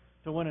valley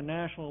to win a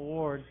national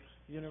award.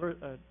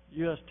 The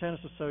U.S. Tennis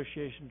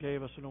Association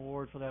gave us an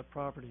award for that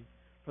property,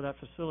 for that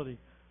facility.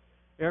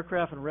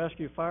 Aircraft and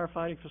Rescue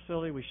Firefighting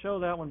Facility, we show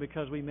that one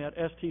because we met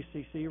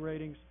STCC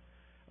ratings.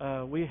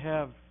 We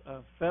have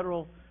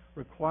federal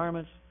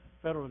requirements,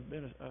 Federal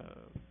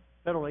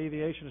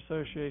Aviation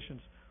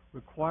Association's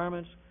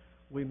requirements.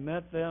 We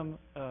met them,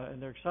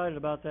 and they're excited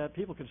about that.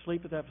 People can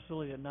sleep at that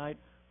facility at night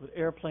with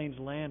airplanes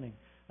landing.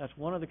 That's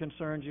one of the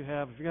concerns you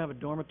have. If you have a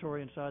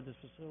dormitory inside this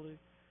facility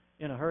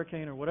in a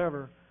hurricane or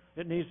whatever,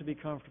 it needs to be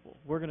comfortable.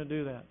 We're going to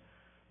do that.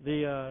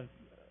 The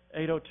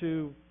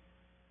 802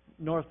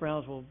 North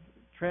Brownsville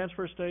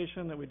transfer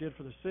station that we did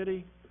for the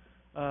city,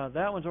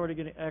 that one's already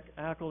getting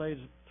accolades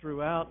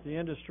throughout the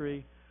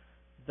industry.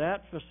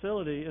 That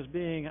facility is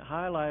being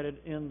highlighted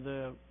in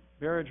the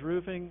Barrage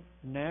Roofing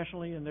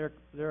nationally in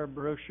their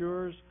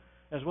brochures,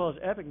 as well as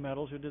Epic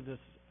Metals, who did the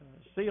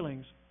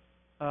ceilings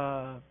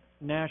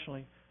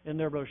nationally in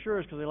their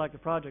brochures because they like the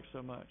project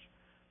so much.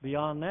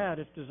 Beyond that,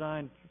 it's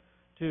designed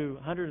to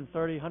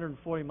 130,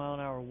 140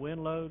 mile-an-hour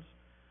wind loads.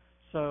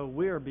 So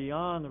we are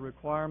beyond the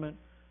requirement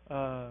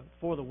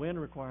for the wind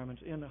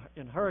requirements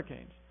in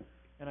hurricanes.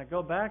 And I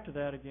go back to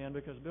that again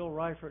because Bill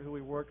Reifert, who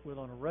we worked with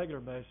on a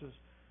regular basis,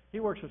 he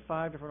works with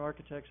 5 different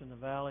architects in the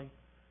valley,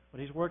 but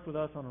he's worked with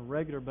us on a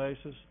regular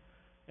basis,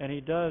 and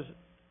he does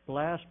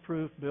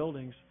blast-proof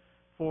buildings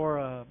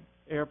for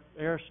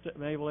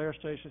naval air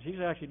stations. He's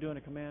actually doing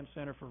a command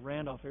center for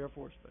Randolph Air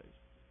Force Base.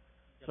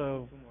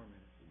 So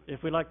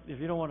if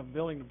you don't want a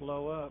building to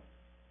blow up,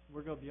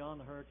 we'll go beyond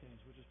the hurricanes,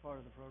 which is part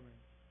of the program.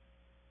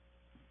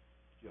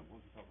 Jim, why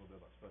don't you talk a little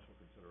bit about special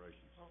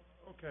considerations?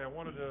 Okay,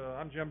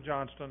 I'm Jim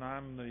Johnston.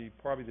 I'm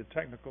probably the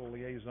technical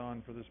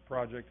liaison for this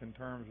project in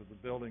terms of the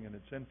building and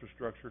its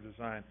infrastructure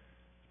design.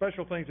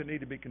 Special things that need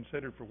to be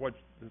considered for what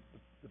the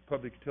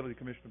Public Utility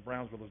Commission of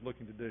Brownsville is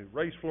looking to do.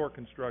 Raised floor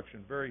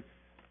construction, very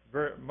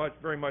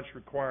much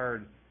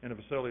required in a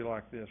facility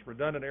like this.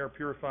 Redundant air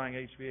purifying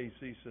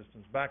HVAC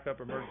systems,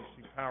 backup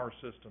emergency power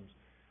systems.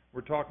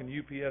 We're talking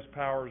UPS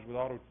powers with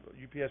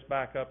UPS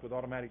backup with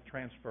automatic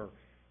transfer.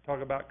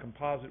 Talk about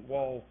composite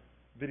wall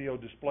video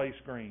display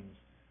screens.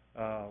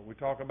 We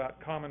talk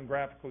about common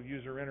graphical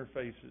user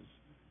interfaces,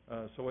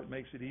 so it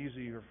makes it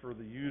easier for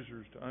the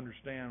users to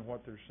understand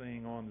what they're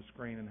seeing on the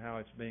screen and how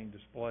it's being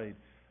displayed.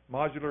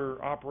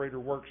 Modular operator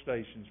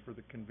workstations for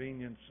the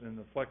convenience and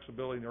the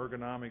flexibility and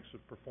ergonomics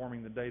of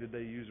performing the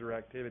day-to-day user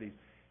activities.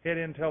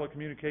 Head-end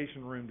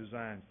telecommunication room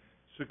designs.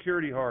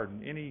 Security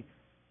hardened. Any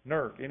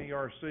NERC,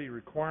 NERC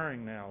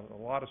requiring now a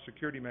lot of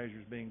security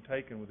measures being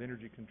taken with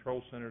energy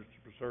control centers to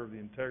preserve the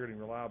integrity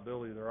and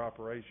reliability of their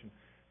operation.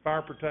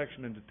 Fire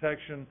protection and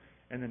detection,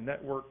 and then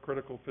network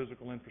critical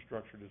physical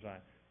infrastructure design.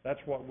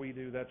 That's what we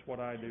do. That's what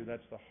I do.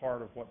 That's the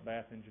heart of what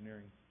Bath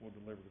Engineering will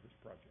deliver to this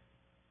project.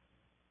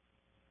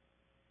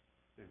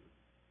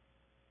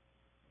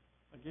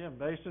 Again,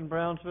 based in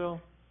Brownsville,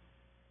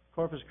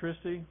 Corpus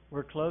Christi,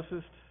 we're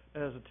closest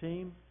as a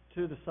team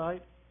to the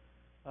site.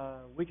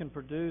 We can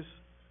produce,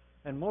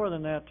 and more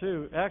than that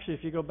too. Actually,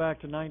 if you go back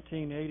to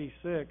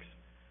 1986,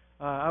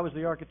 I was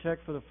the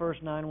architect for the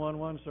first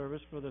 911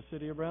 service for the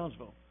city of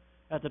Brownsville.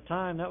 At the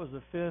time, that was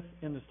the 5th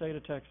in the state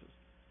of Texas.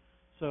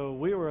 So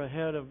we were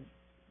ahead of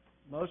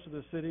most of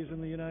the cities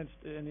in the United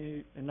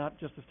States, and not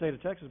just the state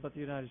of Texas, but the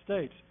United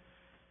States.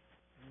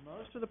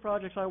 Most of the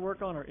projects I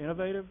work on are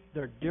innovative.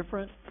 They're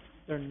different.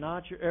 They're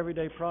not your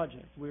everyday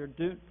projects. We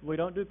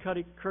don't do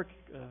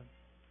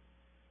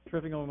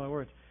tripping over my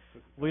words.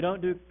 We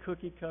don't do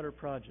cookie cutter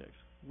projects.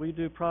 We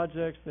do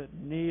projects that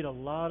need a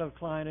lot of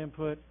client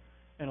input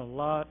and a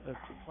lot of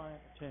client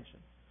attention.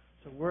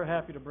 So we're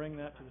happy to bring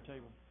that to the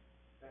table.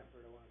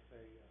 Stanford, I want to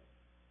say,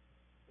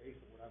 based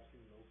on what I've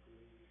seen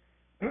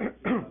locally,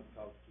 I've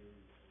talked to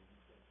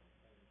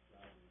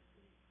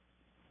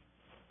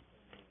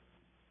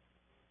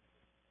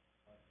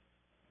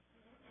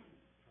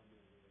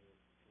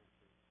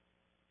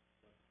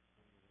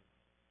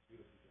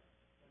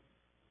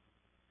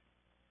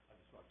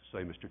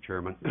Say, Mr.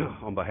 Chairman,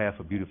 on behalf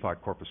of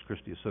Beautified Corpus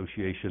Christi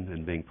Association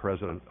and being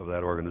president of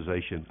that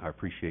organization, I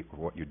appreciate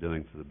what you're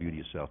doing for the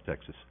beauty of South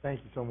Texas. Thank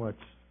you so much.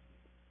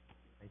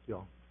 Thank you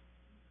all.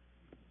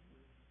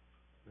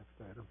 Next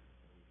item.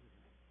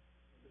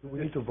 Do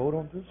we need to vote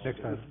on this? Next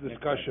item.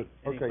 Discussion.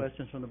 Any Okay.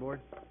 questions from the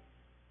board?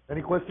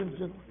 Any questions,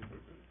 Jim?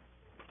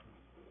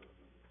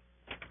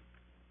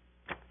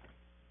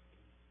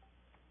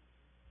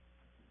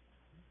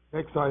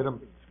 Next item,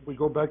 we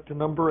go back to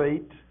number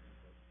 8.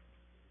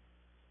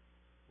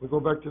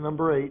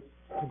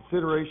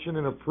 consideration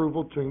and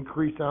approval to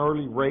increase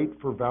hourly rate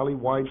for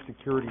Valley-wide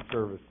security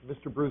service.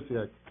 Mr.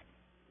 Brusiak.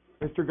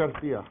 Mr.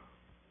 Garcia.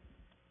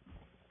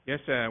 Yes,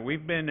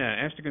 we've been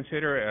asked to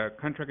consider a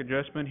contract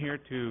adjustment here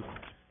to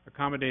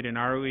accommodate an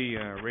hourly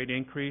rate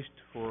increase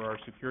for our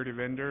security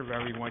vendor,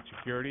 Valley-wide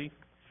Security.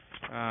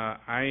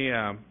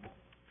 I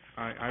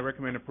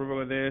recommend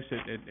approval of this.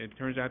 It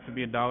turns out to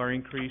be $1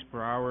 increase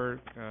per hour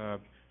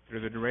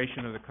through the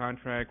duration of the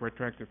contract,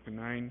 retroactive to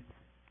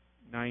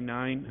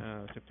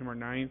September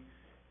 9th.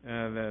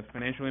 The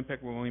financial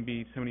impact will only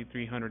be $7,300.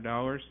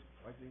 Why is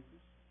the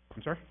increase?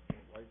 I'm sorry?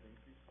 Why is the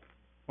increase?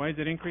 Why is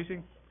it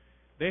increasing?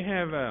 They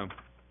have,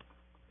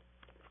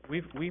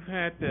 we've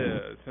had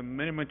some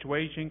minimum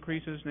wage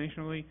increases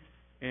nationally,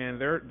 and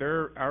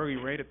their hourly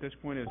rate at this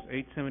point is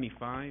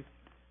 $8.75,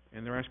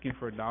 and they're asking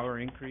for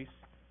 $1 increase.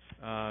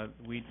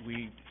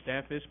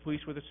 Staff is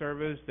pleased with the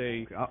service.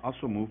 They Okay, I'll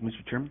also move,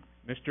 Mr. Chairman.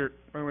 Mr.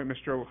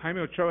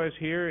 Jaime Ochoa is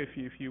here if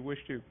you wish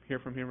to hear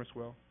from him as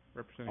well,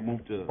 I'll representing.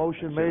 move to.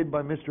 Motion made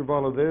by Mr.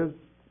 Valadez.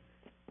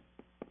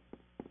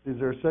 Is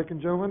there a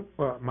second, gentlemen?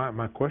 Well,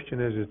 my question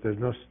is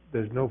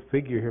there's no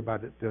figure here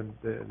about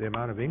the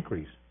amount of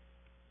increase.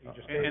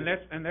 And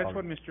that's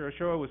what Mr.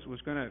 Ochoa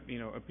was gonna,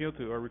 appeal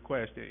to or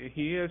request.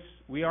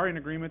 We are in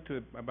agreement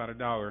to about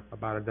 $1.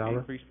 About $1?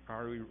 Increase,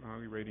 hourly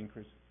rate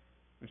increase.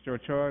 Mr.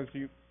 Ochoa,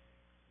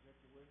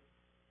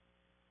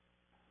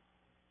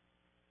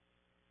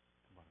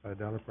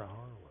 $1 per hour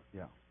or what?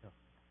 Yeah.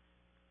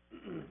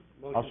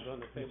 Motion's on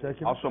the table.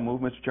 Second? Also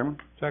move, Mr. Chairman.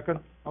 Second?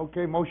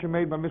 Okay, motion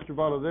made by Mr.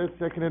 Valadez,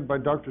 seconded by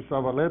Dr.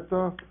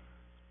 Zavaleta.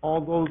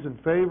 All those in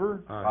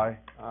favor? Aye.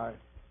 Aye.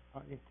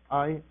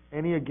 Aye.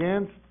 Any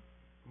against?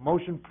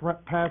 Motion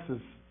passes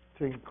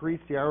to increase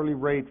the hourly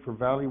rate for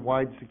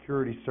Valley-wide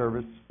security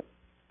service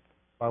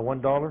by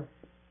 $1.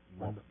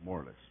 More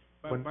or less.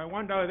 by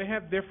 $1, they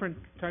have different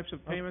types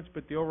of payments,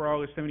 but the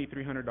overall is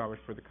 $7,300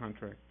 for the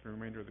contract, the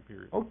remainder of the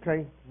period.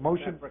 Okay,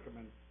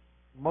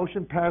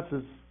 motion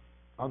passes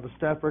on the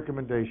staff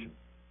recommendation.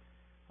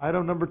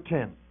 Item number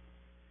 10,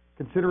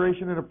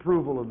 consideration and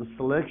approval of the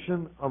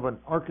selection of an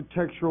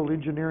architectural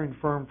engineering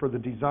firm for the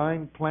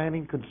design,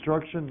 planning,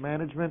 construction,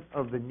 management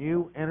of the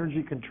new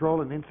Energy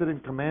Control and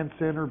Incident Command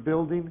Center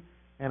building,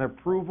 and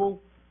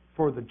approval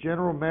for the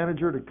general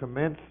manager to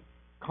commence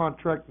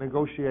contract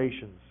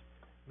negotiations.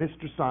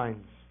 Mr.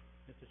 Sines.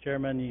 Mr.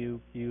 Chairman, you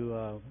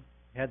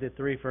had the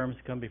three firms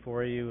come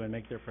before you and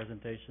make their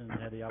presentation, and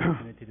had the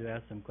opportunity to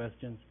ask some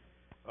questions.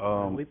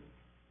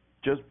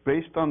 Just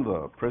based on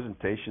the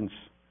presentations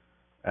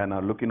and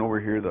looking over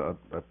here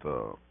at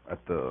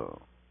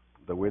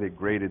the way they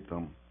graded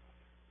them,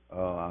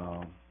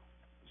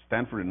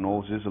 Stanford and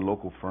Knowles is a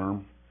local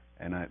firm,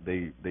 and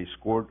they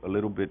scored a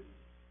little bit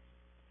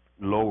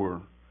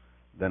lower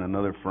than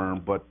another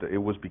firm, but it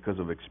was because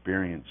of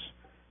experience.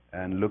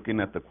 And looking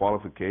at the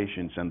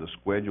qualifications and the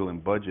schedule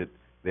and budget,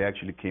 they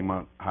actually came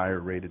out higher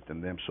rated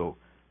than them. So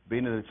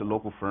being that it's a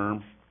local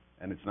firm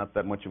and it's not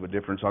that much of a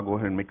difference, I'll go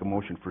ahead and make a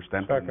motion for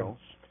Stanford and Knowles.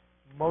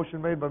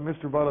 Motion made by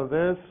Mr.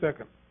 Valadez.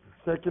 Second.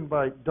 Second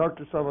by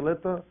Dr.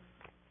 Zavaleta.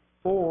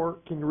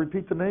 Can you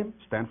repeat the name?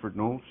 Stanford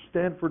Knowles.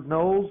 Stanford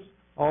Knowles.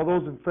 All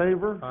those in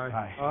favor?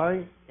 Aye.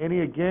 Aye. Any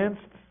against?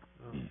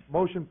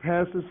 Motion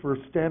passes for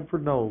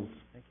Stanford Knowles.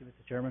 Thank you,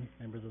 Mr. Chairman,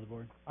 members of the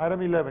board.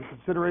 Item 11,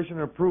 consideration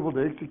and approval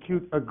to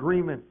execute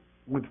agreement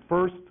with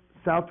First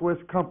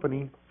Southwest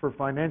Company for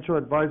financial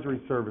advisory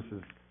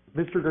services.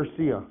 Mr.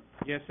 Garcia.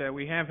 Yes,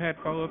 we have had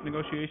follow-up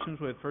negotiations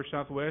with First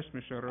Southwest.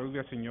 Mr. Raul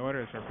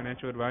Villaseñor is our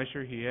financial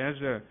advisor. He has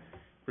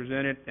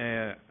presented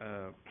an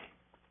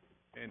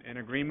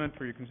agreement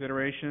for your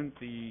consideration.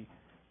 The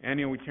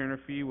annual retainer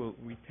fee will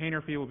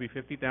be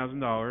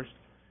 $50,000,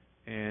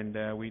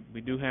 and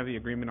we do have the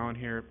agreement on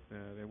here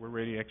that we're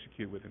ready to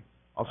execute with him.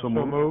 Also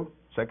move.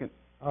 Second.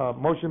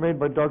 Motion made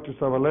by Dr.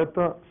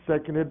 Zavaleta,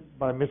 seconded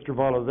by Mr.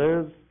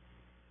 Valadez,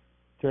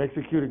 to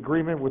execute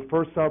agreement with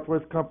First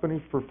Southwest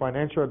Company for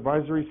financial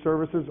advisory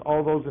services.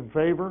 All those in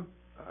favor?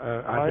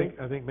 I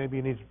think maybe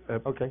you need,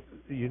 Okay.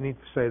 you need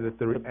to say that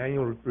the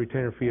annual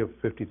retainer fee of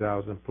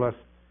 $50,000 plus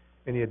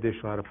any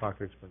additional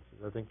out-of-pocket expenses,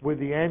 I think. With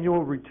the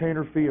annual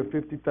retainer fee of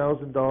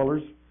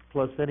 $50,000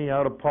 plus any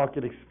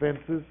out-of-pocket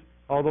expenses.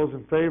 All those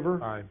in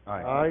favor? Aye.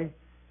 Aye.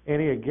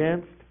 Any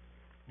against?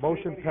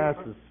 Motion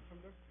passes.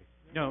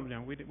 No,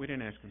 we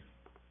didn't ask him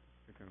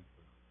to come.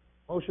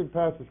 Motion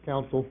passes,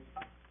 council.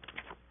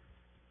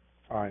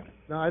 All right.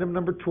 Now, item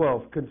number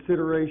 12,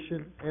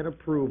 consideration and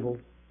approval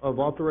of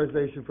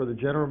authorization for the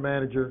general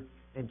manager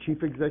and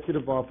chief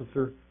executive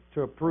officer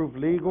to approve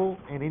legal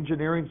and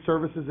engineering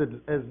services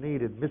as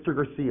needed. Mr.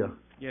 Garcia.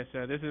 Yes,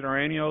 this is our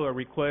annual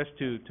request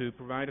to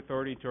provide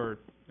authority to our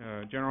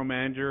general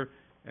manager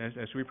as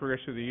we progress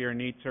through the year and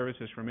need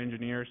services from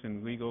engineers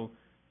and legal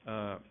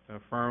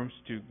firms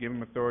to give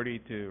them authority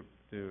to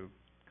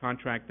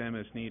contract them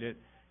as needed.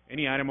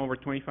 Any item over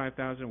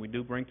 $25,000 we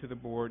do bring to the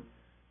board.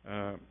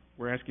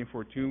 We're asking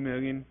for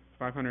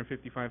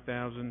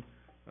 $2,555,000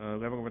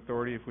 level of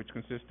authority, which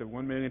consists of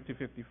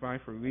 $1,255,000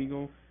 for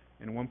legal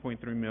and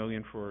 $1.3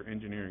 million for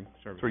engineering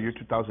services. For year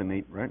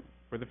 2008, right?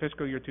 for the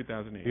fiscal year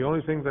 2008. The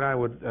only thing that I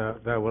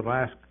would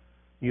ask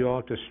you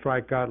all to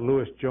strike out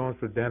Lewis Jones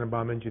for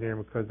Dannenbaum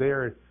Engineering, because they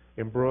are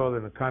embroiled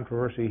in a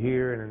controversy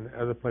here and in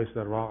other places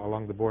that are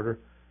along the border.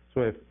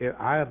 So if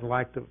I'd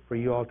like for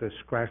you all to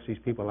scratch these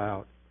people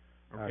out.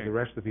 Okay. The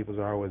rest of the people's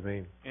are with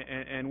me.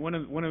 And one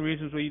of the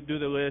reasons we do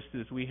the list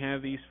is we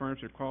have these firms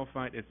that are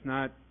qualified. It's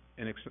not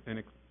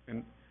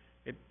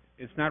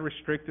it's not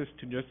restricted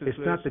to just this list.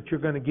 It's not that you're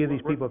going to give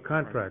these people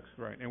contracts.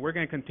 Right, and we're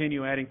going to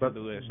continue adding to the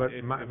list. But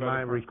if my other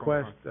firms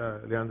request,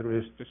 qualify. Leandro,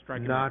 is Just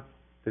strike it not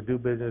to do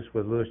business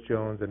with Lewis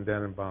Jones and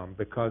Dannenbaum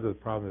because of the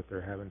problem that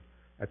they're having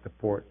at the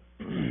port.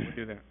 We'll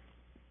do that.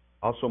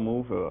 Also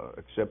move,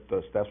 accept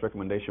the staff's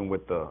recommendation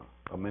with the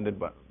amended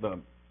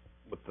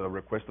with the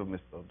request of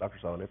Dr.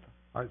 Zavaleta.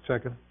 All right,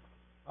 second.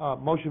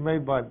 Motion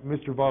made by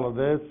Mr.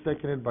 Valadez,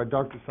 seconded by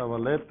Dr.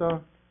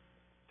 Zavaleta,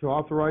 to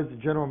authorize the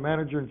General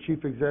Manager and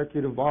Chief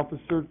Executive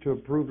Officer to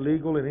approve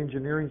legal and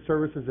engineering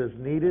services as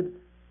needed,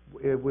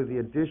 with the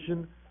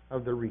addition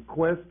of the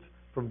request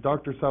from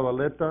Dr.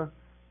 Zavaleta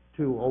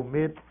to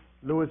omit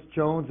Lewis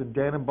Jones and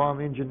Dannenbaum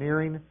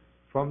Engineering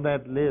from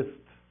that list.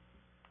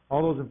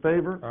 All those in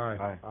favor?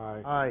 Aye.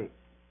 Aye.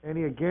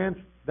 Any against?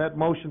 That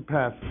motion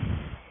passes.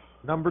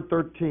 Number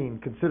 13,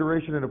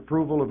 consideration and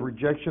approval of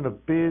rejection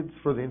of bids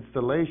for the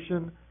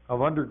installation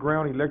of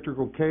underground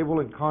electrical cable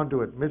and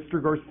conduit.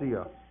 Mr.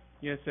 Garcia.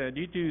 Yes,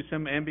 due to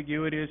some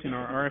ambiguities in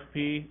our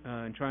RFP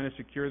in trying to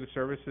secure the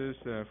services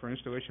for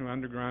installation of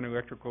underground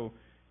electrical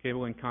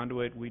cable and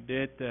conduit, we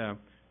did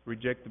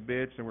reject the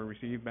bids that were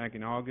received back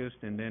in August,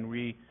 and then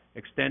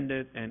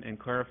re-extended and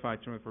clarified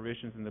some of the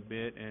provisions in the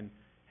bid, and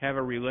have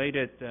a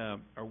related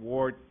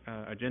award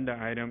agenda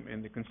item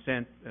in the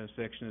consent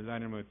section as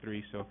item number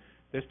 3. So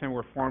this time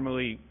we're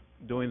formally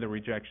doing the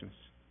rejections.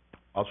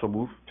 Also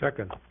move.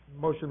 Second.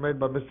 Motion made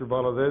by Mr.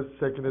 Valadez,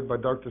 seconded by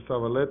Dr.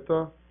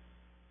 Zavaleta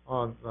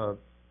on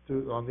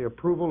the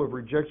approval of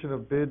rejection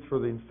of bids for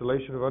the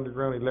installation of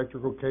underground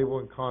electrical cable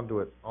and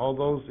conduit. All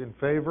those in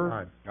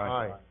favor?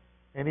 Aye.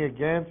 Any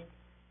against?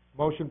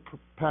 Motion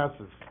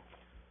passes.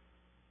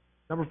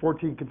 Number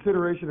 14,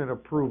 consideration and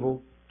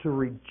approval to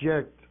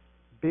reject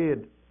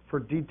bid for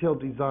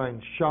detailed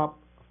design, shop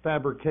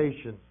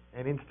fabrication,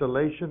 and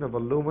installation of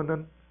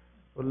aluminum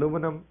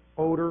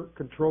odor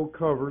control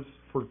covers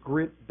for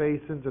grit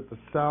basins at the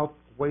South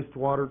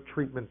Wastewater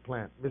Treatment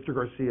Plant. Mr.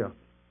 Garcia.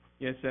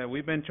 Yes,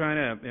 we've been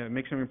trying to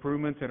make some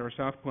improvements at our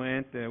South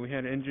plant. We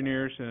had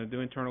engineers do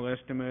internal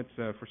estimates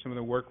for some of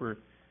the work we're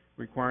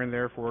requiring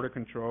there for odor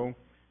control.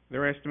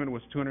 Their estimate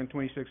was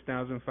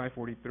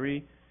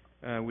 $226,543.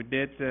 We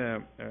did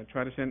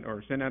try to send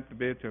out the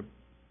bid to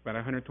about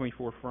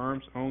 124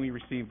 firms. Only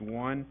received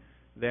one.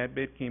 That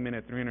bid came in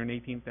at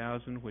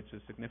 $318,000, which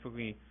is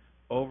significantly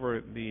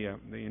over the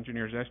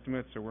engineer's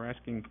estimate. So we're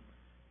asking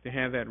to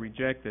have that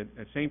rejected.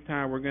 At the same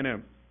time, we're going to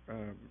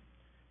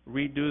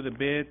redo the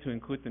bid to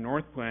include the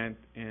North plant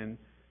and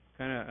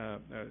kind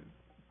of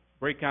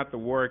break out the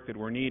work that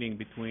we're needing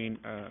between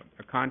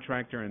a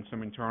contractor and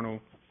some internal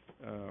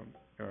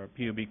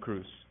PUB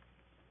crews.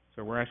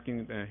 So we're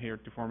asking here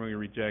to formally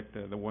reject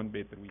the one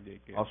bid that we did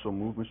get. Also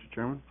move, Mr.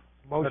 Chairman.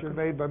 Motion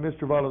made by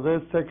Mr.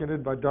 Valadez,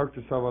 seconded by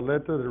Dr.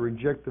 Zavaleta to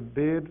reject the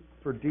bid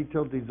for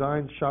detailed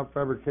design, shop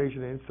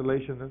fabrication, and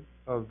installation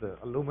of the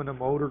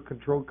aluminum odor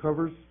control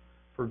covers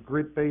for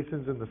grit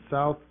basins in the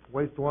South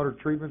Wastewater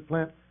Treatment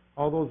Plant.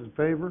 All those in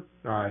favor?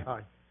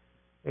 Aye.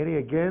 Any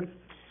against?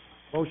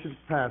 Motion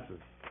passes.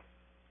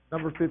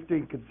 Number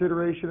 15,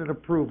 consideration and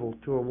approval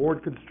to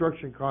award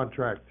construction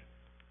contract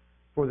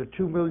for the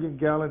 2 million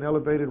gallon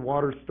elevated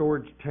water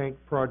storage tank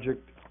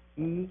project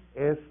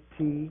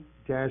EST-7,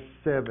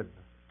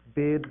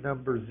 bid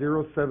number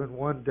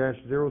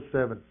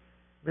 071-07.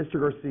 Mr.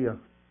 Garcia.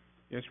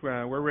 Yes,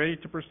 we're ready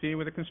to proceed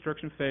with the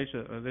construction phase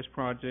of this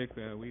project.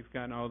 We've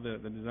gotten all the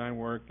design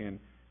work, and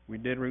we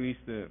did release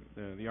the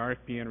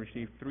RFP and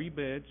received 3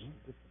 bids.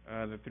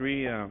 The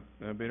 3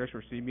 bidders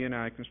were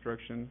CB&I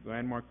Construction,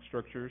 Landmark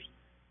Structures,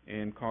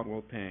 and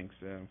Caldwell Tanks.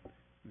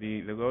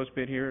 The lowest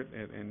bid here,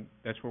 and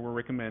that's what we're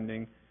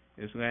recommending,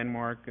 is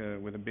Landmark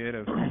with a bid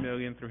of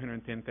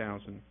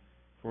 $3,310,000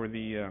 for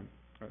the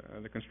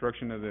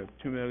construction of the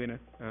 2 million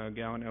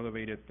gallon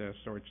elevated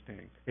storage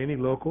tank. Any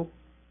local?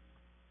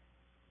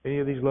 Any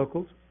of these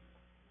locals?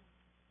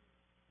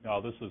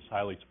 No, this is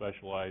highly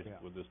specialized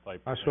with this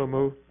type of I so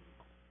move.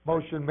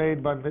 Motion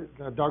made by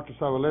Dr.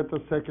 Zavaleta,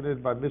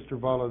 seconded by Mr.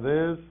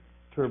 Valadez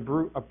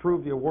to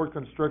approve the award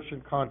construction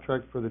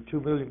contract for the 2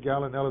 million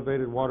gallon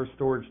elevated water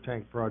storage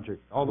tank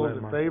project. All those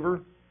in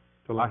favor?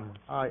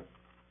 Aye.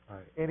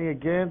 Any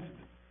against?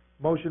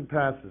 Motion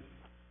passes.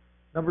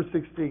 Number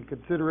 16,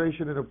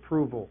 consideration and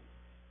approval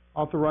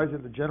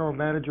authorizing the General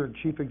Manager and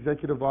Chief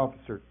Executive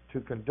Officer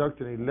to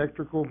conduct an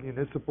electrical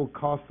municipal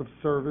cost of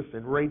service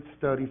and rate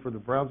study for the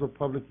Brownsville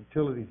Public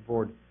Utilities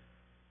Board.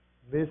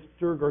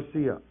 Mr.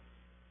 Garcia.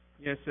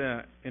 Yes,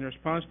 in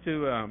response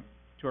to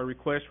our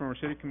request from our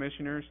city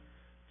commissioners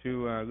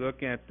to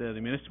look at the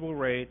municipal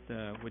rate,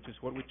 which is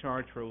what we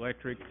charge for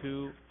electric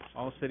to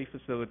all city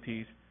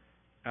facilities,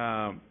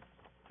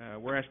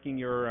 we're asking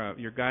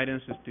your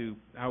guidance as to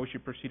how we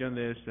should proceed on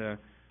this.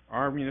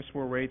 Our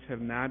municipal rates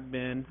have not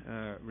been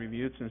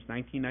reviewed since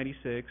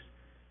 1996.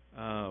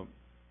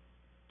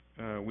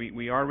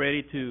 We are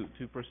ready to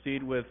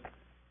proceed with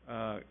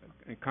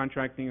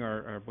contracting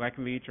our Black &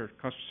 Veatch or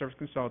customer service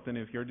consultant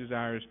if your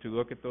desire is to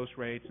look at those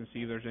rates and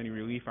see if there's any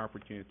relief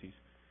opportunities.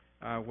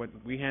 What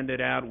we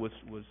handed out was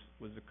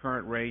the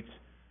current rates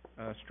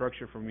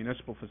structure for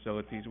municipal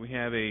facilities. We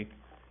have a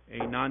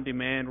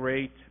non-demand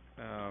rate,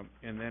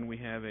 and then we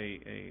have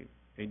a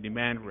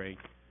demand rate.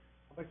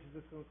 How much is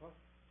this gonna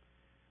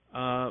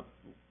cost?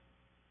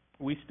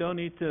 We still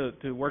need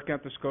to work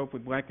out the scope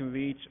with Black &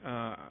 Veatch.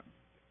 More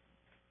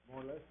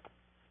or less?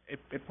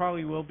 It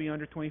probably will be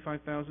under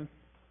 25,000.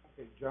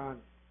 Okay,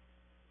 John,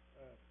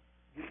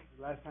 the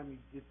last time you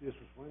did this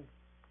was when?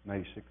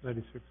 96.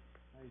 96,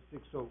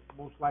 so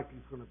most likely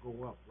it's gonna go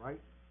up, right?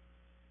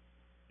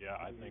 Yeah,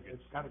 I think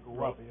it's gotta go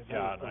rough. up. It's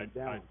Yeah, never and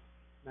come I down.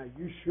 Now,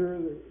 you sure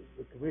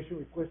the commission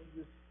requested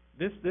this?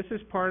 This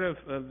is part of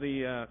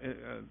the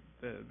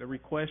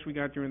request we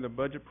got during the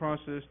budget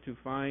process to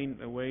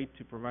find a way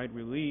to provide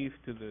relief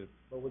to the.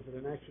 But was it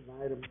an action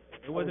item?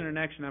 It wasn't an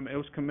action item. It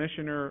was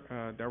commissioner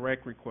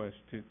direct request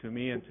to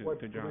me and to John. What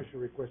commissioner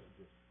requested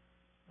this?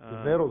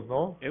 Cisneros,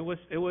 no? It was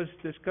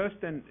discussed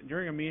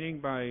during a meeting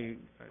by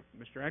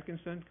Mr.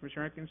 Atkinson,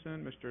 Commissioner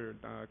Atkinson,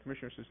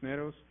 Commissioner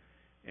Cisneros,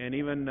 and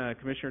even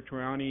Commissioner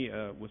Triani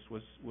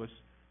was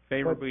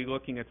favorably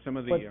looking at some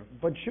of the.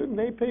 But shouldn't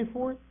they pay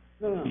for it?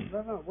 No,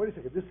 wait a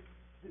second, this,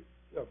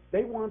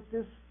 they want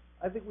this,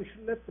 I think we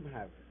should let them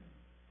have it.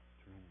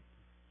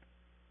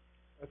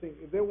 I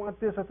think, if they want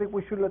this, I think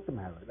we should let them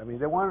have it. I mean,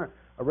 they want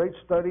a rate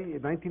study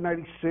in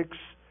 1996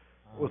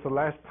 was the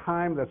last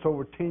time, that's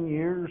over 10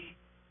 years.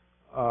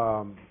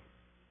 You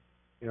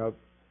know,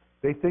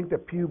 they think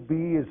that PUB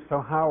is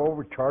somehow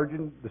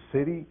overcharging the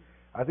city.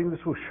 I think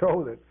this will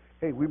show that,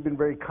 hey, we've been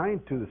very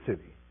kind to the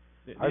city.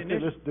 I say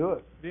let's do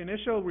it. The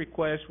initial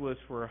request was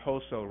for a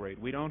wholesale rate.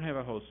 We don't have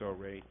a wholesale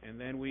rate, and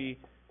then we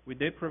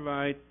did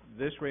provide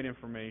this rate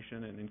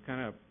information, and kind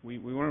of we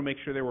want to make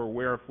sure they were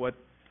aware of what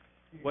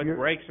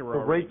rates are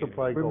already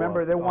getting.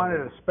 Remember, they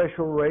wanted a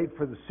special rate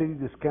for the city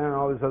discount and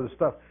all this other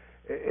stuff,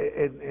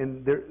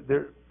 and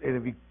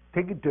if you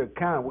take into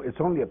account,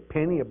 it's only a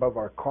penny above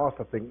our cost,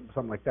 I think,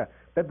 something like that.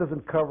 That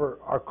doesn't cover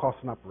our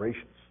costs and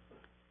operations.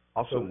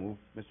 Also move,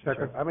 Mr.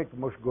 Chair. I make the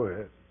motion, go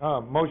ahead.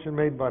 Motion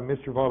made by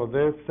Mr.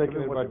 Valadez,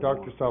 seconded by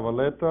Dr.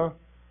 Zavaleta.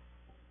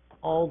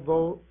 All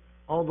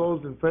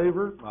those in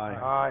favor?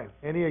 Aye.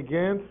 Any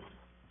against?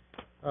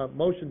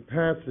 Motion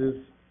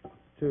passes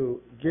to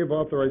give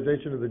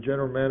authorization to the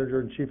General Manager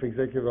and Chief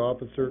Executive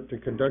Officer to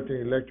conduct an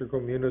electrical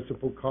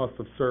municipal cost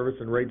of service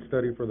and rate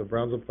study for the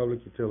Brownsville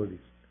Public Utilities.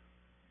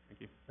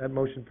 Thank you. That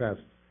motion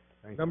passes.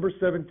 Number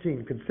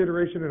 17,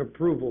 consideration and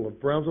approval of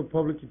Brownsville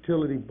Public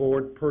Utility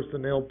Board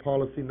Personnel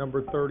Policy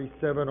Number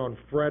 37 on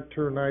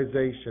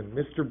fraternization.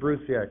 Mr.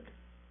 Brusiak.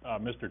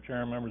 Mr.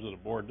 Chair, members of the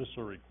board, this is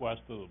a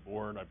request of the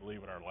board, I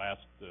believe at our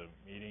last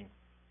meeting.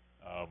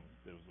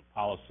 There was a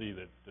policy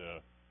that the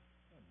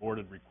board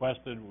had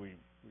requested. We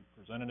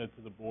presented it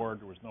to the board.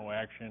 There was no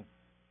action.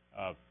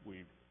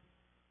 We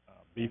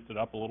beefed it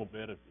up a little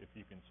bit, if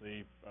you can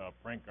see.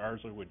 Frank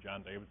Garza with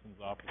John Davidson's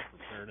office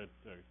prepared it.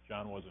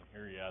 John wasn't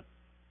here yet.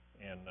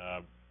 And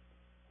I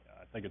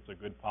think it's a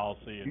good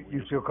policy. And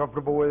You feel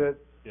comfortable with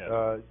it?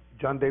 Yes.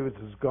 John Davis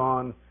is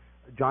gone.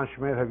 John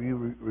Schmidt, have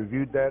you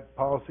reviewed that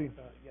policy?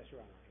 Yes,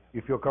 Your Honor, I have.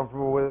 You feel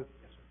comfortable with it?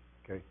 Yes,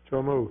 sir. Okay.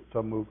 So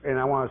move. And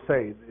I want to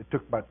say, it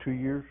took about 2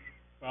 years.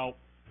 Well,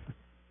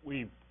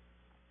 We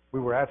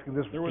were asking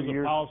this for 2 years.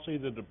 there was a policy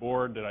that the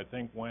board that I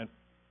think went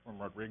from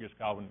Rodriguez,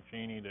 Calvin, and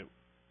Cheney that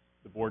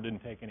the board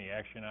didn't take any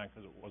action on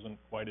because it wasn't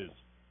quite as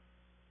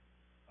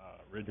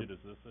rigid as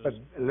this is.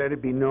 But let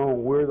it be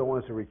known, we're the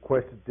ones that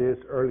requested this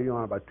early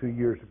on, about 2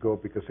 years ago,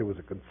 because it was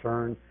a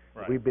concern.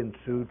 Right. We've been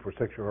sued for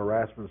sexual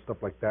harassment and stuff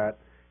like that,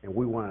 and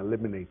we want to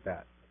eliminate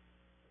that.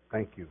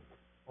 Thank you.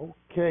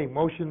 Okay,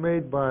 motion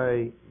made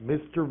by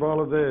Mr.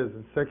 Valadez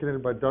and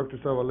seconded by Dr.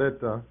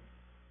 Zavaleta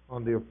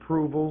on the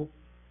approval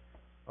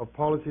of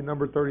policy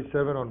number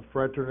 37 on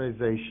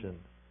fraternization.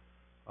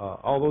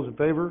 All those in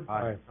favor?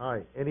 Aye.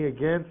 Aye. Any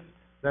against?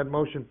 That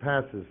motion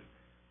passes.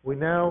 We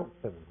now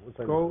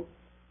go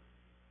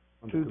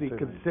to the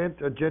consent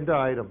agenda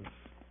items.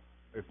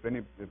 If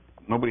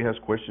nobody has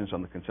questions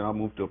on the consent, I'll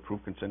move to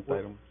approve consent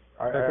items.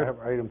 I have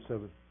item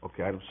 7.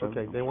 Okay, item 7.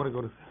 Okay, they want to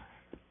go to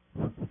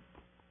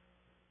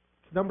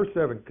number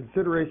 7,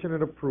 consideration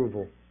and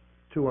approval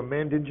to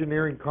amend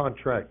engineering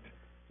contract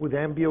with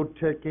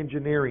Ambiotech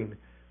Engineering.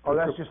 Oh,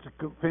 that's just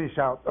to finish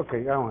out.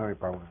 Okay, I don't have any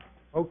problem with it.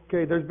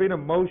 Okay, there's been a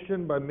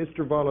motion by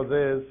Mr.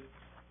 Valadez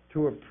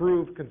to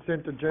approve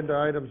consent agenda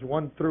items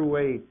 1 through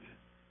 8.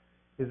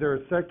 Is there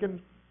a second?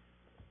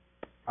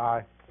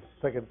 Aye.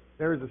 Second.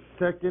 There is a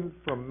second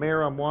from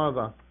Mayor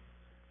Amuada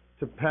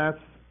to pass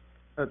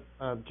consent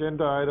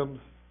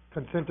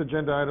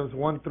agenda items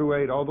 1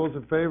 through 8. All those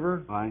in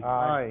favor? Aye.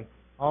 Aye.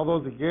 All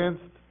those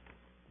against?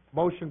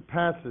 Motion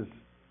passes.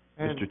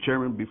 And Mr.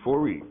 Chairman,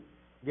 before we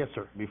yes,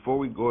 sir. Before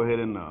we go ahead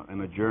and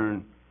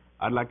adjourn,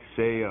 I'd like to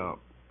say,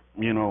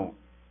 you know,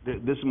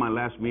 this is my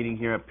last meeting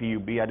here at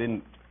PUB. I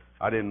didn't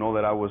know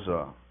that I was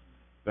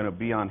gonna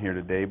be on here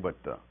today, but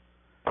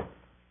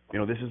you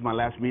know, this is my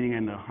last meeting,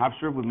 and I've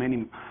served with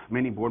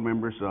many board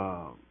members.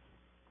 Well,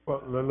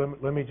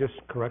 let me just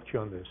correct you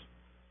on this.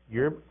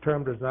 Your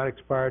term does not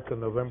expire till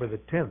November the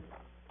 10th.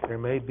 There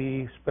may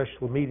be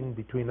special meeting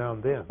between now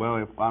and then. Well,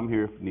 if I'm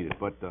here if needed,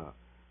 but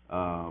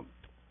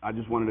I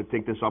just wanted to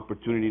take this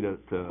opportunity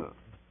to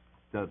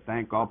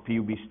thank all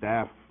PUB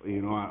staff.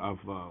 You know,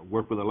 I've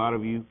worked with a lot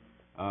of you.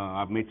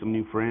 I've made some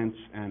new friends,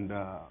 and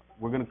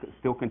we're going to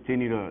still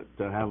continue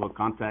to have a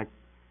contact.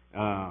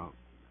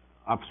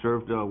 I've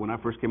served, when I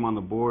first came on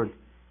the board,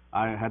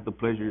 I had the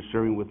pleasure of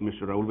serving with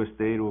Mr. Raul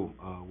Vestero,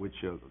 which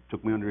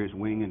took me under his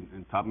wing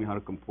and taught me how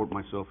to comport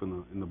myself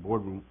in the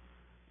boardroom.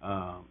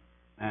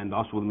 And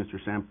also with Mr.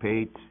 Sam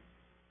Pate,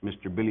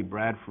 Mr. Billy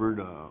Bradford,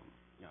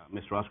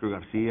 Mr. Oscar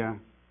Garcia,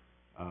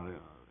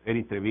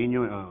 Eddie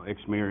Trevino,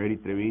 ex-mayor Eddie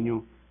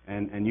Trevino,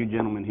 and you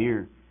gentlemen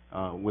here,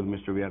 with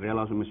Mr. Villarreal,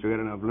 also Mr.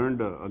 Guerra, and I've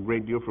learned a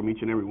great deal from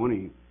each and every one of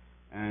you.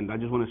 And I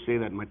just want to say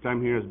that my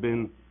time here has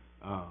been,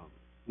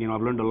 you know,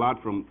 I've learned a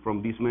lot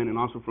from these men and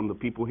also from the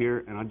people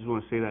here, and I just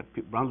want to say that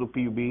Brownsville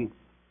PUB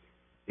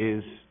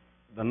is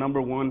the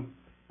number one,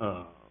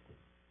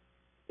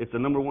 it's the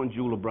number one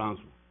jewel of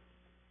Brownsville.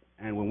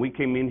 And when we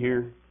came in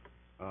here,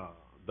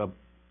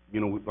 you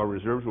know, our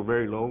reserves were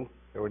very low.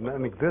 They were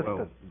non-existent.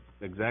 Well,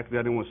 exactly,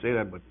 I didn't want to say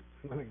that, but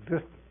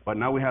Non-existent. But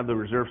now we have the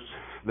reserves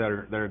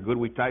that are good.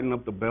 We tighten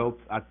up the belt.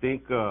 I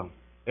think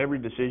every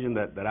decision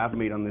that I've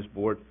made on this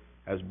board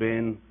has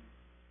been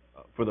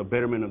for the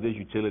betterment of this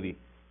utility.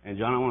 And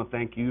John, I want to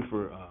thank you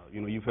for, you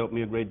know, you've helped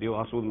me a great deal.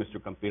 Also with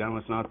Mr. Campirano,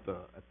 it's not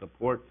at the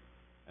port.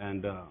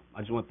 And I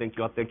just want to thank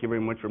you all. Thank you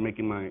very much for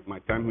making my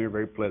time here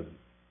very pleasant.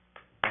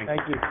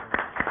 Thank you.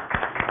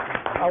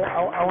 And I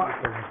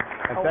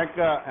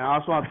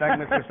also want to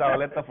thank Mr.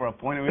 Zavaleta for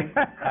appointing me.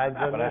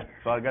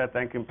 So I got to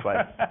thank him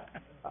twice.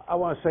 I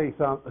want to say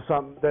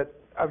something that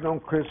I've known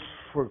Chris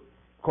for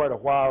quite a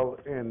while,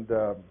 and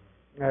I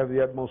have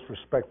the utmost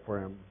respect for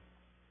him.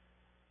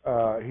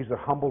 He's a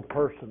humble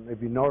person.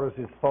 If you notice,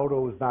 his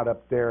photo is not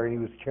up there, and he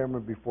was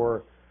chairman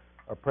before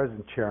our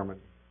present chairman.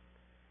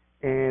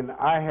 And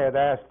I had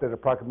asked that a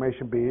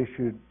proclamation be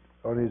issued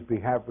on his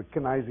behalf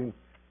recognizing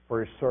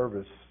for his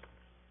service.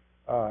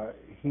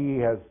 He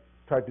has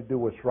tried to do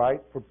what's right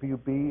for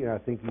PUB, and I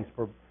think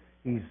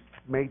he's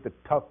made the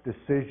tough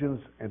decisions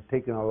and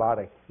taken a lot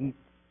of heat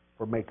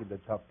for making the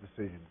tough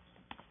decisions.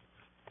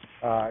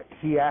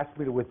 He asked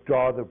me to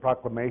withdraw the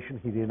proclamation.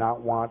 He did not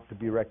want to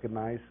be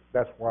recognized.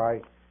 That's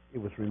why it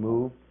was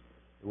removed.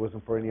 It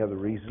wasn't for any other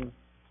reason.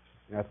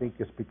 And I think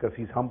it's because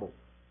he's humble.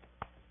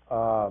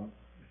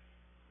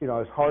 You know,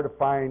 it's hard to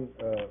find,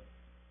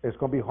 it's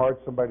going to be hard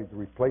somebody to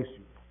replace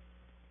you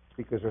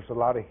because there's a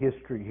lot of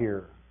history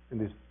here in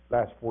these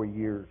last 4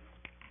 years.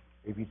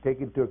 If you take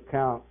into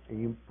account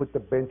and you put the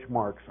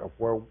benchmarks of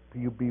where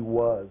PUB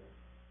was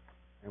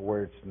and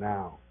where it's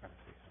now,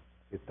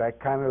 it's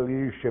that kind of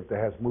leadership that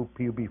has moved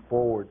PUB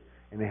forward,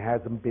 and it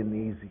hasn't been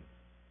easy.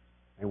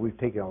 And we've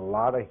taken a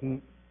lot of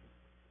heat,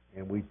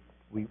 and we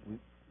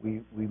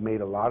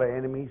made a lot of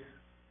enemies,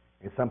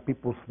 and some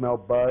people smell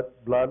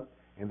blood,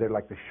 and they're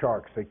like the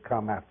sharks. They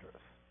come after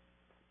us.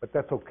 But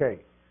that's okay.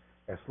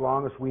 As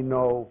long as we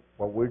know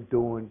what we're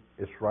doing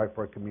is right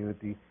for our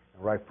community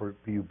and right for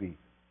PUB.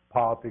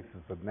 Politics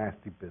is a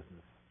nasty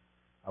business.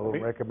 I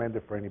wouldn't recommend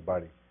it for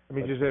anybody. Let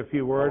me just say a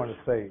few words. I want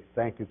to say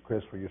thank you,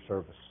 Chris, for your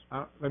service.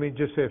 Let me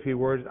just say a few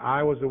words.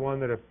 I was the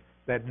one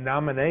that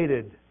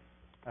nominated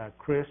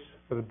Chris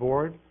for the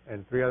board,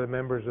 and 3 other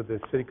members of the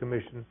city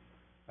commission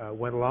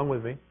went along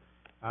with me.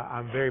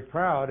 I'm very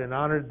proud and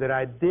honored that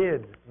I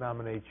did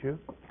nominate you.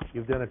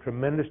 You've done a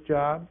tremendous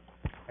job,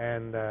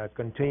 and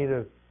continue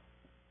to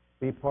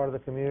be part of the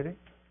community,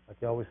 like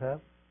you always have.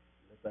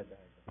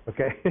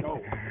 Okay.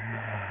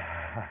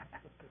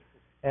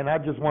 And I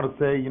just want to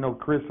say, you know,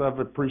 Chris, I've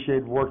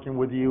appreciated working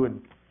with you,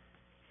 and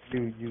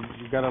you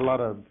got a lot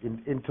of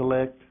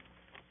intellect,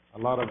 a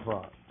lot of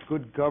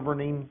good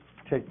governing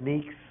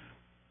techniques.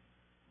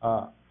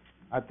 I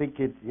think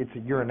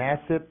you're an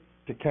asset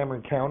to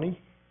Cameron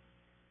County.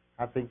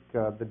 I think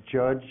the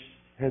judge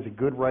has a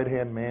good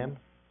right-hand man.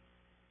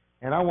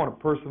 And I want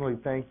to personally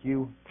thank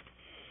you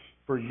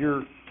for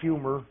your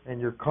humor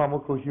and your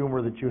comical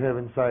humor that you have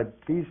inside.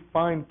 These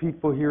fine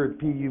people here at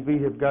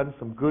PUB have gotten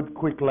some good,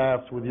 quick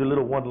laughs with your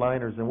little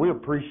one-liners, and we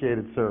appreciate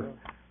it, sir.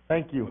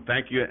 Thank you. Well,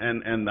 thank you,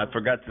 and I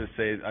forgot to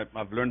say,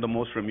 I've learned the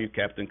most from you,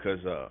 Captain,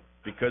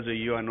 because of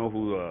you, I know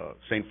who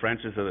St.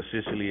 Francis of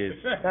Assisi is.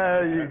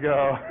 There you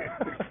go.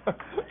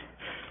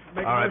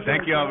 All right,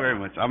 thank you all very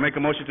much. I'll make a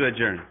motion to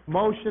adjourn.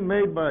 Motion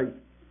made by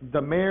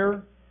the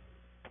mayor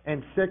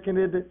and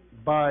seconded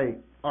by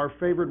our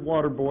favorite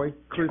water boy,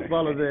 Chris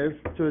Valadez,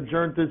 to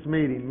adjourn this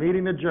meeting.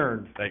 Meeting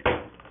adjourned. Thank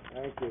you.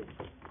 Thank you.